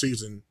like the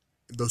season.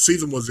 The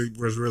season was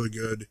really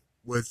good,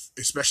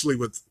 especially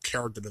with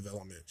character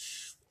development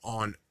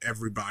on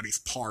everybody's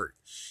part,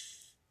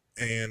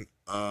 and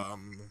I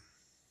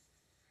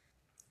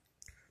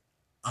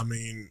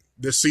mean,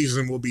 this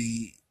season will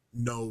be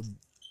no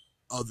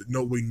different,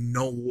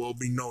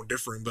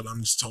 but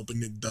I'm just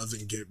hoping it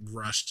doesn't get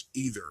rushed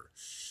either,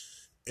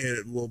 and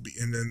it will be,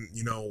 and then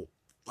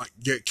like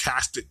get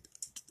casted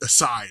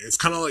aside. It's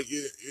kind of like,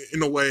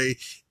 in a way,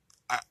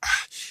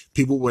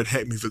 people would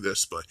hate me for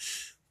this, but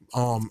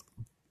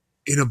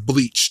in a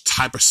Bleach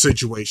type of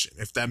situation,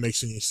 if that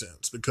makes any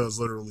sense, because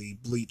literally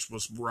Bleach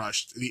was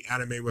rushed, the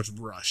anime was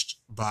rushed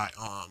by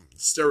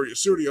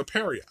Studio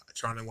Pierrot,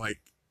 trying to like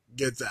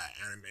get that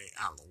anime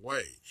out of the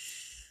way.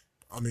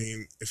 I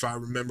mean, if I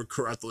remember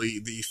correctly,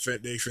 they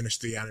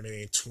finished the anime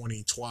in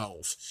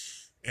 2012,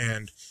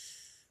 and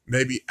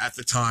maybe at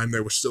the time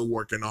they were still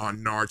working on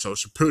Naruto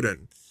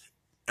Shippuden,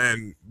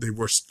 and they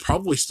were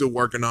probably still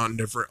working on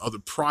different other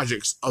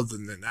projects other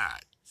than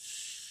that.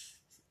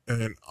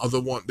 And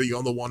the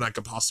other one I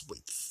could possibly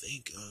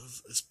think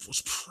of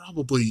was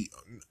probably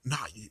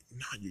not Yu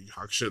Yu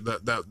Hakusho.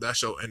 That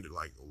show ended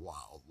like a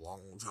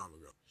long time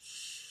ago.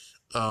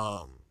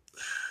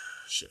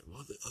 Shit,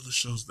 what are the other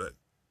shows that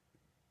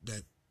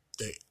they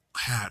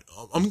had?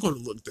 I'm going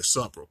to look this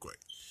up real quick.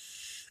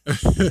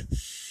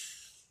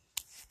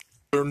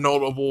 They're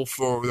notable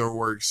for their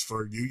works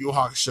for Yu Yu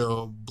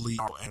Hakusho, Bleach,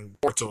 and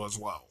Naruto as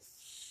well.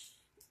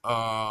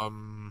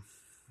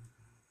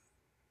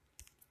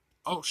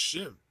 Oh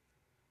shit.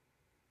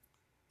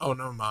 Oh,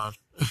 never mind.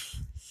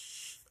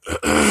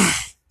 What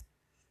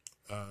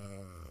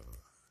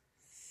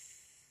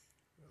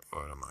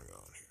am I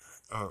going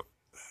here? Oh,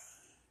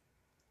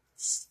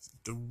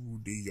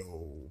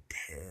 Studio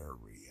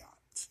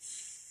Pierrot.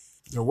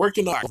 They're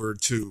working on Black Clover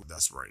too.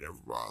 That's right. They're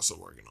also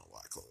working on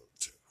Black Clover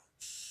too.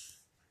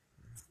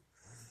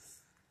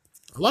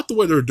 I like the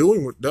way they're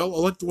doing with. I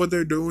like the way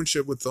they're doing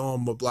shit with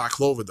Black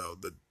Clover though.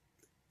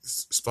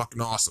 It's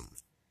fucking awesome.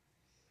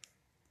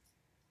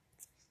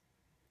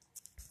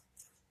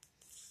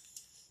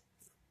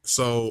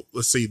 So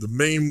let's see.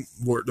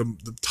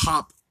 The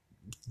top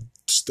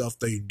stuff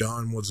they've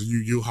done was Yu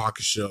Yu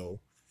Hakusho,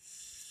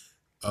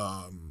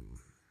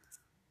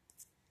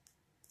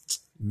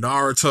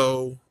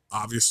 Naruto,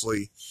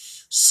 obviously,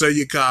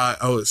 Sayuki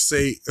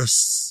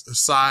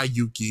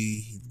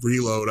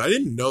Reload. I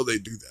didn't know they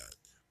do that.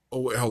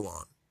 Oh wait, hold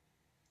on.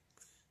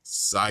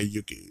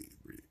 Sayuki.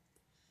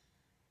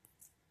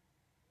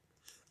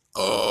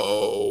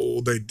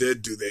 Oh, they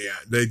did do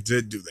that. They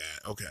did do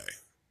that. Okay.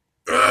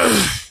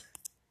 Ugh.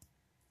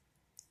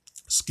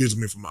 Excuse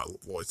me for my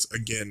voice.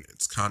 Again,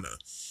 it's kind of,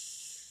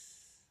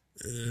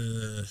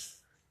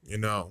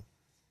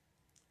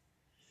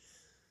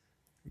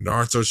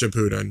 Naruto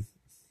Shippuden,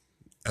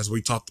 as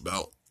we talked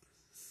about.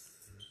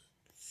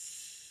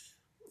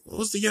 What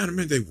was the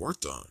anime they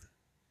worked on?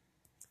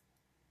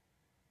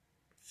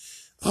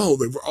 Oh,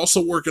 they were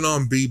also working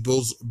on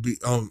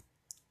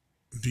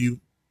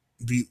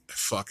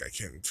fuck, I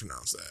can't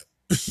pronounce that.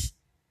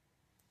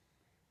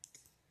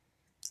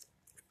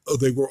 Oh,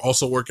 they were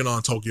also working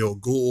on Tokyo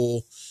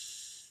Ghoul,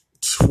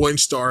 Twin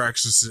Star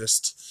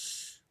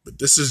Exorcist, but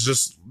this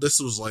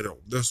was later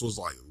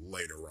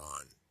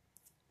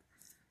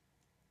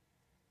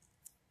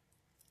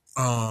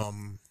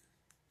on.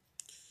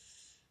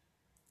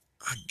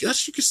 I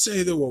guess you could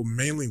say they were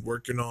mainly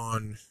working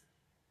on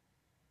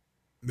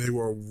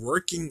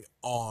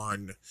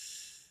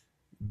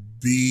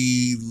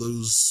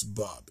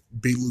Beelzebub.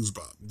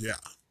 Yeah.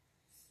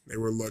 They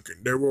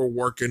were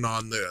working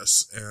on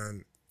this,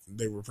 and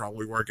they were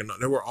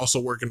also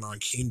working on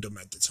Kingdom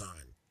at the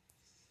time.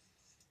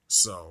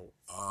 So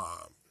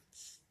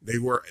they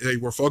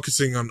were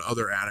focusing on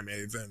other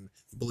anime than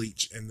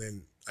Bleach, and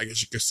then I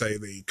guess you could say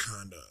they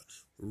kind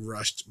of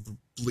rushed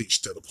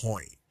Bleach to the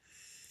point.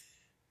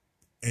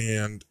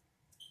 And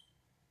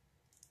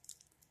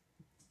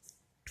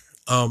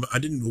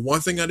one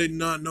thing I did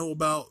not know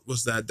about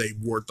was that they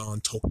worked on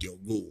Tokyo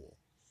Ghoul.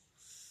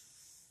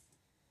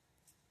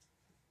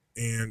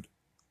 And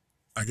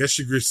I guess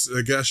you could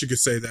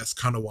say that's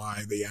kind of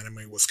why the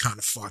anime was kind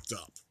of fucked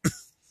up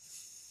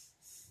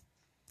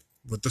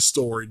with the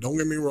story. Don't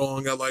get me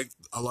wrong, I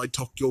like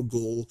Tokyo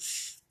Ghoul,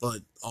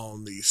 but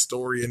the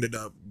story ended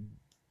up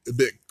a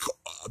bit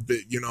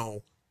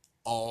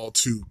all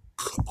too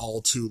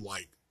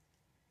like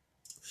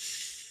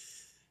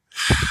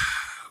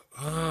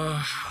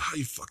how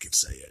you fucking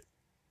say it?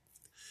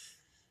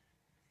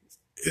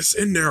 It's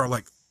in there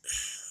like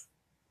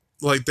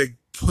they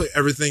put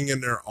everything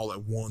in there all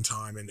at one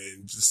time, and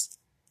it just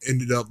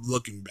ended up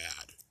looking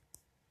bad.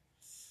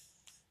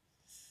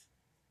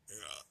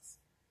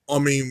 I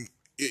mean,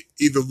 it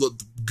either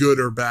looked good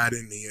or bad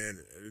in the end.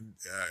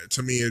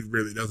 To me, it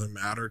really doesn't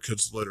matter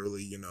because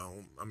literally,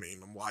 I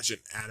mean, I'm watching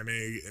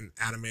anime, and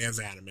anime is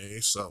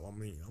anime, so I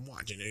mean, I'm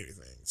watching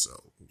anything,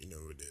 so you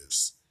know it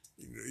is.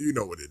 You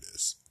know what it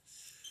is.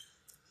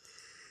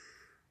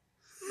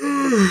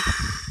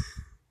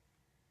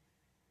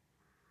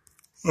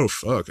 Oh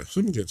fuck!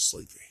 I'm getting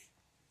sleepy.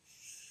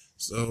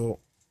 So,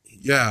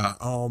 yeah,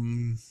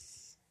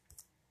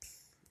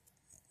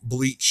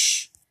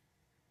 Bleach.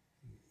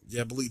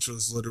 Yeah, Bleach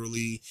was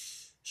literally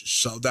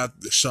shoved out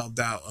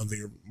of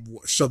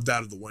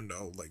the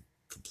window like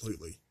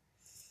completely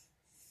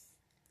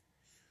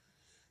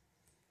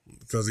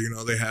because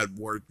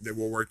they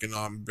were working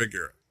on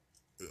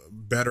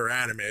better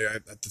anime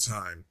at the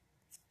time.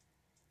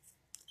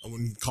 I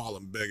wouldn't call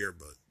them bigger,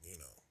 but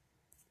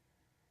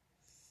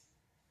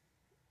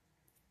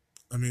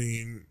I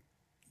mean,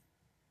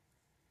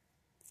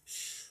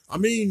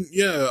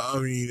 yeah. I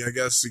mean, I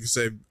guess you could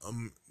say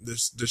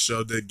this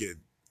show did get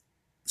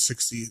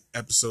 60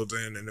 episodes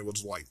in, and it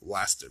was like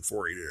lasted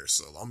 4 years.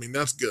 So I mean,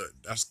 that's good.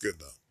 That's good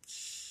though.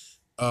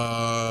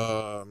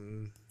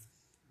 I'm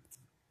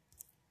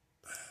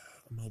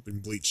hoping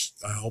Bleach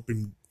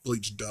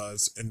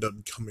does end up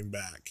coming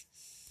back.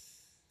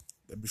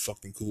 That'd be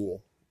fucking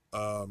cool.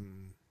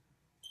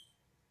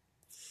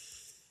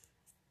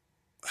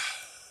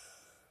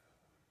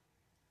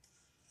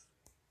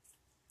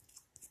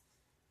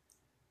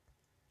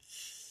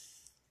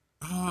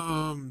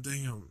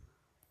 Damn.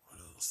 What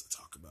else to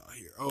talk about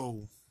here?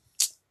 Oh.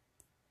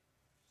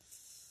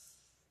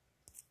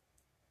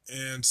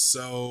 And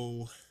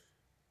so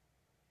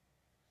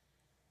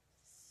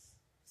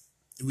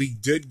we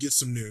did get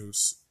some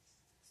news.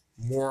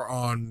 More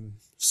on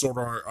Sword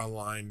Art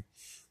Online,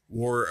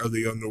 War of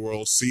the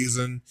Underworld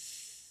season.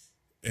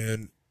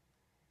 And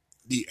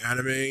the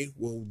anime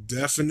will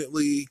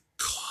definitely...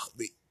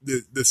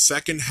 The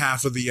second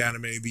half of the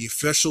anime, the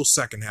official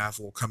second half,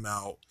 will come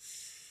out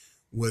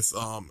with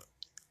on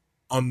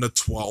the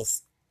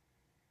 12th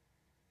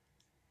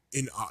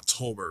in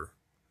October.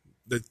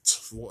 The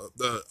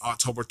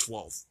October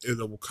 12th. It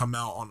will come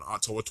out on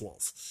October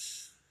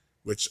 12th,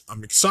 which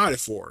I'm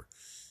excited for.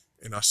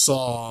 And I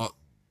saw...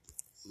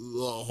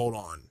 hold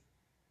on.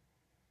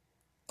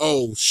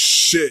 Oh,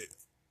 shit.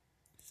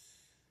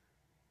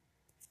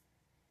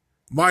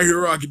 My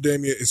Hero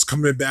Academia is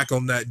coming back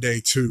on that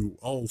day, too.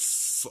 Oh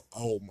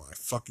my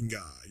fucking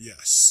god.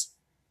 Yes.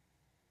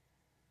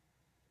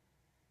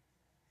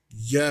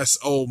 Yes,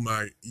 oh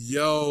my...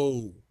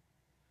 Yo,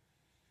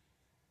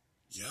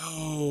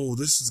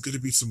 this is gonna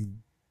be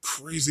some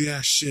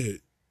crazy-ass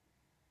shit.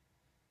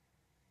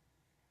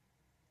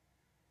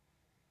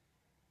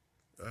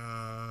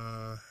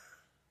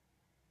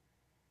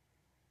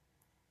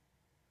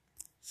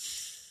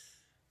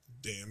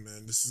 Damn,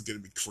 man, this is gonna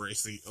be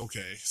crazy.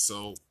 Okay,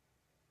 so...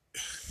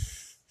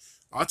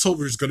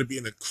 October is gonna be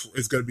a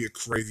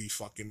crazy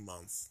fucking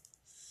month.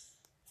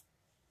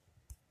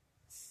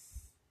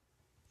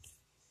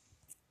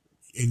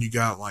 And you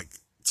got like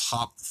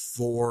top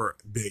 4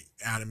 big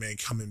anime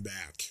coming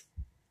back.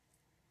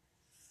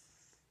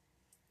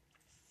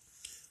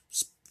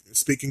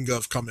 Speaking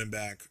of coming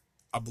back,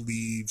 I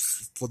believe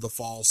for the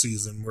fall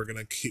season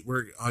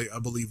I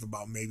believe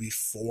about maybe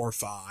 4 or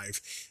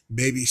 5,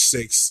 maybe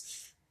 6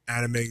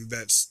 anime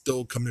that's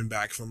still coming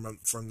back from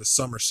the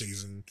summer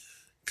season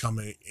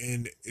coming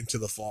into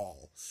the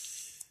fall.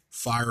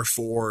 Fire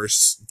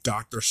Force,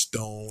 Dr.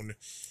 Stone,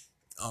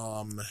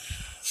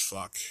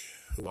 fuck.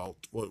 Well,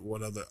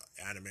 what other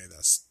anime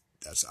that's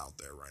out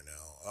there right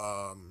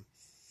now?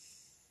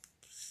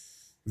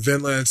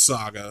 Vinland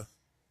Saga.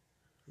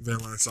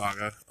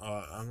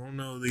 I don't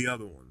know the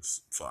other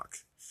ones. Fuck.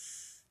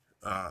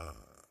 I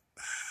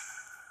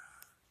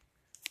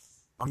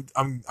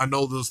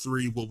know those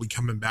 3 will be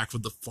coming back for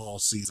the fall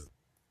season.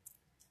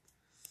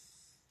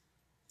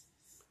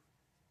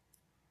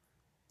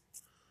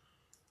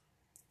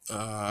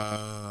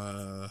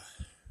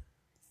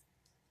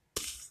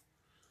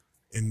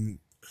 And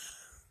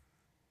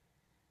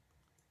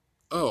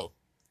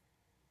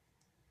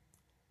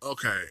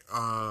Okay.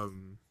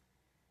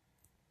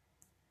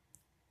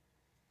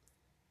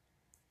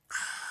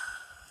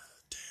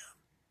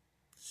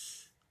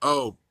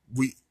 Oh,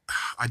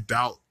 I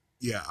doubt.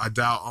 Yeah, I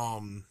doubt.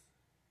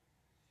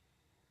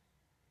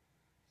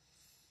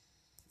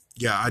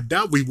 Yeah, I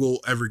doubt we will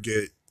ever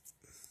get.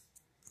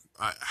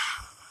 I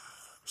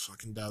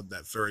fucking doubt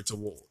that Fairy Tail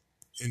will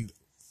end.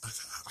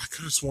 I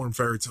could have sworn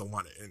Fairy Tail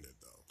might have ended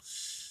though.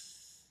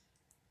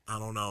 I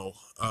don't know.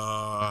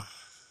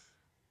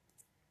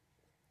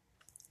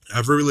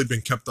 I've really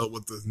been kept up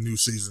with the new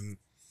season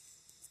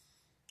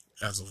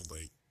as of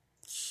late.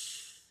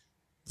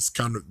 It's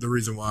kind of the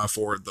reason why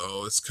for it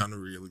though. It's kind of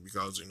really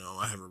because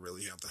I haven't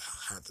really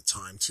had the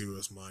time to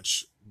as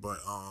much, but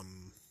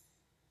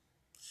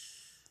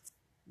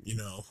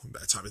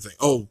that type of thing.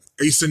 Oh,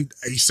 Ace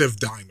of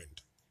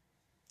Diamond,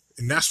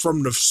 and that's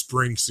from the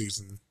spring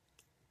season.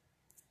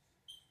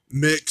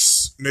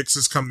 Mix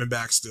is coming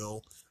back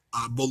still.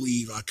 I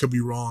believe. I could be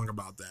wrong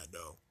about that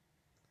though.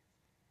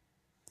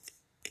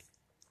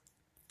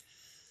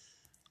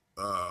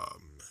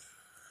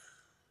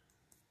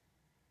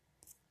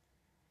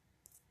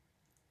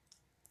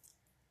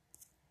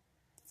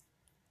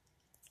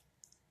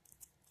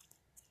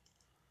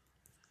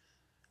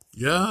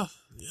 Yeah,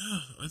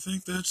 I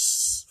think that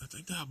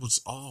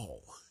was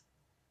all.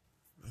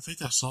 I think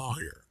that's all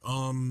here.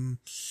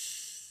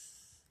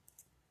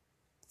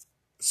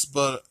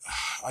 But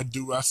I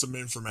do have some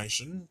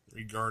information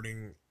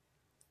regarding.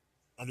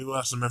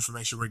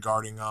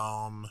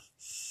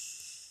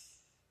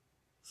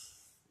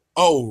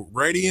 Oh,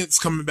 Radiant's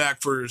coming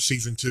back for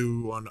season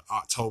 2 on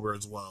October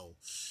as well.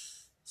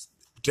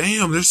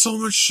 Damn, there's so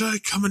much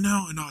shit coming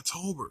out in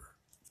October.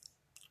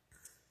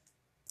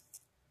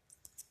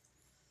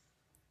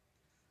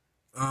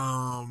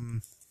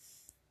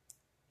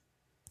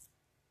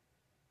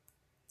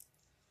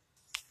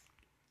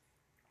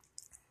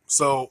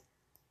 So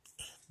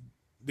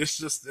this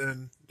just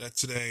in that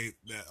today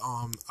that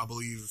I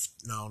believe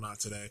no, not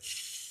today,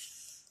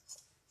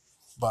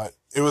 but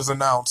it was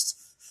announced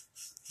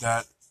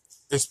that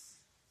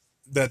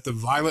the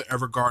Violet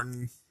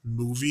Evergarden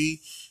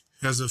movie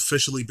has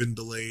officially been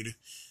delayed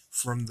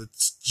from the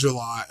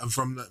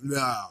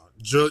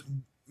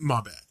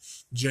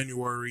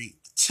January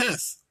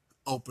 10th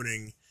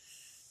opening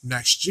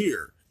next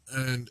year.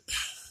 And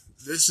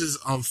this is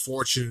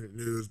unfortunate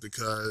news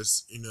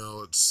because,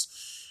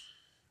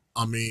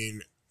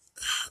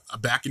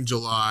 back in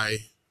July,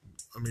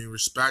 my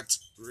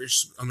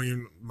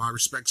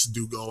respects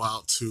do go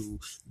out to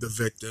the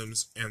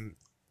victims and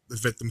the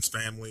victims'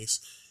 families,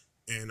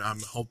 and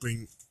I'm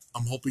hoping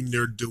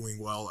they're doing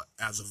well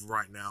as of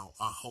right now.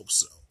 I hope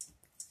so,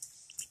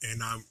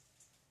 and I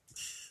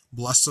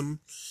bless them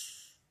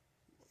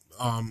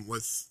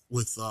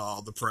with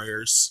all the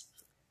prayers.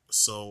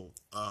 So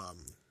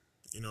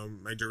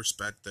major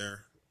respect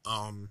there.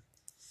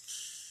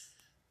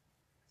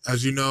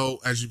 As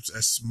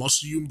as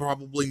most of you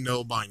probably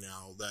know by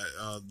now,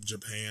 that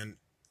Japan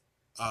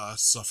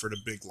suffered a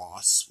big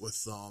loss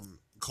with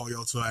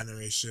Kyoto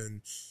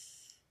Animation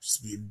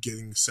just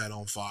getting set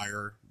on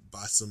fire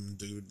by some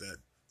dude that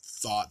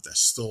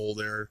stole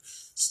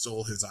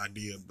his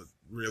idea, but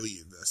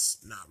really that's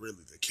not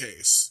really the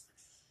case.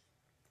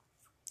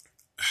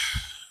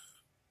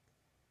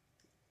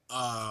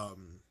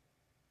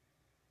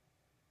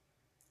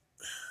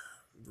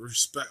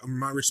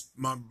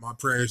 My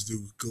prayers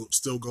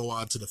still go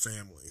out to the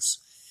families,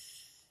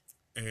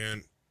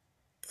 and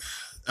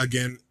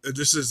again,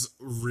 this is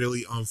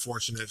really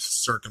unfortunate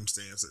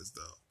circumstances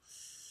though.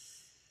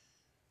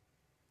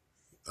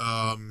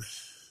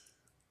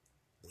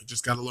 We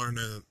just got to learn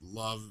to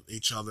love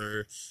each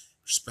other,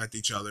 respect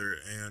each other,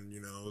 and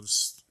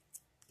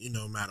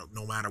no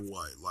matter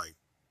what, like,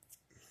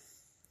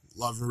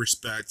 love and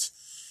respect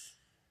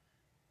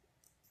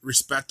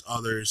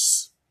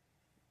others,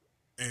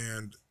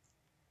 and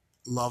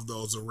love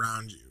those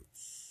around you,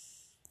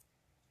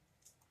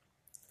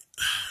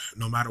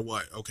 no matter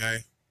what.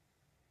 Okay.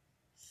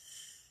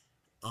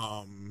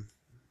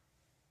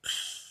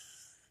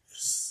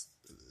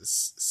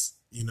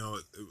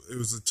 It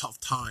was a tough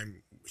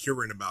time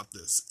hearing about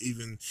this.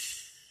 Even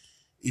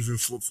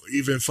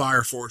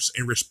Fire Force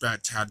and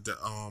Respect had to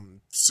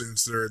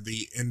censor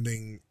the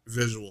ending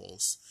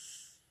visuals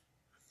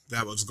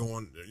that was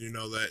going.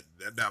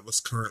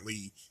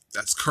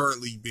 That's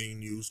currently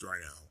being used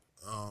right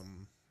now,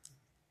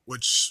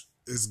 which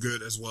is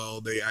good as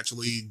well. They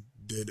actually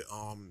did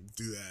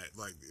do that.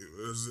 Like,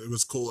 it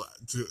was cool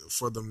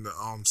for them to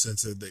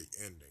censor the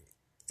ending,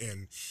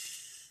 and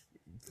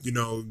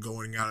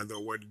going out of their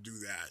way to do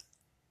that.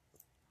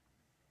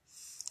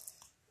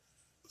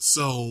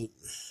 So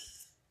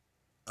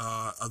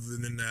other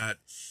than that,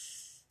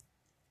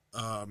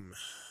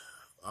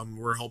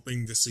 we're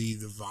hoping to see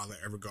the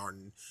Violet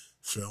Evergarden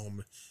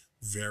film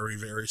very,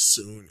 very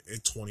soon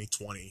in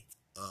 2020.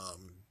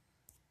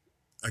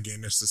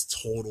 Again, this is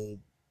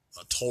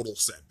a total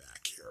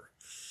setback here.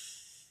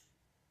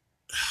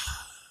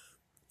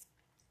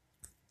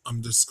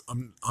 I'm just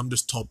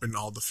hoping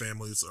all the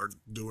families are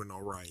doing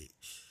all right,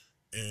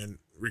 and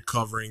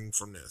recovering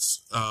from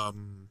this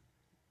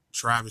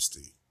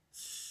travesty.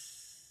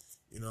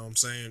 You know what I'm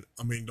saying?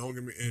 I mean, don't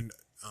get me and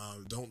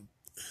don't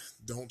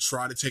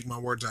try to take my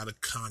words out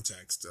of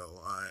context, though.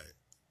 I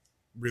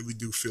really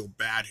do feel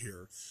bad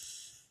here.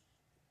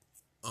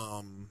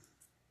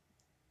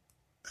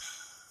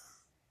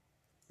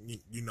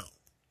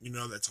 You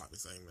know that type of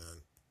thing,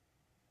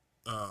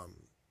 man.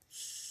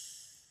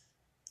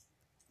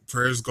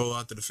 Prayers go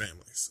out to the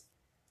families.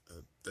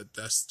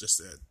 That's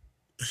just it.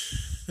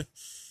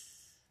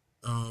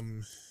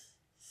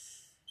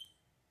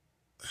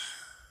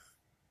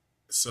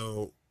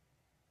 So,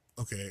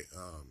 okay.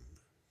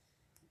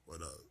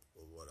 What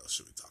else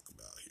should we talk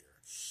about here?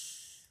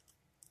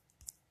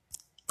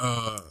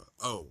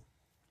 Oh,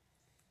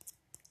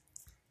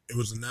 it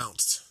was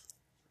announced.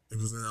 It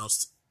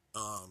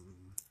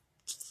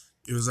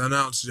was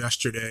announced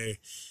yesterday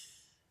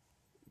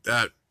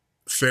that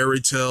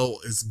Fairy Tail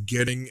is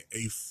getting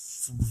a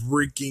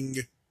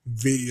freaking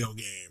video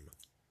game.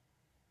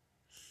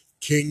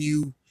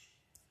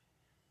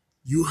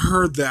 You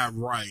heard that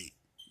right.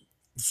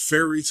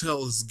 Fairy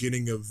Tail is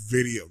getting a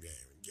video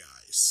game,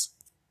 guys.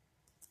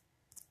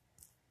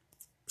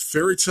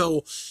 Fairy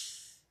Tail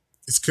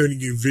is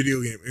getting a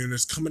video game, and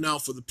it's coming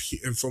out for the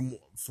and from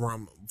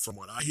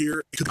what I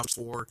hear, it comes out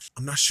for.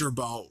 I'm not sure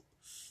about.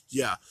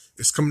 Yeah,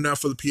 it's coming out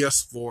for the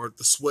PS4,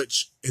 the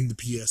Switch, and the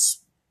PC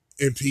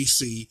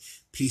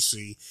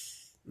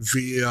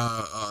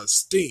via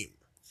Steam.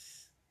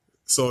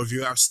 So if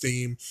you have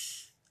Steam,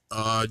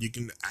 you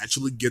can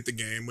actually get the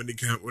game when the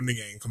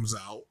game comes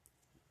out.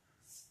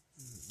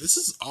 This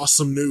is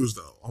awesome news,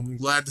 though. I'm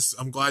glad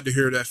to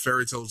hear that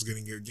Fairy Tail is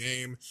getting a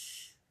game,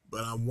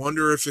 but I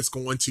wonder if it's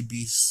going to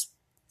be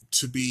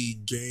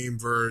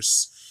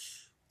Gameverse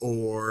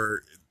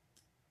or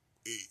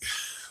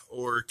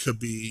it could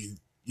be,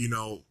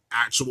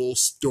 actual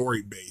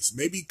story based.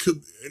 Maybe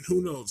and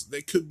who knows?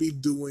 They could be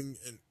doing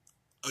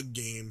a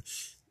game.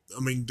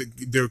 I mean,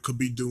 they could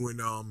be doing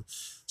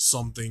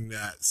something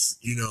that's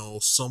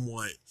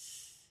somewhat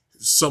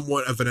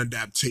of an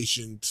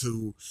adaptation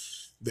to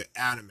the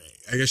anime.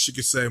 I guess you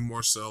could say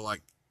more so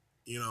like,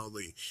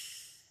 the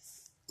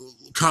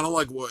kind of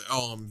like what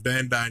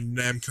Bandai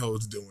Namco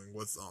is doing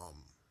with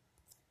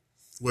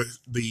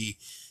the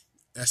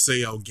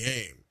SAO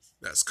game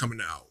that's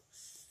coming out.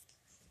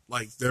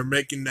 Like they're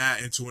making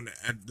that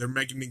they're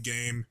making the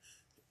game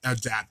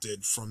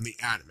adapted from the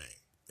anime,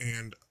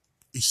 and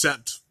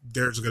except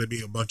there's going to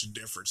be a bunch of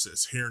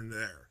differences here and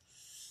there.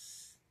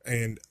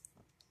 And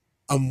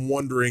I'm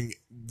wondering,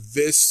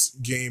 this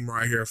game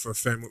right here for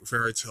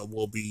Fairy Tail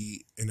will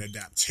be an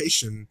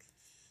adaptation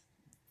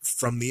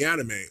from the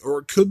anime, or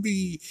it could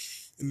be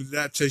an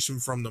adaptation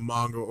from the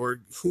manga,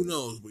 or who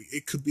knows?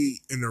 It could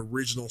be an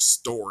original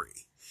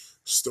story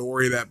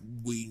that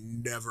we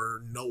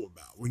never know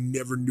about. We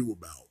never knew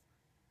about.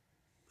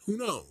 Who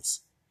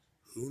knows?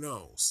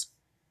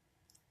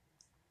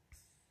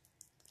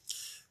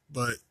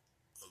 But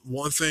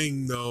one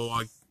thing, though,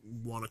 I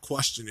want to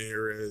question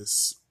here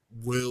is,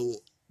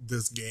 will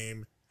this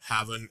game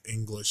have an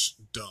English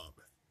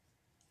dub?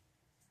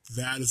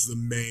 That is the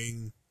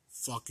main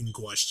fucking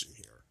question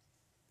here.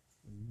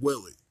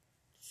 Will it?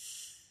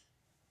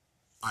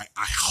 I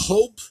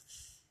hope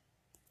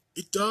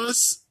it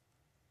does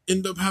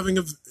end up having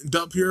a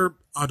dub here.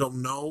 I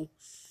don't know.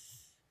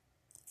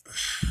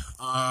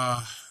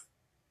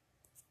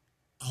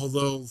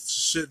 Although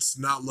shit's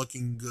not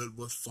looking good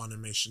with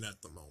Funimation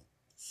at the moment.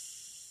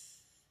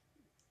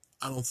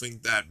 I don't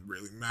think that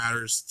really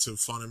matters to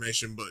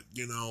Funimation, but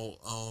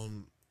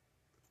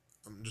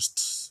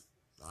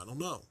I don't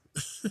know.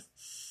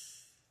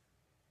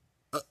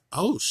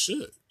 Oh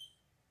shit.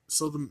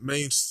 So the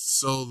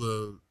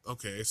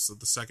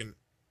second.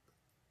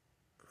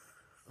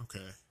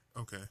 Okay.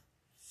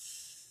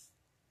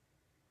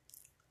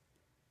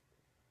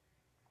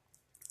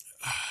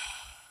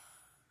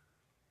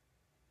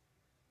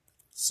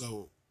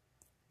 So,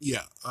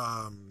 yeah,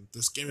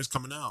 this game is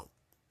coming out.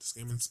 This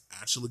game is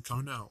actually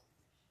coming out.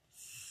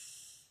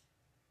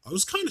 I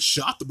was kind of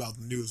shocked about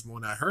the news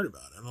when I heard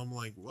about it. And I'm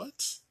like,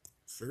 what?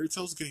 Fairy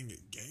Tail's getting a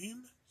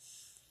game?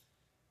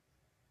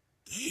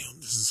 Damn,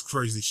 this is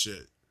crazy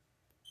shit.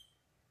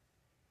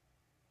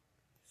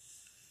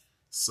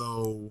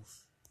 So,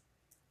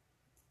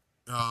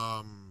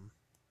 I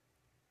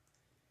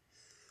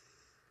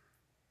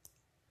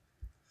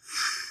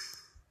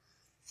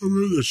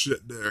remember the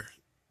shit there.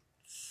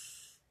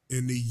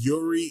 And the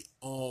Yuri,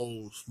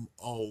 oh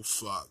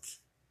fuck.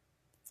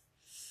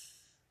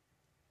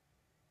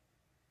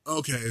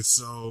 Okay,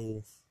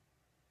 so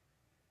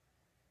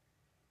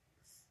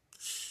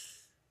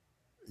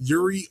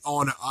Yuri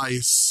on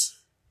Ice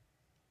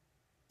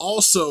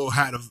also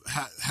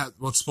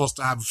was supposed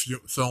to have a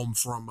film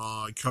from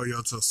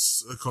Kyoto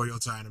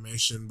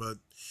Animation, but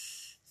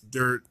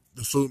the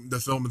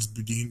film is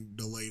being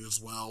delayed as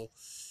well.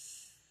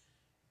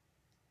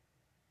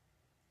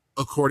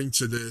 According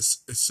to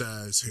this, it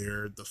says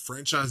here, the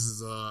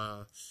franchise's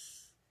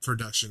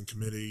production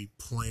committee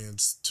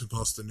plans to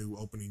post a new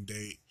opening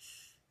date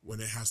when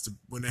it has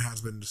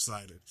been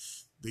decided.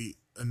 The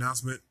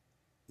announcement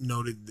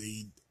noted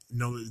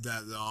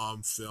that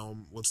the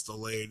film was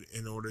delayed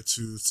in order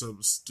to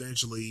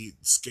substantially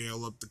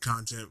scale up the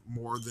content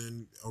more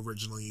than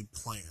originally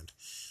planned.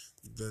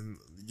 Then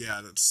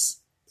yeah, that's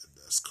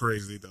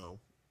crazy though.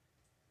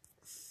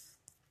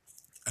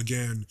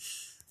 Again,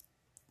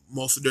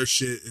 most of their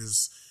shit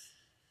is,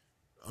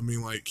 I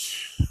mean, like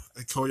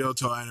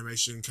Kyoto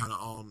Animation kind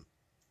of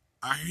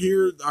I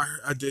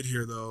did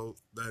hear though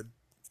that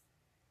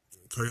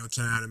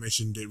Kyoto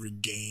Animation did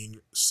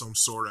regain some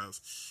sort of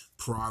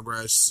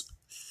progress.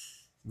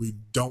 We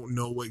don't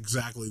know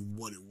exactly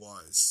what it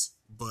was,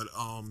 but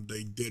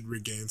they did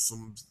regain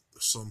some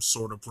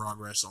sort of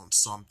progress on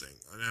something,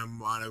 and it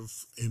might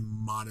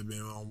have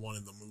been on one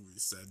of the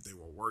movies that they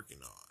were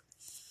working on.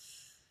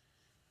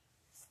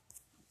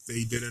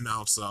 They did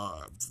announce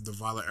the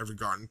Violet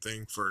Evergarden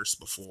thing first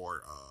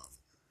before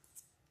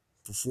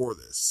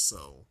this,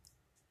 so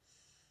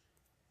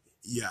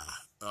yeah.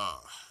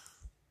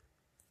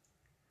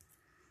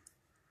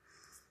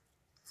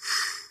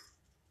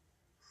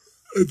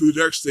 The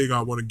next thing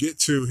I want to get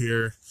to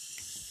here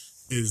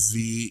is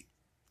the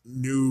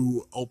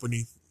new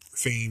opening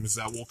themes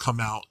that will come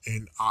out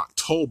in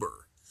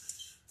October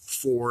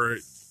for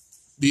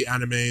the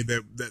anime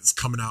that's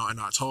coming out in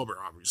October,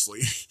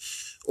 obviously,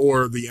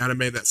 or the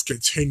anime that's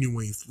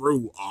continuing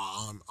through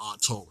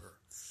October.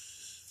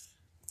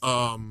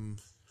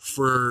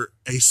 For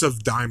Ace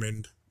of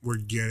Diamond, we're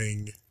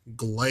getting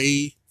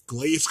Glay.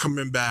 Glay is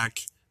coming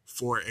back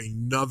for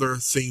another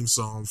theme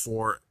song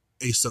for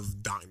Ace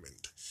of Diamond.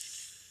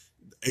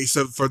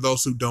 For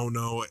those who don't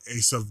know,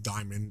 Ace of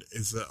Diamond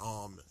is a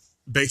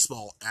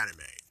baseball anime,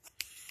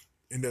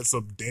 and it's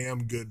a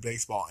damn good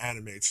baseball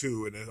anime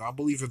too. And I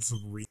believe it's a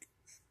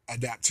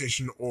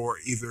adaptation, or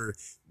either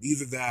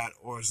that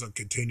or it's a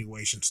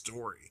continuation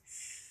story.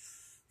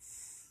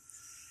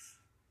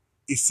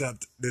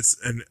 Except this,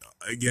 and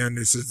again,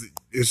 this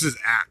is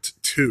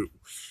Act 2.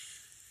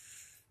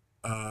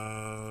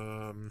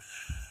 Hold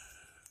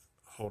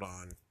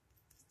on.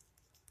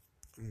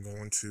 I'm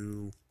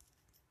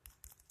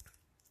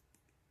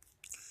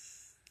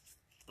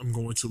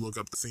going to look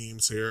up the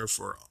themes here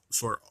for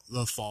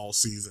the fall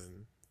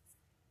season.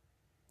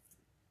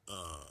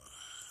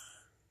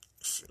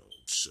 If it'll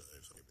show,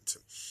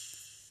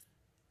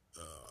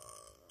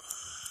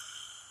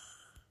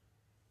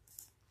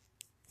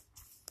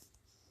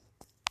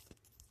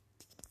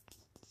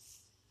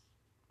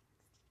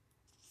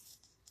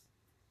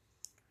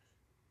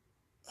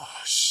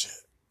 oh shit,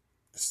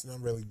 it's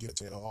not really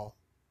good at all.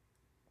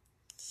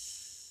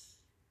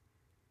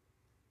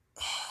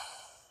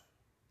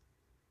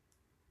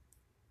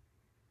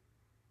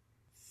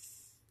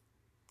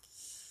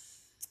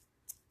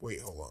 Wait,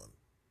 hold on.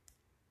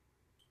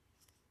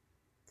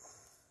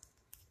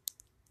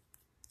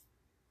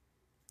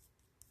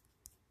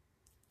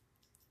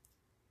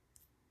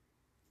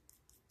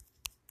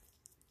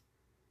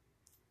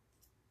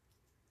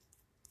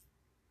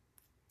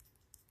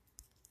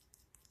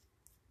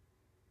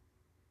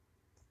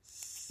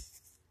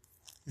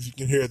 If you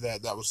can hear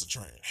that, that was the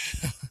train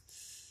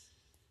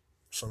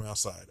from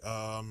outside.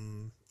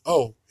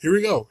 Oh, here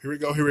we go.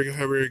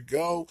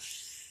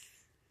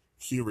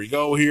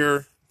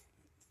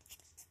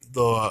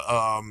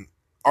 The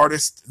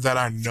artist that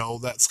I know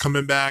that's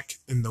coming back,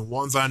 and the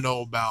ones I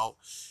know about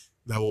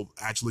that will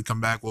actually come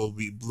back will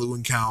be Blue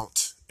and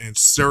Count and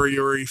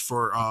Suriyuri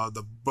for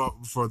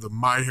the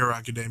My Hero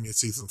Academia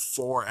season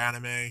 4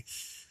 anime,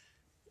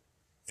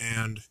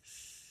 and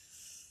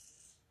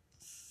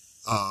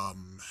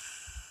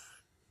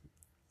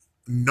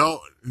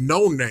No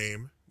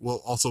Name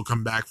will also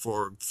come back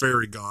for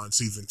Fairy Gone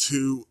season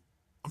 2.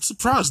 I'm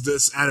surprised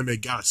this anime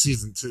got a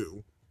season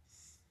 2.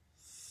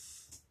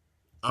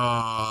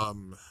 High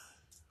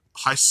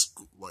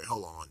school. Wait,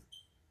 hold on.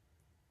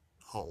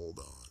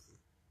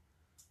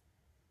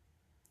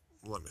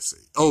 Let me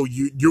see. Oh,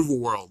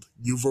 Uverworld.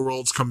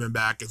 Uverworld's coming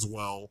back as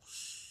well,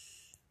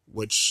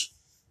 which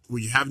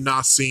we have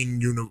not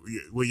seen.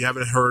 We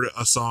haven't heard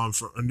a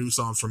new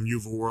song from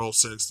Uverworld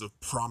since The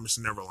Promised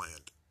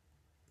Neverland.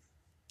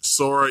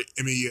 Sora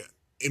Emiya,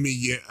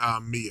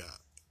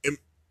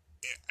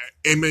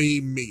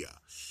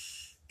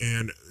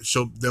 and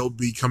they'll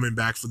be coming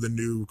back for the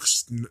new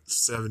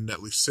Seven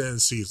Deadly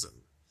Sins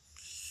season,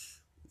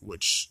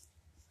 which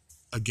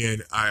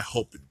again I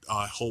hope it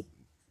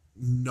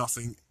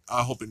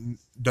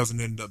doesn't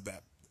end up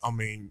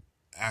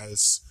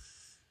as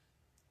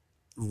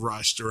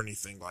rushed or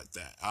anything like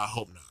that. I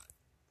hope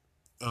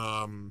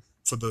not.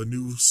 For the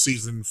new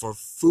season for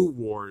Food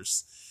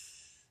Wars,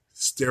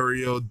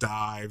 Stereo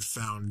Dive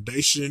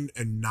Foundation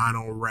and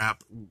Nino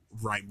Rap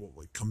Right will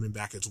be coming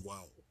back as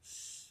well.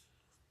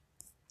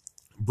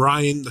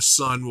 Brian the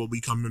Sun will be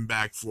coming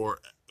back for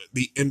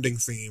the ending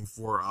theme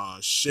for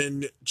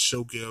Shin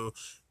Chokyo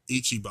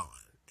Ichiban.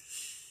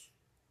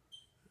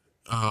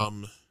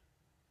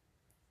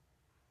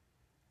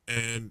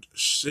 And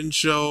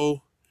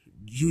Shinsho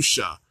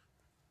Yusha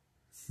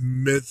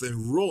Myth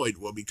and Roid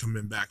will be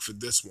coming back for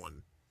this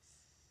one.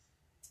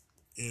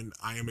 and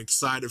I am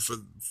excited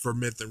for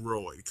Myth and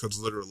Roy because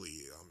literally,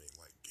 I mean,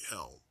 like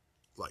hell,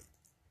 like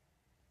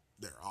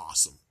they're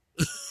awesome.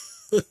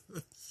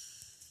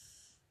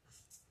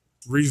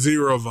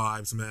 ReZero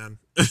vibes, man.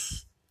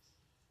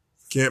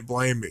 Can't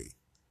blame me.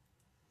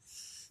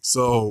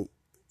 So,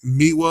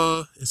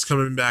 Miwa is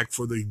coming back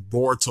for the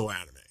Boruto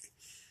anime.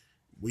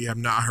 We have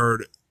not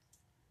heard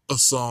a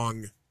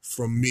song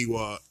from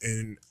Miwa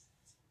in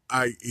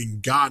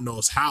God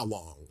knows how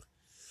long.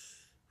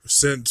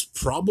 Since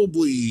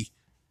probably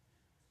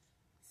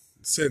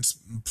the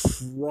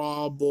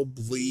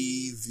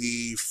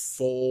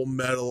Full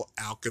Metal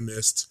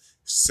Alchemist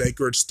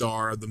Sacred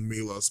Star, the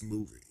Mila's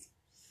movie.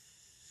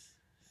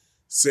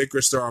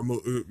 Sacred Star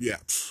movie, yeah,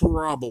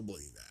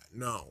 probably that.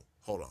 No,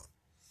 hold on.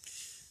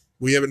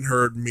 We haven't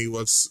heard from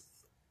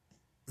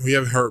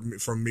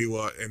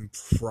Miwa in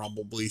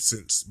probably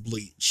since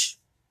Bleach.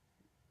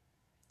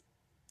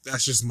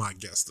 That's just my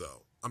guess,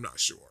 though. I'm not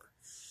sure.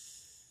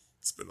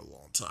 It's been a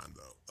long time,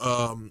 though.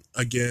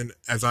 Again,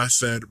 as I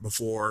said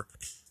before,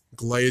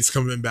 Glade's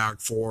coming back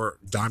for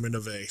Diamond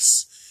of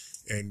Ace.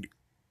 And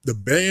the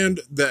band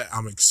that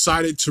I'm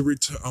excited to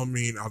return, I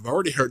mean, I've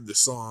already heard the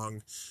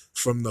song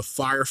from the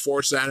Fire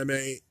Force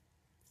anime.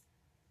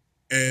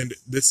 And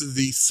this is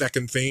the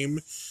second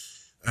theme.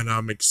 And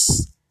I'm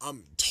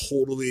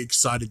totally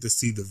excited to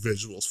see the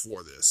visuals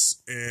for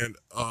this. And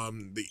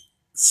the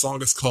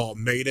song is called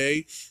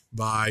Mayday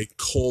by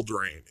Cold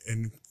Rain.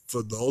 And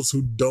for those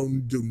who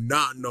do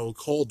not know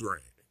Cold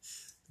Rain,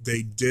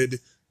 they did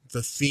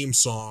the theme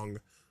song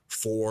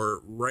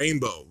for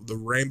Rainbow, the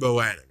Rainbow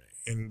anime.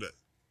 And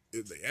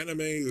the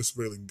anime is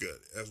really good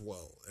as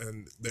well.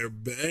 And the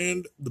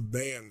band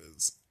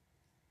is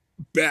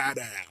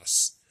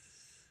badass.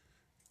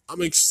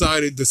 I'm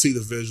excited to see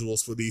the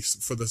visuals for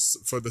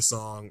the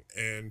song,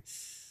 and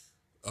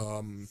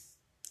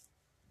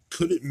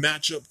could it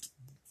match up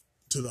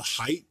to the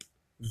hype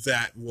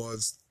that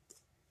was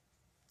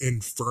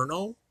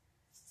Inferno?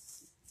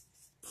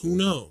 Who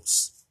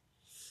knows?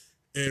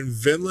 And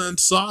Vinland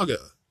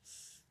Saga,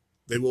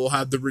 they will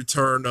have the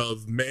return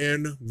of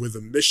Man with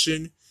a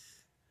Mission.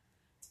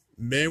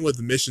 Man with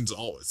a Mission's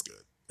always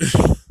good.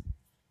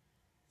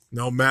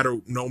 no matter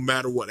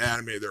what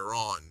anime they're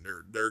on,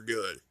 they're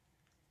good.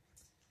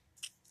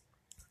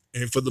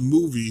 And for the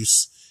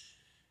movies,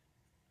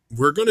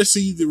 we're gonna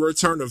see the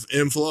return of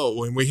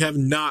Inflow, and we have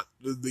not.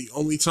 The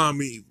only time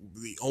we've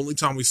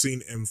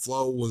seen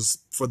Inflow was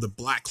for the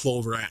Black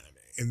Clover anime,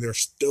 and they're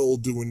still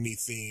doing the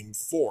theme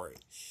for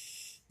it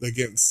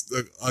against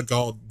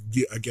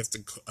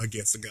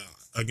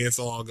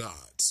all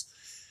gods.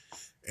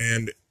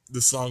 And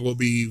the song will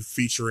be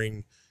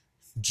featuring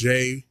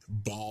J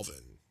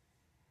Balvin,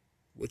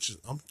 which is,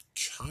 I'm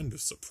kind of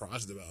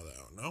surprised about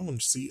that one. I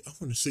want to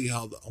see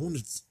how that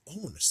one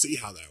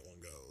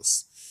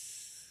goes.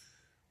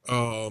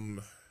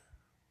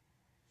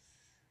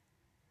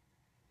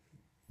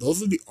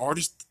 Those are the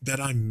artists that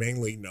I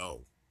mainly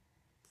know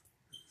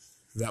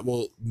that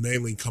will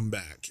mainly come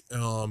back.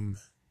 Hold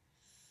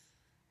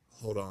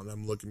on,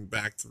 I'm looking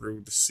back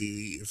through to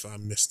see if I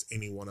missed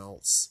anyone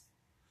else.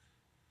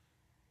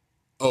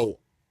 Oh,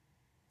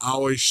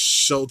 Aoi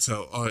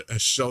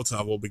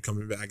Shota will be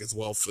coming back as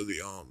well for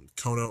the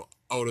Kono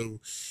Oto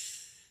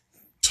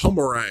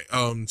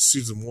Tomorai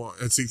season 1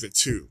 and season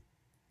 2.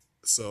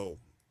 So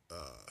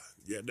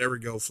yeah, there we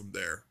go from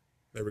there.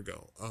 There we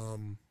go.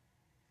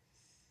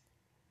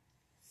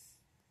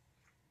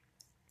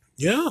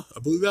 Yeah, I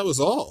believe that was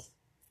all.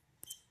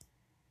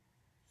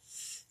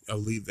 I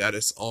believe that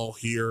is all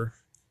here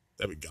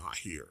that we got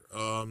here.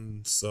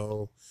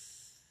 So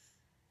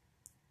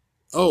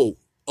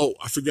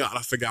I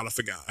forgot.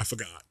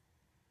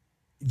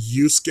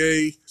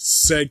 Yusuke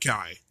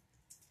Senkai.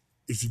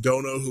 If you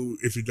don't know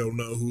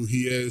who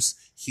he is,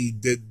 he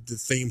did the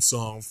theme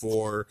song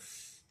for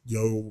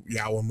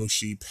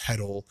Yowamushi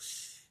Pedal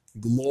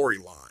Glory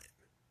Line.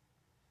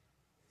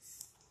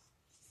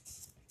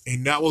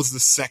 And that was the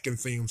second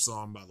theme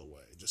song, by the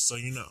way, just so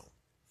you know.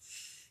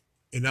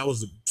 And that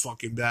was a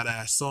fucking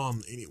badass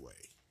song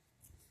anyway.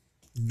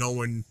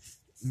 Knowing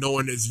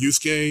as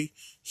Yusuke,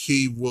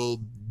 he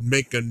will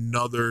make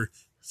another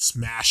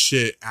smash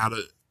hit out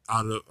of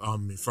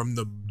from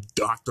the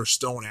Dr.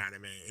 Stone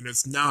anime. And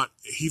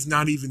he's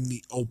not even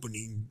the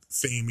opening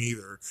theme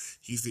either.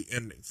 He's the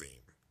ending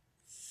theme.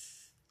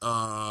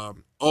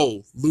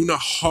 Luna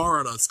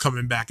Harana's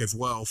coming back as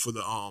well for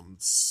the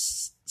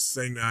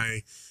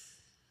Seinai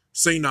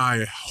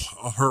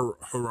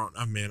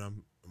Harana. Man, I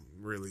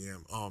really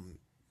am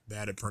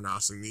bad at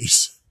pronouncing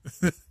these.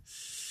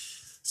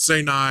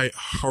 Seinai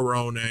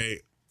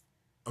Harone,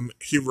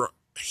 Harone.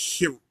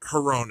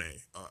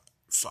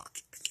 Fuck,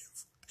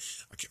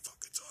 I can't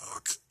fucking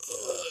talk.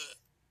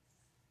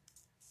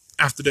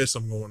 After this,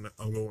 I'm going to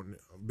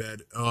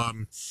bed. I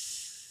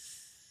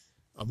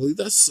believe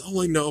that's all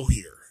I know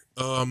here.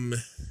 I'm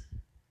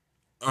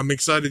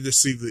excited to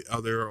see the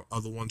other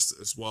ones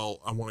as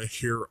well. I want to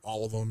hear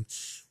all of them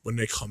when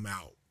they come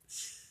out.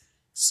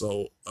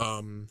 So,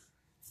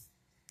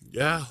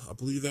 yeah, I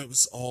believe that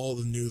was all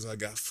the news I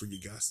got for you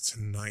guys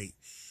tonight.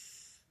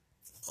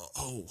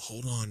 Oh,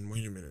 hold on.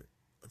 Wait a minute.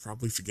 I'm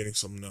probably forgetting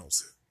something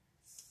else.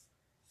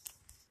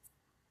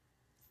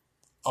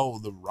 Oh,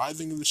 the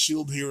Rising of the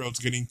Shield Heroes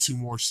getting 2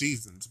 more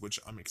seasons, which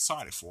I'm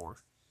excited for.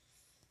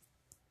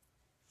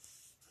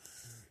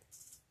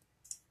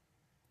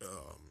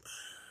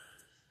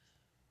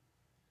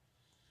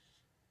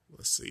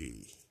 Let's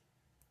see.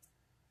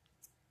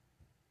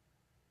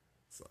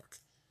 Fuck.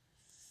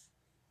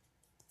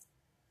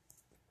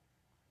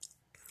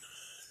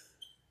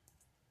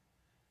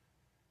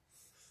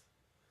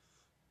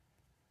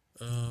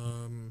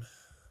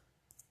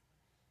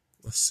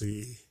 Let's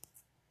see.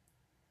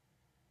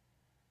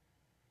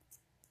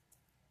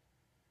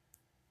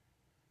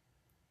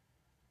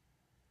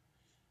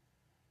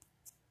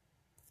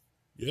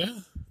 Yeah,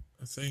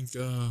 I think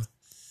I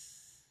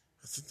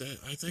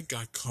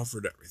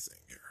covered everything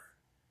here.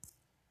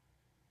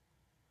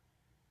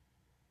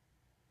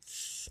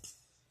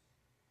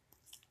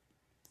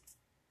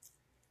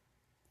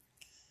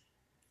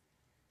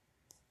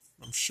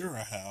 I'm sure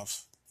I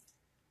have.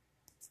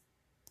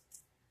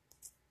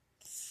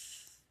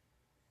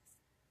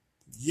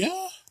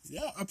 Yeah,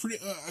 I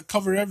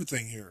covered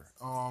everything here.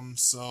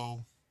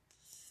 So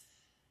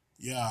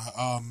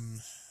yeah,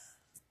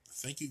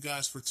 thank you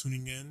guys for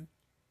tuning in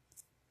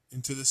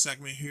into the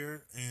segment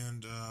here,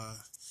 and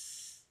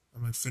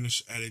I'm gonna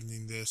finish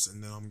editing this,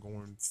 and then I'm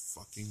going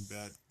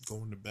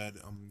to bed.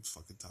 I'm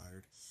fucking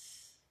tired.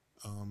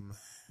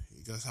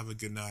 You guys have a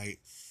good night.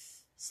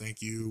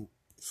 Thank you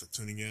for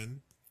tuning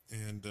in,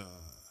 and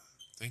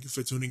thank you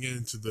for tuning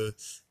in to the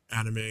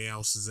Anime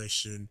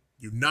Alicization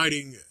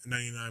Uniting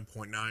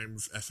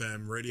 99.9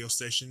 FM radio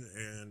station,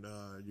 and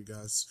you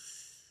guys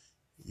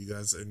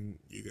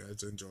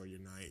enjoy your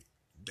night,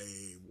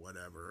 day,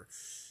 whatever,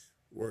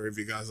 wherever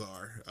you guys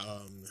are.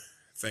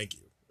 Thank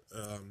you,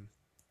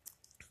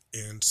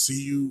 and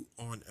see you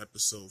on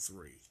episode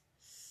 3.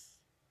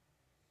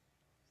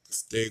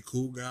 Stay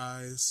cool,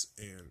 guys,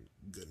 and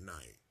good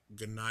night.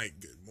 Good night,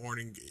 good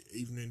morning, good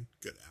evening,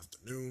 good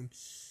afternoon.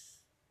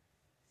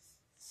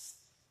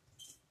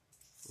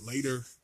 Later.